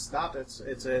strong-willed.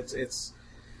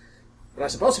 But I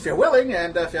suppose if you're willing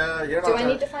and if you're not... Do I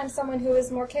need to find someone who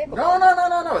is more capable? No.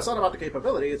 It's not about the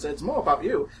capability. It's more about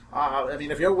you.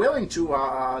 If you're willing to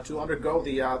undergo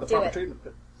the proper it. treatment.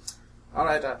 All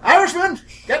right, Irishman,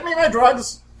 get me my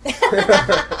drugs. You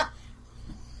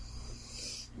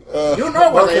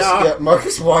know where they are. Yeah,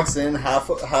 Marcus walks in half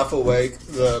awake,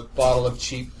 the bottle of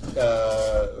cheap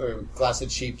or glass of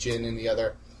cheap gin in the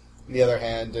other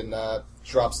hand, and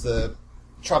drops the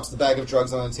bag of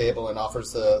drugs on the table and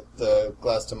offers the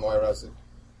glass to Moira.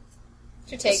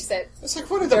 She takes it, It's like,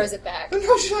 what are throws it back.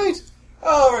 No shite.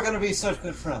 Oh, we're gonna be such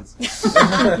good friends.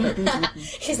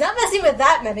 He's not messing with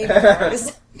that many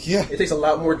drugs. Yeah. It takes a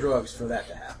lot more drugs for that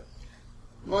to happen.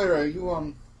 Moira,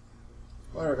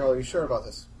 Moira, are you sure about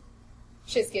this?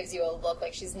 She just gives you a look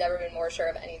like she's never been more sure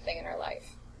of anything in her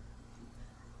life.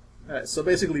 Alright, so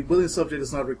basically, willing subject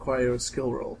does not require a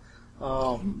skill roll.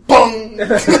 Bong!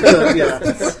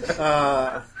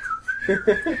 Yeah.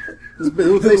 It would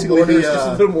basically be,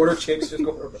 Just little mortar chicks just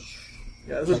go around.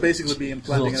 yeah, this would basically be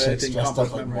implanting Little chicks anything dressed up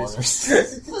complex like memories.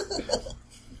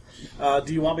 mortars.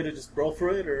 Do you want me to just roll for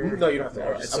it, or No, you don't have to.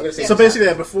 Alright, I'm so, gonna say so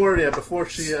basically, before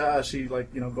she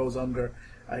goes under,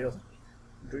 I go,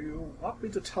 do you want me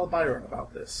to tell Byron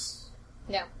about this?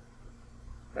 No.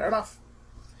 Fair enough.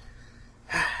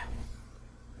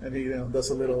 And he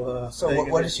does a little. So thing,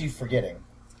 what and is she forgetting?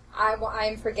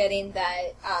 I'm forgetting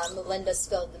that Melinda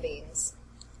spilled the beans.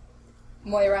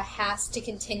 Moira has to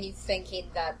continue thinking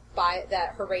that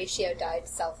Horatio died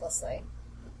selflessly.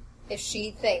 If she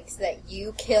thinks that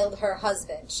you killed her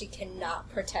husband, she cannot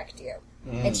protect you.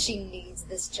 And she needs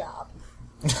this job.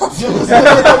 In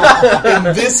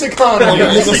this economy.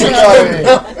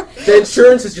 The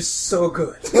insurance is just so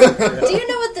good. Do you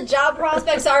know what the job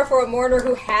prospects are for a mourner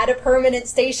who had a permanent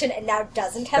station and now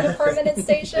doesn't have a permanent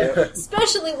station?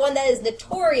 Especially one that is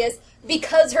notorious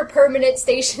because her permanent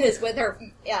station is with her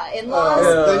in-laws.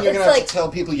 Then you're It's going to have like, to tell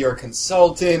people you're a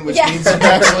consultant, which Yeah. means you're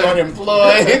actually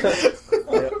unemployed.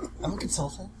 I'm a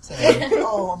consultant.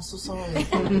 Oh, I'm so sorry.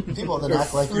 People then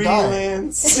act like you died.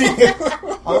 Freelance.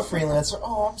 I'm a freelancer.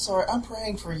 Oh, I'm sorry. I'm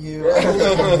praying for you. I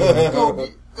believe in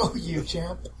you. Go you,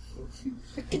 champ.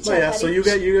 good Oh, job, yeah, so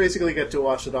buddy. you basically get to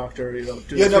watch the doctor. Do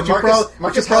Yeah, no, this. Marcus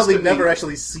You've has probably to be- never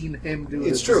actually seen him do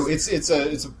this. It's true.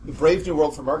 It's a brave new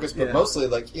world for Marcus, but Yeah. mostly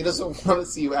like he doesn't want to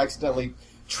see you accidentally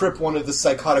trip one of the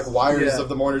psychotic wires Yeah. of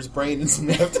the mourner's brain and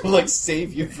have to like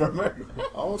save you from her.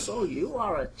 Oh, so you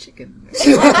are a chicken.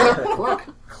 Cluck,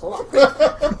 cluck.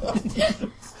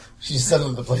 She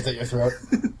settled the plate at your throat.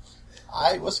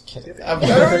 I was kidding. A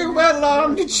very well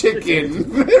armed chicken.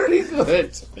 Very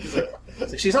good.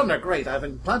 So she's under great. I've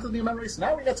implanted new memories.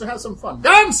 Now we get to have some fun.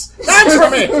 Dance! Dance for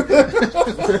me!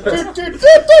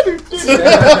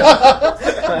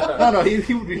 No,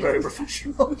 he would be very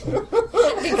professional.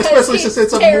 Because Especially he's since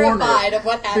it's a terrified mourner. of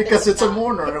what happened. Because to it's a Tom.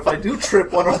 mourner, and if I do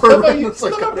trip one of her, it's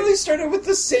like... Look, really started with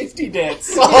the safety dance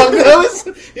song. That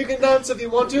was, you can dance if you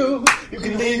want to. You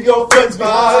can leave your friends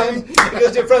behind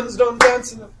because your friends don't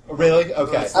dance. Really?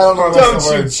 Okay. I don't know Don't the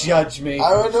you words. judge me. I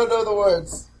don't know the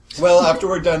words. Well, after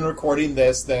we're done recording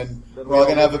this, then we're all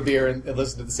gonna have a beer and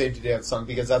listen to the safety dance song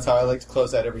because that's how I like to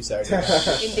close out every Saturday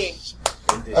night. Indeed.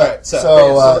 All right, So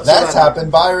so that's that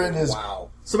happened. Byron is Wow.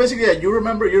 So basically, yeah, you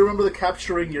remember the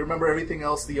capturing, you remember everything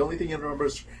else. The only thing you remember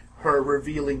is her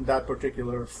revealing that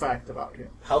particular fact about him.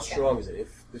 How strong is it?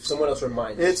 If someone else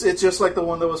reminds you. It's just like the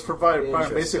one that was provided.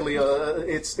 Interesting. Basically,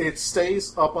 it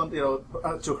stays up on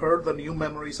to her the new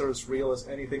memories are as real as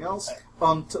anything else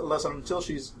until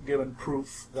she's given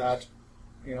proof that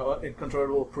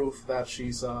incontrovertible proof that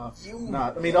she's not.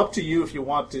 I mean, up to you if you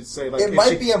want to say like It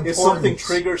might be if something important.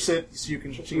 triggers it, she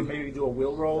can maybe do a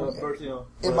will roll. Okay.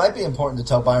 It might be important to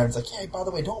tell Byron, it's like, hey, by the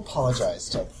way, don't apologize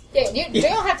to Yeah, you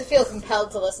don't have to feel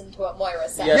compelled to listen to what Moira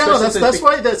said. Yeah. Yeah, no, especially that's since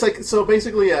why. That's like so.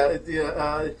 Basically,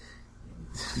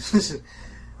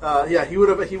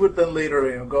 he would then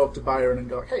later go up to Byron and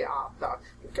go, "Hey,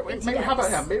 maybe have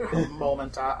a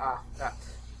moment.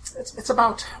 It's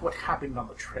about what happened on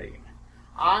the train.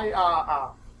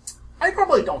 I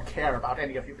probably don't care about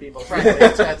any of you people, frankly.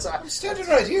 I'm standing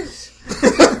right here.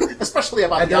 Especially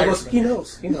about and the Del goes, Irishman.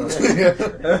 he knows. Yeah,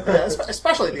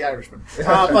 especially the Irishman.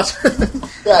 But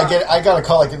Yeah, I got a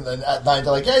call at night.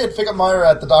 They're like, "Yeah, you pick up Myra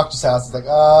at the doctor's house." It's like,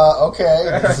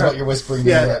 okay. This is what you're whispering.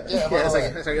 yeah,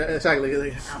 to me.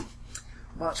 exactly.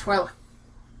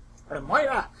 But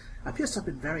Moira appears to have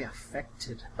been very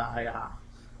affected by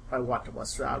what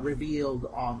was revealed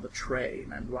on the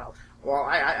train, and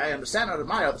I understand and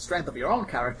admire the strength of your own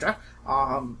character.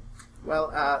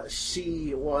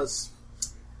 She was.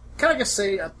 Can I just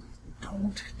say,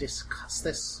 don't discuss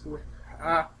this with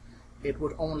her. It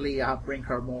would only bring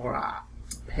her more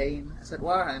pain, as it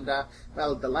were, and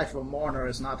the life of a mourner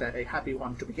is not a happy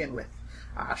one to begin with.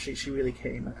 She really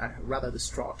came rather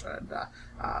distraught and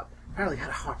apparently had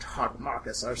a heart-to-heart with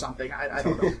Marcus or something. I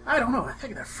don't know. I don't know. I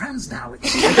think they're friends now.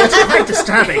 It's quite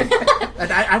disturbing.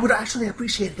 And I would actually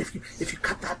appreciate it if you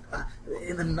cut that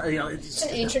in the It's an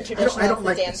ancient tradition of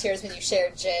the Dampiers when you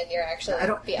share gin, you're actually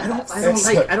BFFs.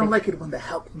 I don't like it when the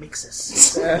help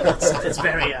mixes. It's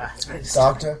very disturbing.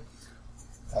 Doctor,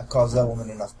 that caused that woman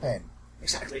enough pain.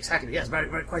 Exactly. Yes, very,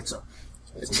 very quite so.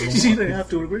 It's a little You have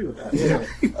to agree with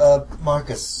that.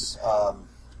 Marcus,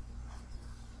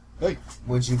 Hey.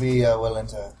 Would you be willing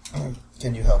to...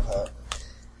 Can you help her?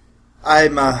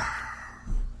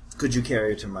 Could you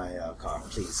carry her to my car,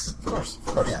 please? Of course.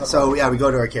 Yeah, so, we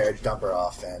go to our carriage, dump her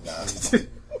off, and...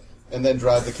 And then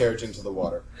drive the carriage into the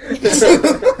water. And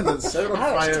then set it on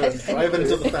fire and drive it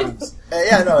into the fence.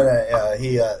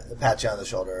 He pats you on the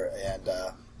shoulder, and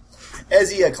as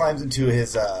he climbs into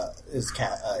his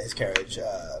carriage,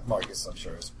 Marcus, I'm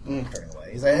sure, is turning away.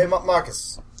 He's like, "Hey,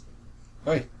 Marcus.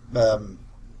 Hey.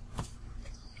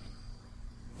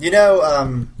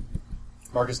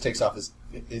 Marcus takes off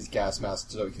his gas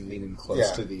mask so he can lean in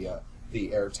close to the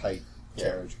airtight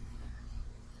carriage.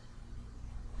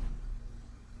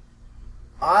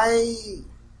 I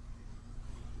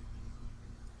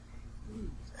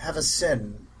have a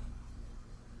sin,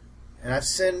 and I've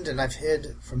sinned, and I've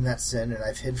hid from that sin, and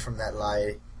I've hid from that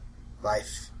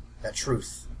life, that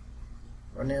truth,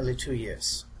 for nearly 2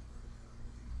 years.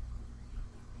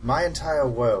 My entire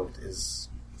world is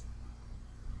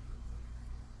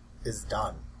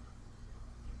done,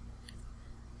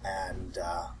 and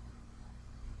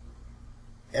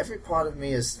every part of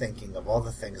me is thinking of all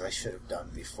the things I should have done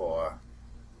before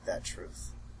that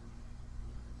truth.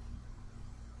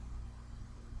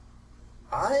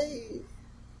 I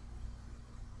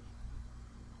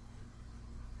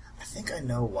think I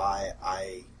know why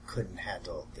I couldn't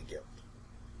handle the guilt.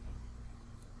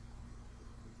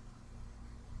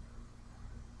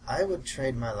 I would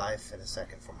trade my life in a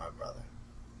second for my brother.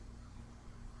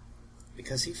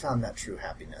 Because he found that true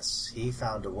happiness. He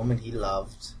found a woman he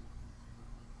loved.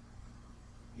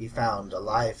 He found a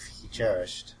life he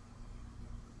cherished.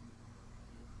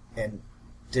 And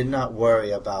did not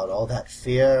worry about all that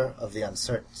fear of the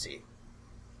uncertainty.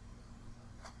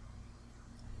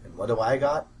 And what do I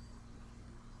got?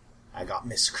 I got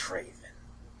Miss Craven.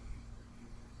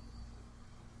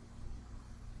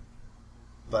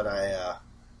 But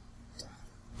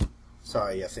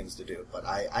sorry, you have things to do, but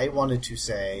I wanted to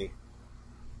say,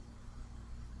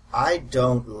 I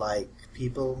don't like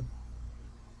people,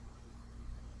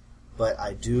 but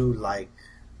I do like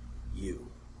you.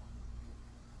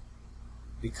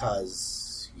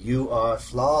 Because you are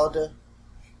flawed,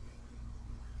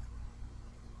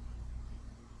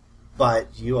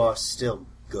 but you are still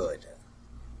good.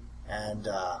 And,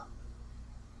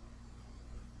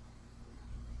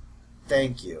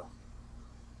 thank you.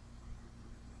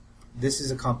 This is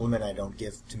a compliment I don't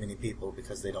give to many people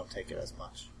because they don't take it as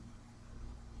much.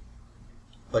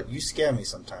 But you scare me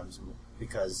sometimes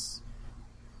because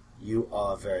you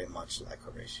are very much like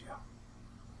Horatio.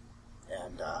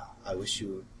 And I wish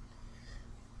you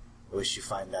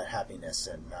find that happiness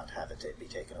and not have it be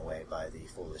taken away by the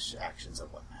foolish actions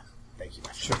of one man. Thank you,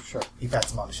 my friend. Sure. He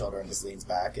pats him on the shoulder and just leans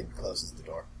back and closes the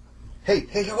door. Hey,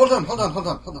 hold on.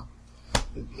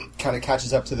 Kind of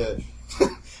catches up to the...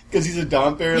 Because he's a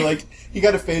Dom bear, like, he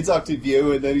kind of fades off to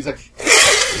view, and then he's like...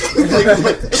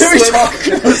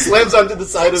 slams onto the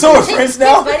side of So we're friends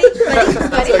now? Buddy.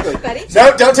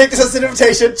 No, don't take this as an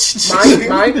invitation.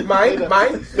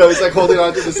 Mine. No, he's like holding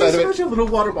on to the side of it. A little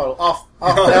water bottle. Off.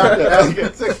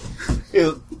 It's like,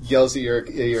 he yells at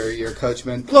your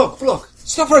coachman. Look,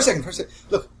 stop for a second.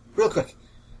 Look, real quick.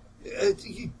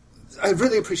 I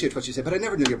really appreciate what you say, but I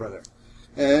never knew your brother.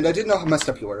 And I didn't know how messed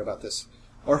up you were about this.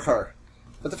 Or her.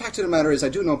 But the fact of the matter is I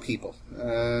do know people.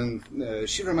 And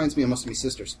she reminds me of most of my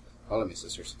sisters. All of my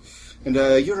sisters. And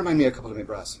you remind me of a couple of my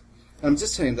bras. And I'm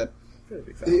just saying that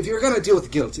if you're going to deal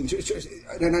with guilt, and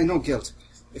I know guilt,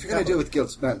 if you're going to deal with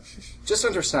guilt, man, just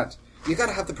understand, you got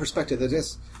to have the perspective that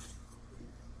is,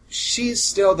 she's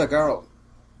still the girl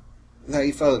that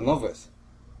you fell in love with.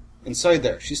 Inside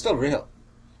there, she's still real.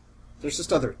 There's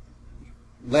just other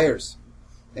layers.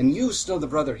 And you still the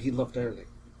brother he loved dearly.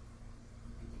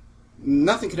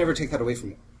 Nothing can ever take that away from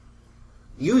you.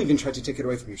 You even tried to take it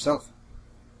away from yourself.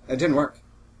 It didn't work.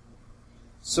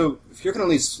 So, if you're going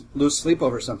to lose sleep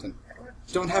over something,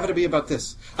 don't have it to be about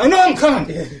this. I know I'm coming!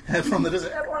 And from the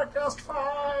distance, Edward, just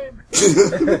fine!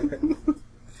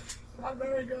 I'm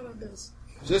very good at this.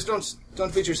 Just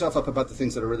don't beat yourself up about the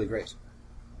things that are really great.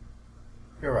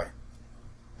 You're right.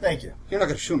 Thank you. You're not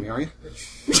going to shoot me, are you?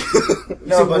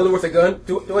 No, but with a gun.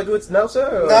 Do I do it now,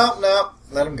 sir? Or? No.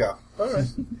 Let him go. All right.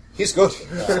 He's good.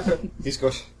 He's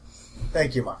good.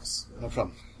 Thank you, Marcus. No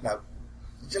problem. No.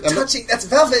 You're touching. That's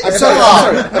velvet. I'm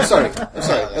sorry.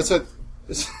 That's what...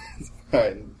 All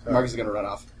right. Marcus is going to run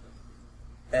off.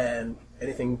 And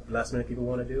anything last minute people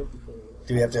want to do?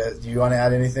 Do you want to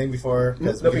add anything before?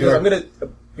 No,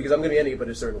 because I'm gonna be ending it, but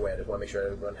a certain way. I just want to make sure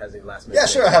everyone has a last minute. Yeah,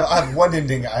 sure. I have one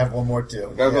ending. I have one more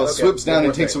too. Gargoyle swoops down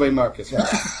and takes away Marcus.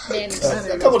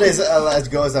 A couple days as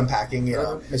go as I'm packing,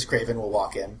 Miss Craven will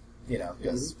walk in.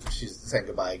 because she's saying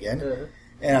goodbye again. Uh-huh.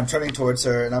 And I'm turning towards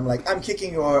her, and I'm like, I'm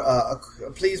kicking your...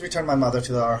 please return my mother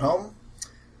to our home.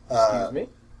 Excuse me?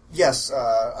 Yes,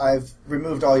 I've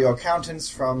removed all your accountants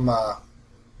from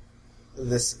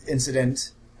this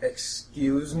incident.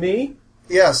 Excuse me?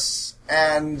 Yes,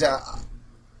 and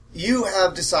you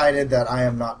have decided that I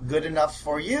am not good enough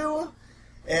for you,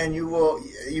 and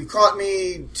you've caught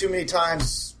me too many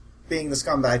times being the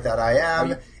scumbag that I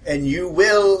am, and you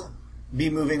will be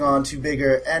moving on to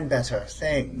bigger and better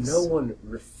things. No one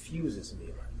refuses me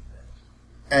like that.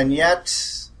 And yet,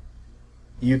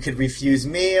 you could refuse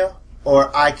me,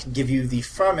 or I could give you the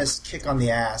firmest kick on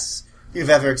the ass you've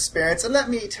ever experienced. And let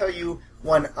me tell you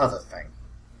one other thing.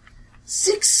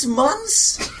 6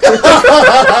 months?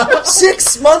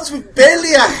 6 months with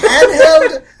barely a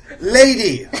handheld?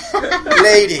 Lady,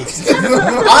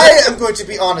 I am going to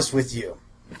be honest with you.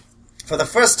 For the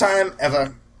first time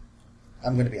ever,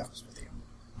 I'm going to be honest with you.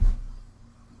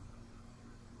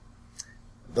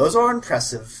 Those are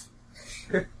impressive.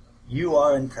 You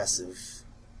are impressive.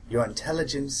 Your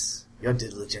intelligence, your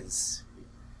diligence,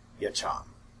 your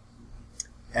charm.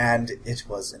 And it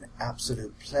was an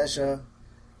absolute pleasure.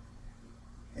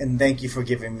 And thank you for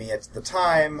giving me it the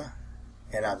time.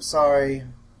 And I'm sorry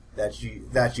that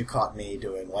you caught me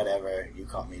doing whatever you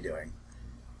caught me doing.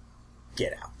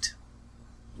 Get out.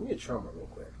 Give me a charm real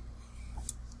quick.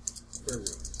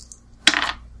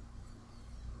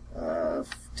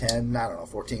 10, I don't know,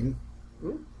 14.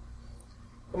 I'm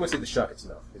going to say the shock it's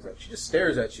enough. It's like she just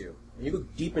stares at you, and you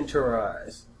look deep into her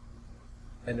eyes,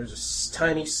 and there's a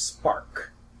tiny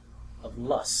spark of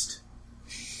lust.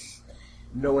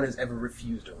 No one has ever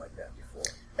refused her like that before.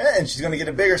 And she's going to get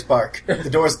a bigger spark. The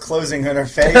door's closing on her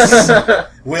face.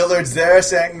 Willard's there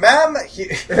saying, "Ma'am,"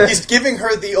 he's giving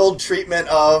her the old treatment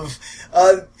of,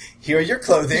 here are your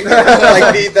clothing.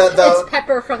 Like It's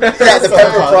Pepper from the the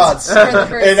pepper prods.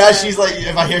 first And as time. she's like,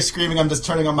 if I hear screaming, I'm just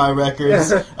turning on my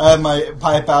records. I have my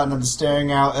pipe out and I'm just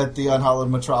staring out at the unhallowed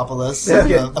metropolis.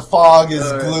 The fog is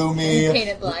gloomy. You paint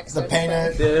it black. The So it's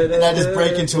painter. fine. And I just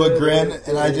break into a grin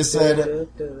and I just said,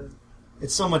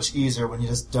 it's so much easier when you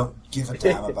just don't give a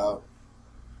damn about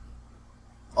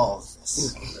all of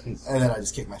this. And then I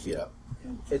just kick my feet up.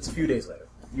 It's a few days later.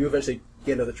 You eventually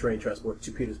get another train transport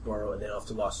to Petersboro and then off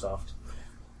to Lowestoft.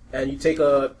 And you take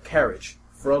a carriage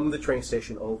from the train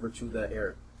station over to the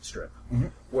airstrip,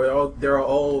 where there are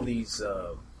all these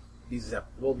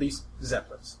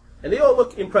Zeppelins. And they all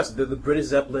look impressive. They're the British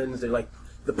Zeppelins. They're like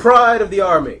the pride of the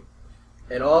army.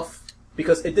 And off,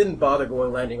 because it didn't bother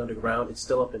landing underground, it's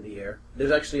still up in the air.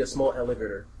 There's actually a small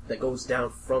elevator that goes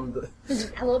down from the... There's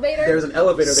an elevator? There's an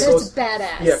elevator that That's goes...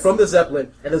 badass. Yeah, from the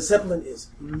Zeppelin. And the Zeppelin is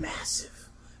massive.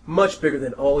 Much bigger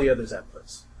than all the other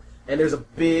Zeppelins. And there's a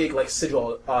big,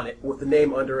 sigil on it with the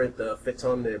name under it, the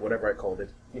Phaeton, whatever I called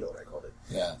it. You know what I called it.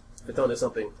 Yeah. Phaeton is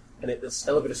something. And this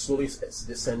elevator slowly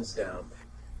descends down.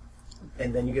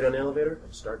 And then you get on the elevator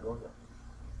and start going up.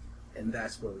 And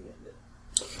that's where we ended.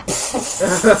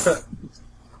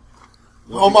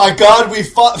 Oh my God! We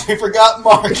forgot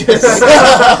Marcus.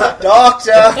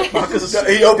 Doctor. Marcus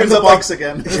He opens up box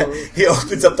again. He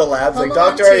opens up the labs Home like,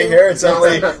 Doctor, Alone are you 2. here? And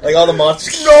suddenly, all the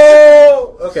monsters.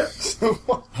 No! Okay.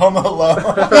 Home Alone.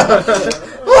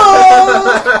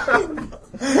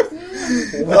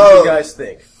 What do you guys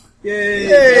think?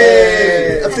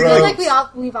 Yay! I feel like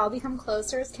we've all become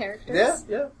closer as characters.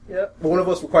 Yeah. Well, one of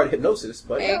us required hypnosis,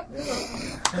 but Hey.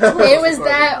 It was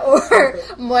that, or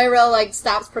Moira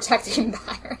stops protecting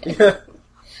Byron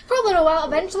for a little while.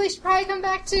 Eventually, she'll probably come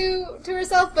back to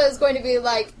herself, but it's going to be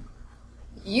like,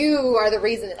 you are the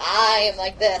reason that I am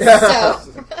like this. So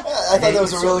I thought that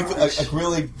was a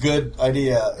really good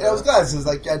idea. It was good.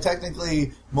 Because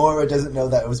technically, Moira doesn't know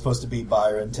that it was supposed to be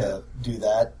Byron to do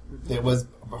that. It was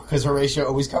because Horatio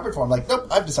always covered for him. Like, nope,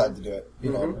 I've decided to do it.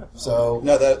 You know. So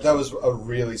No, that was a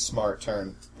really smart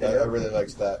turn. I really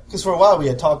liked that. because for a while we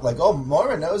had talked like, oh,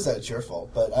 Moira knows that it's your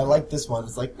fault, but I like this one.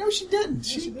 It's like, no, she didn't.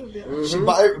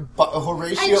 Horatio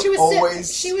and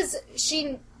always.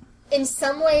 she in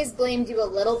some ways blamed you a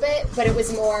little bit, but it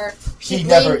was more He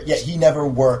never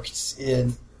worked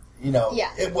in.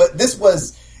 Yeah. This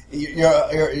was.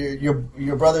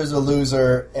 Your brother's a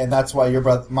loser, and that's why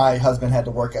my husband had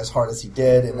to work as hard as he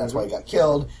did, and that's why he got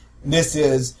killed. And this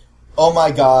is, oh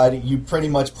my God, you pretty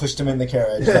much pushed him in the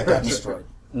carriage that got destroyed.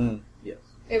 yes.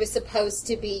 It was supposed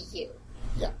to be you.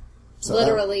 Yeah. So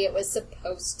Literally, it was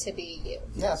supposed to be you.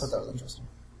 I thought that was interesting.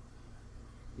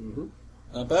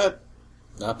 Not bad.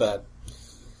 Not bad.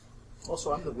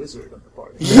 Also, I'm the wizard of the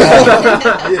party.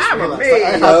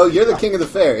 Oh, you're the king of the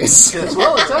fairies. Yes,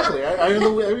 well, exactly. I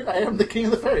am the king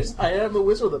of the fairies. I am the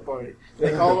wizard of the party.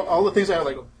 Like all the things I have,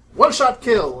 like one shot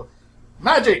kill,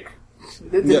 magic!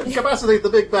 Incapacitate the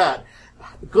big bad.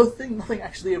 Good thing nothing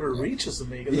actually ever reaches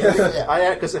me.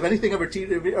 Because if anything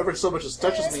ever so much as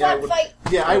touches me, I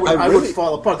would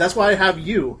fall apart. That's why I have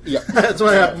you. Yeah. That's why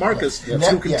I have Marcus, who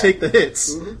can take the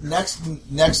hits.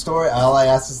 Next story, all I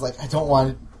ask is, like, I don't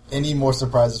want any more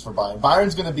surprises for Byron.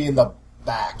 Byron's going to be in the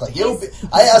back. Like,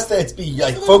 I asked that it be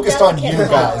like focused on you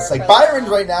guys. Like, Byron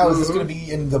right now is just going to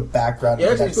be in the background. Yeah,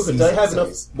 of the next does season, I have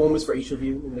enough moments for each of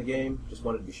you in the game? Just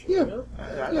wanted to be sure. Yeah.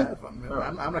 I had fun.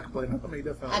 I'm not complaining. I made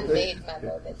I made my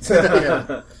moments.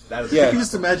 You can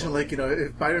just imagine, like,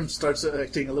 if Byron starts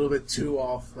acting a little bit too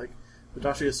off, like, the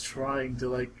doctor is trying to,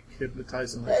 like,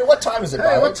 hypnotize him. Like, Hey, what time is it,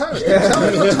 Byron? Hey, what time is it?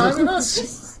 Tell me what time it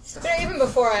is. But even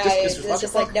before I Just was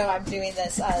just like, no, I'm doing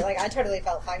this. Like, I totally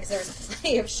felt fine because there was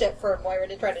plenty of shit for Moira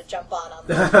to try to jump on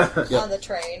the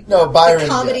train. No, Byron. The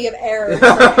comedy of errors.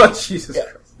 Oh, Jesus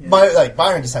Christ.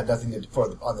 Byron just had nothing to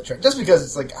do on the train. Just because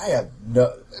it's like, I have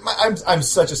no... I'm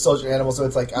such a social animal, so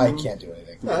it's like, I can't do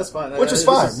anything. No, that's fine. Which is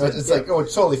fine. It's like,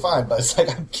 it's totally fine, but it's like,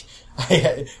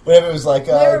 whenever it was like,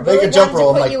 Moira make really a jump roll,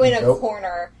 I'm put like, you in a nope.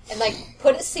 corner and, like,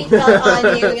 put a seatbelt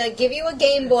on you, and, like, give you a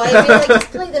Game Boy, and be like,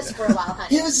 just play this for a while,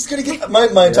 honey. He was just going to get...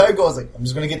 My entire goal was like, I'm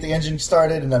just going to get the engine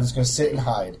started, and I'm just going to sit and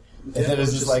hide. And then it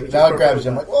was just like, now it grabs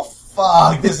you. I'm like, well,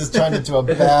 fuck, this has turned into a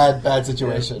bad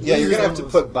situation. Yeah, you're gonna have to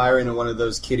put Byron in one of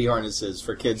those kitty harnesses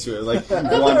for kids who are like Put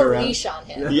wander a around. leash on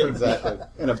him. Yeah, exactly,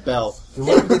 and a bell. You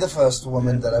wouldn't be the first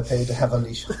woman that I paid to have a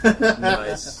leash.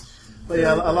 Nice. But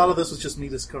yeah, a lot of this was just me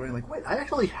discovering, like, wait, I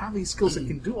actually have these skills that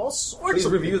can do all sorts Please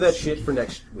of review that shit for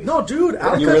next week. No, dude,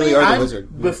 alchemy, You really are the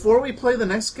wizard. Before we play the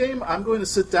next game, I'm going to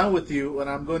sit down with you and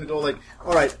I'm going to go like,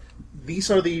 all right, these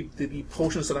are the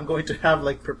potions that I'm going to have,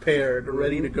 like, prepared,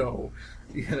 ready to go.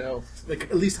 Like,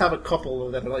 at least have a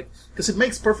couple that are like, because it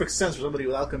makes perfect sense for somebody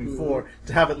with Alchemy 4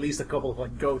 to have at least a couple of,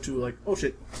 like, go-to, like, oh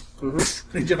shit.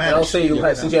 Ninja And I'll say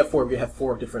since you have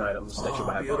four different items that you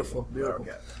buy. Beautiful.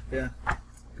 Okay. Yeah.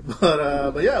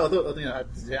 But yeah,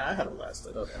 I had a blast.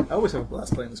 I always have a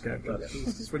blast playing this character.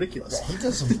 He's ridiculous. Yeah, he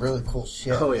does some really cool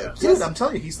shit. Oh yeah. Dude, I'm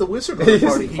telling you, he's the wizard of the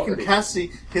party. He can cast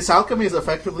his alchemy is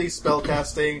effectively spell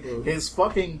casting. His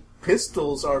fucking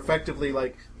pistols are effectively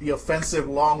like the offensive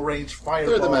long range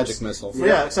fireballs. They're the magic missile.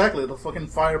 Yeah, exactly. The fucking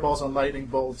fireballs and lightning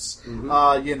bolts.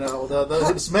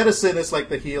 His medicine is like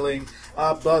the healing.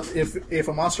 But if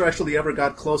a monster actually ever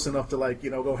got close enough to, like,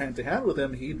 go hand to hand with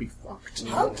him, he'd be fucked.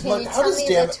 Okay, tell me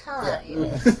the time.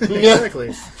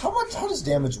 Exactly. How does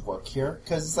damage work here?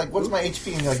 Because it's like, what's my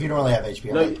HP? And you're like, you don't really have HP.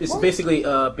 I'm No, like, it's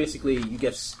what? basically you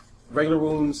get regular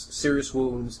wounds, serious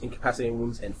wounds, incapacitating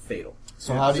wounds, and fatal.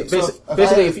 So how do you...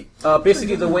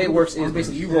 Basically, the way it works is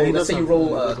basically you roll. Let's say you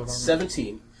roll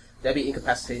 17, that'd be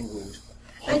incapacitating wound,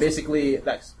 and basically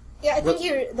that's. Yeah, I think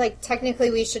you're like technically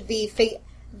we should be.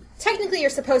 Technically, you're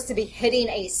supposed to be hitting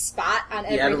a spot on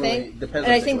everything, depends and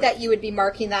on I think situation. that you would be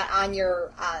marking that on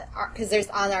your because there's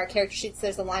on our character sheets.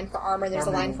 There's a line for armor and there's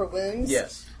a line for wounds.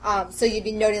 Yes. So you'd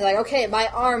be noting like, okay, my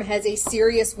arm has a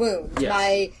serious wound.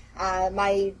 Yes.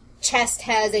 My chest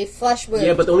has a flesh wound.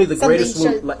 Yeah, but only the Something greatest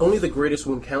wound. Only the greatest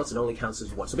wound counts, and only counts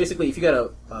as one. So basically, if you got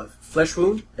a flesh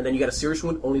wound and then you got a serious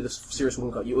wound, only the serious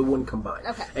wound it wouldn't combine.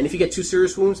 Okay. And if you get two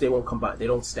serious wounds, they won't combine. They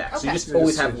don't stack. So you just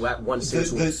always have that one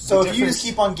serious wound. So if you just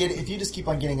keep on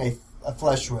getting a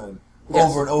flesh wound Yes.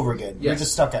 over and over again, you're Yes.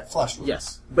 just stuck at flesh wound.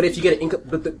 Yes, but if you get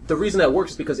but the reason that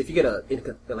works is because if you get a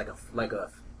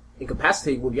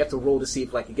incapacitated wound, you have to roll to see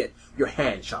if you get your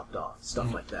hand chopped off,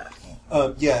 stuff like that.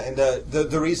 And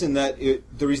the reason that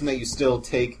you still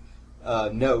take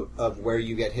note of where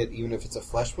you get hit, even if it's a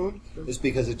flesh wound, is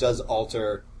because it does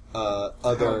alter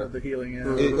other the healing.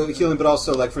 healing, but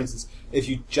also, like, for instance, if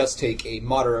you just take a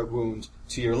moderate wound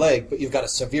to your leg, but you've got a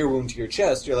severe wound to your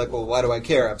chest, you're like, well, why do I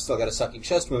care? I've still got a sucking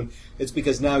chest wound. It's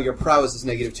because now your prowess is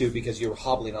 -2 because you're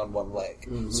hobbling on one leg.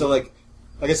 So, like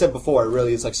I said before, it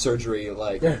really is like surgery,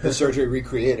 like the surgery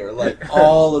recreator. Like,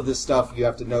 all of this stuff, you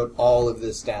have to note all of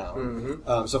this down.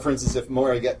 So, for instance, if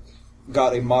Moira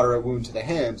got a moderate wound to the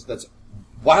hand, that's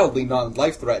wildly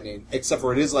non-life-threatening, except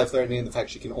for it is life-threatening in the fact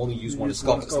she can only use one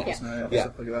skull. Yeah.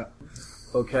 Stuff like that.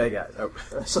 Okay, guys.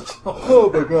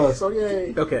 Oh my god! So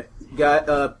yay! Okay,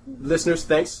 listeners,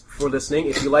 thanks for listening.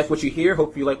 If you like what you hear,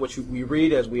 hope you like what we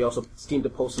read, as we also seem to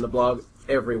post on the blog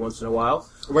every once in a while.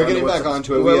 We're getting back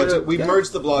onto it. We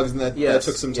merged the blogs, and that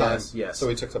took some time. Yes. So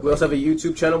we took some. We also have a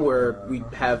YouTube channel where we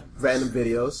have random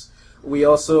videos. We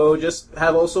also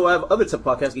have other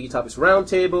podcasts, Geeky Topics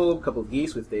Roundtable, a couple of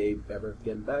geeks, if they ever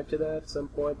get back to that at some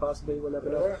point, possibly. We'll never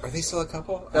know. Are they still a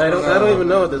couple? I don't even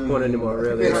know at this point anymore,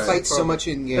 really. They fight so much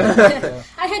in game.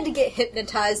 I had to get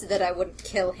hypnotized that I wouldn't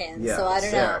kill him, Yeah, so I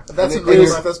don't know. That's And in real it-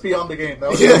 life. That's beyond the game. That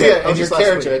was, Yeah, that was and your just last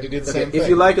character week. had to do the same thing. If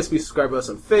you like us, please subscribe to us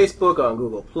on Facebook, on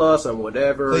Google Plus, on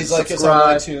whatever. Please like us Subscribe.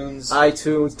 on iTunes.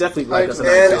 iTunes, definitely like us on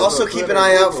And iTunes. also keep an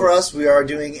eye out for us. We are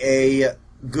doing a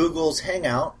Google's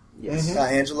Hangout. Yes.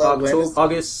 Angela, when October, is-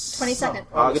 August 22nd.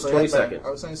 August 22nd. I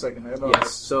was saying second. I don't know.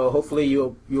 Yes. So hopefully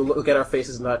you'll look at our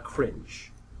faces and not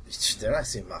cringe. They're not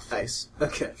seeing my face.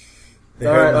 Okay. They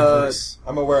All heard right. my voice.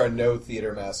 I'm gonna wear a no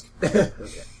theater mask. Okay.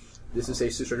 This is a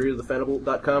Sister of the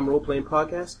Fanable.com role-playing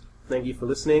podcast. Thank you for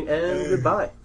listening, and goodbye.